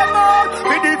shut them out.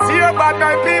 With the fear bad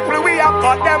my people, we have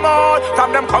got them all. From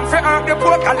them comfy and the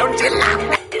poor lunch in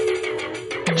land.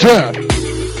 Yeah.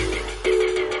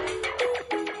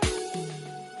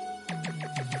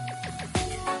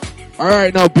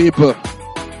 Alright now people.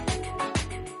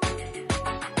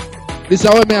 This is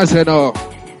what me I say now.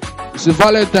 It's a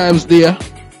Valentine's Day.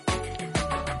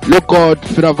 Look out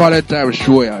for the Valentine's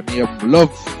show. Name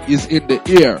Love is in the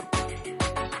air.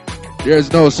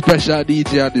 There's no special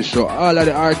DJ on the show. All of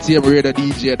the RTM radio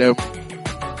DJ them.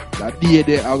 That day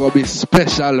they are gonna be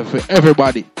special for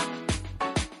everybody.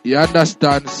 You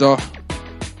understand? So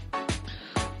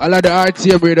all of the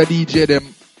RTM radio DJ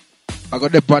them are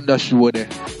gonna depend on the show there.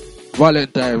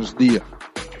 Valentine's Day.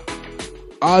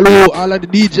 All of the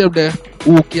DJ there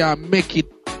who can make it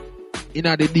in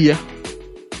the day,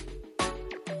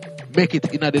 make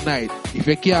it in the night. If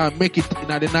you can't make it in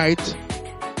the night,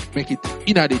 make it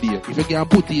in the day. If you can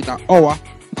put in an hour,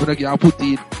 if you can put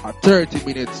in 30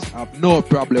 minutes, I have no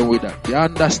problem with that. You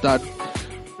understand?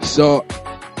 So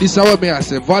this is what I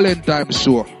say, Valentine's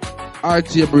show,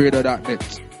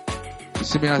 rtmradio.net. You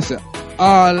see me I say,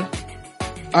 all of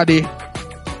the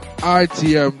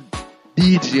RTM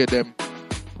DJ them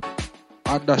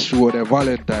on the show the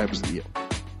Valentine's Day.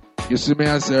 You see me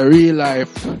I say Real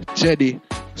Life, Chedi,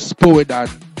 Spowedan,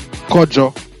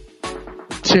 Kojo,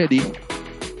 Chedi,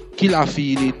 Killer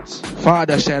Feelings,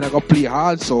 Father Shine I go play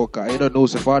hard soca. You don't know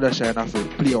so Father Shine have to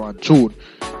play one tune.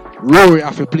 Rory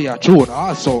have to play a tune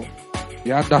also.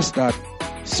 You understand?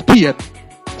 Spain,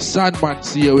 Sandman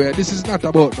see where this is not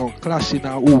about no clashing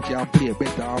and who can play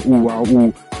better and who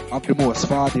have the most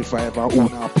 45 and who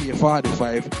now play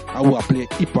 45 and who play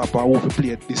hip hop and who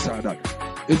play this and that.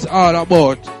 It's all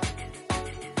about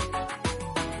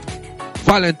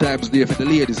Valentine's Day for the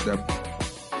ladies them,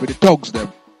 for the thugs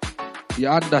them. You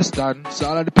understand? So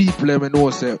all of the people them know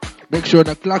say make sure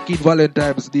the clock in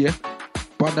Valentine's Day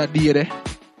on that day there.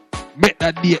 Make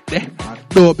that date there and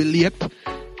don't be late.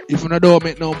 If you don't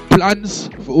make no plans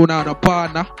for you and a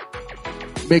partner,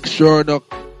 make sure to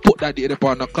put that date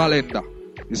upon the calendar.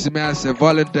 You see me I say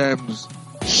Valentine's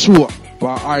show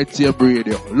for RTM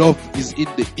Radio. Love is in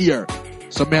the ear.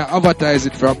 So may I advertise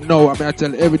it from now and may I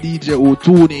tell every DJ who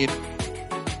tune in,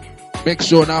 make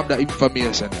sure to have that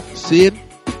information. See?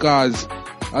 Because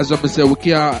as I say, we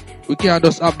can't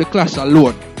just have the clash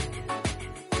alone.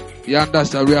 You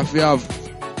understand? We have to have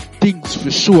things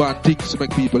for sure and things to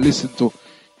make people listen to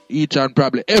each and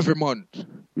probably every month.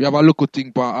 We have a local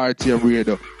thing for RTM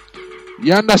Radio.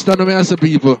 You understand what I say,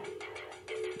 people?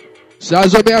 So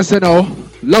as what I say now,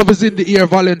 love is in the air,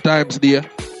 Valentine's Day.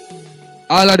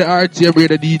 All of the RTM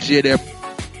radio DJ them.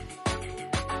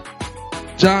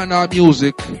 Genre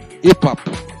music, hip hop.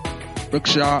 Make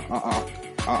sure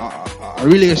a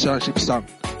relationship song.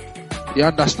 You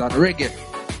understand? Reggae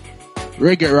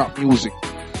rap music.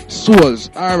 Souls,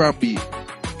 R&B.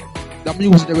 The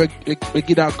music we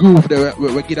get a groove,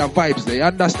 we get a vibes there. You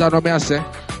understand what I say?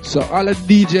 So all the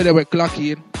DJ that we clock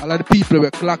in, all of the people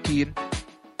we clock in,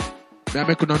 I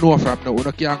make you know from now.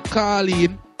 You can call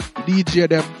in, DJ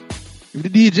them. If the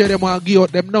DJ them want to give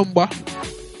out them number,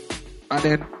 and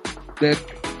then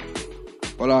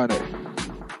hold on there.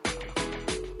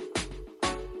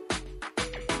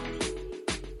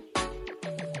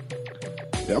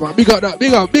 Yeah, man, big up.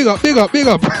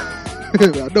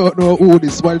 I don't know who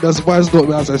this one does voice note,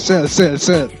 but I say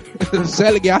sell.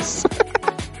 Sell gas.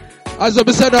 As I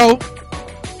say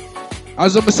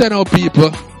now,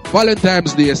 people,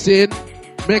 Valentine's Day, saying,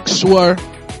 make sure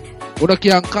you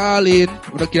can call in,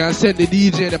 you can send the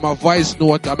DJ them a voice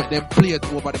note and make them play it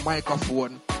over the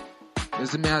microphone. You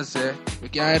see me I say, you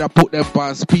can either put them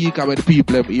on speaker when the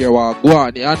people them hear what go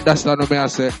on. You understand what I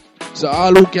say? So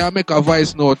all who can make a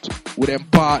voice note with them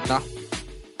partner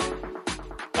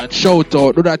and shout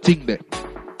out, do that thing there.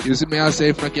 You see me I say,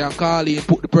 if you can call in,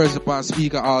 put the person on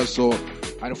speaker also,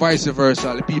 and vice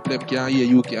versa, the people them can hear,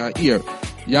 you can hear.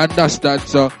 You understand?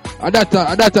 So, and that's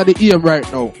the aim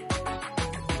right now.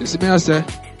 You see me I say,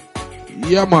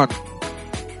 yeah man,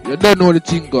 you don't know the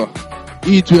thing go.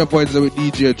 Heatwave voices with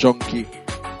DJ Djjunky.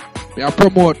 May I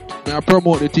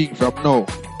promote the thing from now.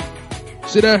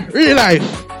 See the real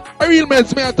life. A real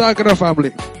man's me talking to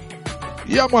family.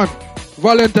 Yeah man,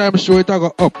 Valentine's show it I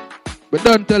go up. But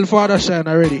don't tell Father Shine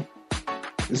already.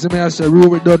 You see me I say, Rue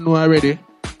we don't know already.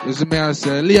 You see me I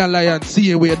say, Leon Lion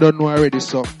see we don't know already.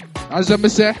 So, as I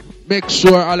say, make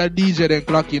sure all the DJ then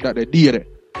clock in that they did it.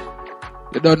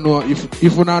 You don't know if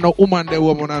you not know woman the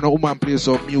woman and a woman play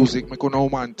some music, make no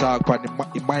woman talk on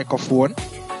the microphone.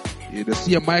 You the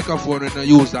same microphone when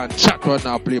you use and chat on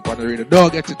now play on the radio.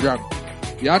 Don't get it wrong.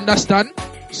 You understand?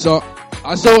 So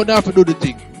I saw now to do the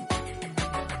thing.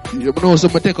 You know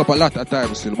some take up a lot of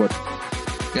time still, but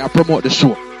I promote the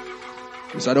show.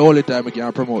 It's the only time I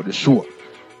can promote the show.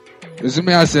 You see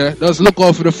me I say, just look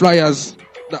out for the flyers.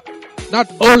 Not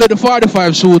only the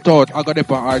 45 shootout, I got them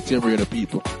on RTM radio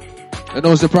people. You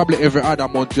know, so probably every other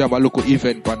month you have a local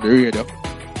event on the radio.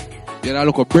 You have a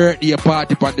local birthday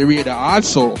party on the radio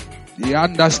also. You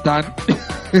understand?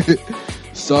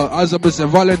 So, as I say,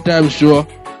 Valentine's show,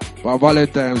 for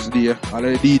Valentine's Day, all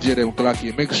the DJ them clock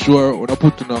in. Make sure you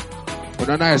put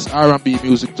a nice R&B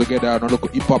music together and a local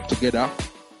hip-hop together.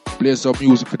 Play some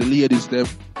music for the ladies them.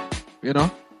 You know?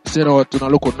 Send out to a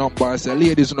local number and say,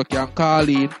 ladies, you can call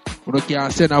in. You can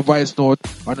send a voice note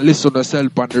and listen to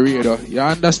yourself on the radio. You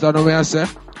understand what I say?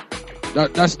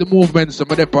 That's the movement some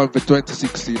of them for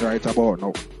 2016 right about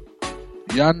now.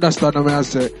 You understand what I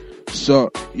say?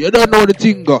 So, you don't know the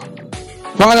thing go.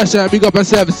 Father say, big up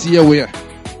yourself, see you where.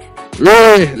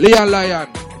 Roy, Leon Lion,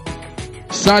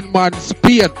 Sandman,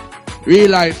 Spain, Real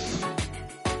Life,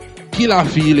 Killer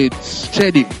Feelings,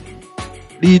 Cheddy,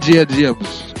 DJ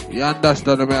James. You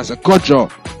understand what I say?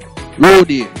 Kojo,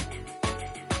 Rudy,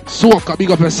 Soka,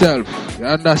 big up yourself. You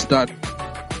understand?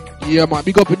 Yeah, man.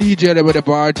 Big up the DJ there with the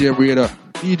party, brother.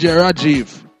 DJ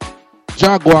Rajiv,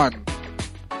 Jaguan.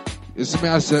 You see me,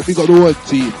 I say, big up the whole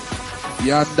team.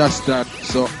 You understand?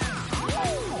 So,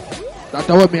 that's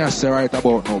what me I say right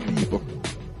about now, people.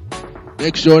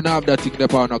 Make sure you have that thing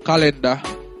there on a calendar,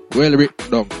 well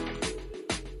written down.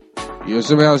 You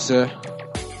see me, I say,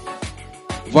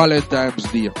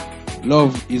 Valentine's Day.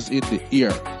 Love is in the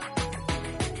air.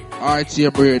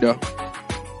 RTM radio.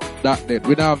 That net.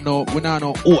 We don't have no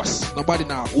host. Nobody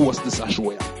now host this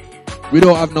show. We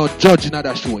don't have no judge in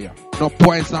that show. No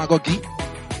points now go give.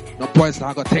 No points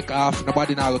now go take off.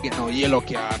 Nobody now go get no yellow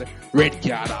card, red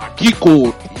card, or key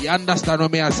code. You understand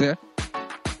what me I say?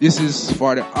 This is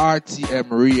for the RTM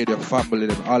radio family,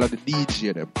 them, all of the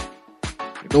DJ them.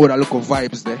 You know that look of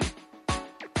vibes there.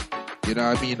 You know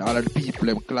what I mean? All of the people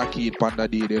them clacky on that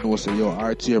day, they know say yo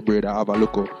RTM radio have a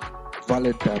look of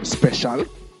Valentine's special.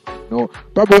 No,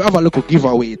 probably have a little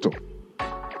giveaway too.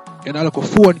 And a little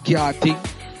phone card thing.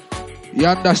 You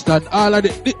understand? All of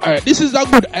the this is a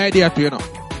good idea too, you know.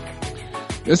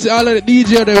 You see all of the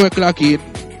DJ they were clocking.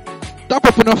 Tap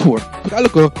up on a phone. Put a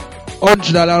little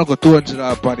 $100,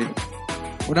 $200 upon it.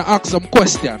 When I ask some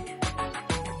question.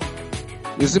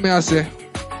 You see me I say,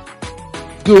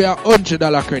 give you a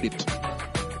 $100 credit.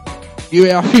 Give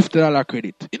you a $50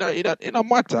 credit. It don't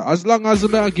matter. As long as you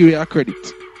don't give you a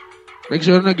credit. Make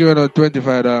sure you don't give it a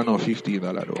 $25 or $15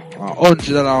 though. Or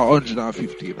 $100 or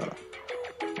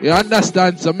 $150. You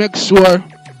understand? So make sure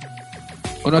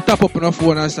when you tap up on the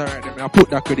phone and say, right, I put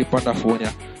that credit on the phone.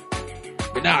 Yeah.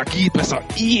 But now keep it so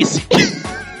easy.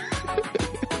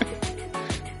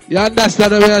 You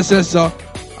understand what I say, so?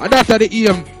 And that's the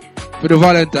aim for the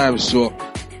Valentine's show.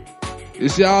 You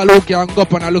see how you can go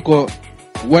up and look at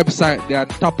website there and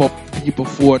tap up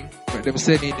people's phone, make them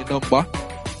send in the number,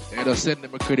 and just send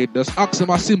them a credit. Just ask them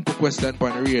a simple question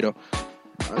on the radio.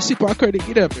 Simple credit,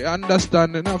 give them. You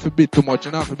understand? You not for bit too much.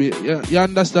 You not for bit. You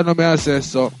understand what I say,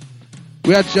 so?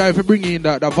 We are trying to bring in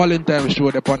the Valentine's show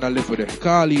upon the level there.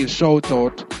 Call in, shout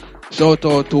out. Shout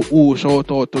out to who, shout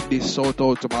out to this, shout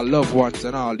out to my loved ones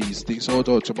and all these things, shout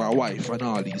out to my wife and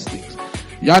all these things.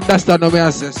 You understand what I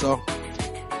say, so?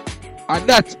 And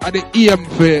that's at the aim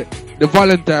for the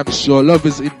Valentine's show, Love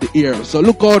is in the Air. So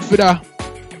look out for that.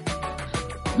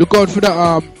 Look out for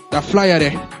the flyer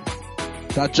there.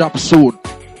 That drop soon.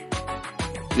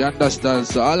 You understand?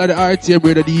 So all of the RTM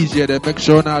radio DJ, they make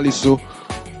sure now listen.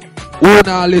 Who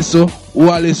now listen, who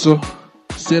are listen,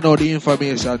 send out the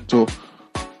information to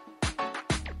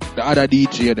the other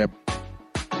DJ them.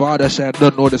 Father Shine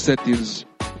don't know the settings.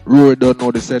 Rory don't know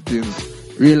the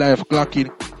settings. Real life clocking.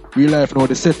 Real life know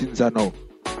the settings are now.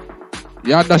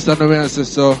 You understand what I say,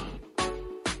 so?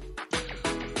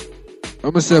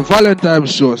 I'm going to say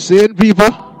Valentine's show. Seeing people?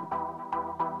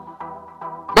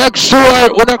 Make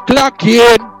sure when you clock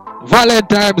in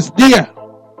Valentine's Day.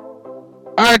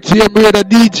 RTM radio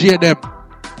DJ them.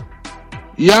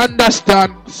 You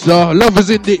understand? So love is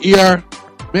in the air.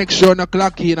 Make sure no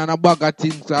clock in and a bag of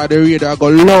things are the radio go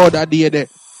loud a day there.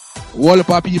 Whole heap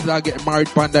of people are getting married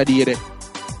on that day there.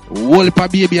 Whole heap of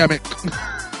baby I make.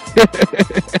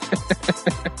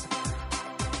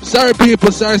 Sorry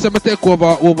people, sorry so I take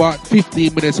over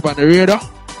 15 minutes on the radio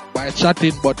by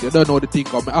chatting, but you don't know the thing.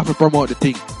 I have to promote the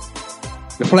thing.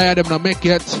 The flyer them not make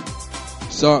it.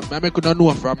 So I make you not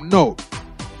know from now.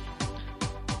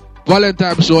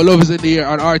 Valentine's show, Love is in the air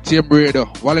on RTM radio.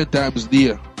 Valentine's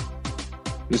Day.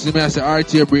 You see me, I say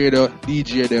RTM radio,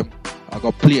 DJ them, I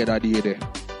go play that day there.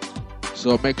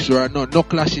 So make sure no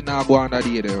clashing now go on that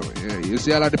day there. Yeah, you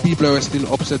see a lot of people are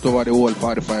still upset over the whole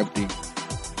 45 thing.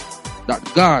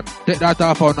 That gone. Take that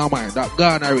off our mind. That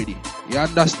gone already. You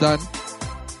understand?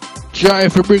 Try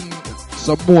if you bring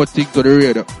some more thing to the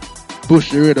radio.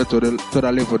 Push the radio to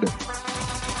the level there.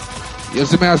 You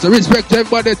see me, I say respect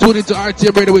everybody tune into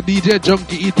RTM radio with DJ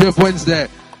Djjunky, Heatwave Wednesday.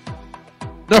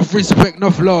 Enough respect,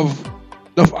 enough love.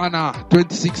 Enough honor,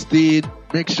 2016.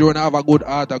 Make sure you have a good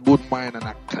heart, a good mind, and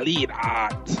a clean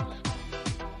heart.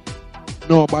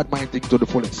 No bad mind thing to the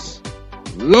fullest.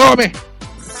 Love me.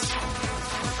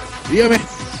 Hear me?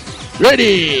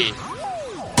 Ready?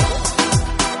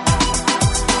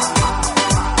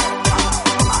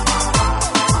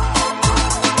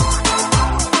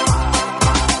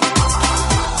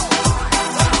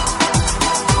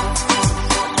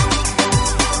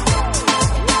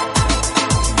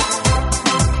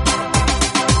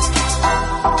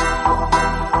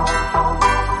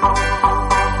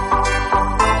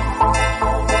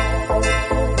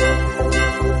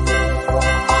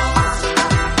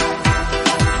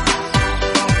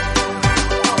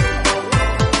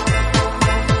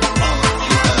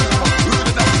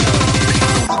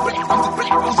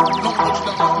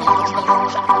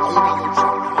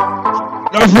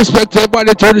 Respect to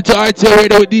everybody tuning to RTM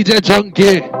radio with DJ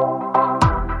Djjunky.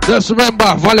 Just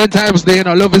remember, Valentine's Day,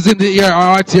 love is in the air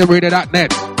on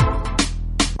RTMradio.net.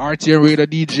 RTM radio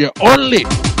DJ only.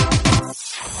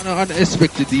 An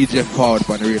unexpected DJ forward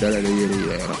on the radio.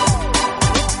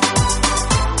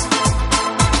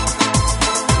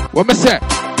 What me say?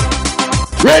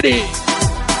 Ready?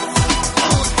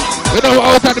 You know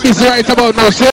out of the busy right about now,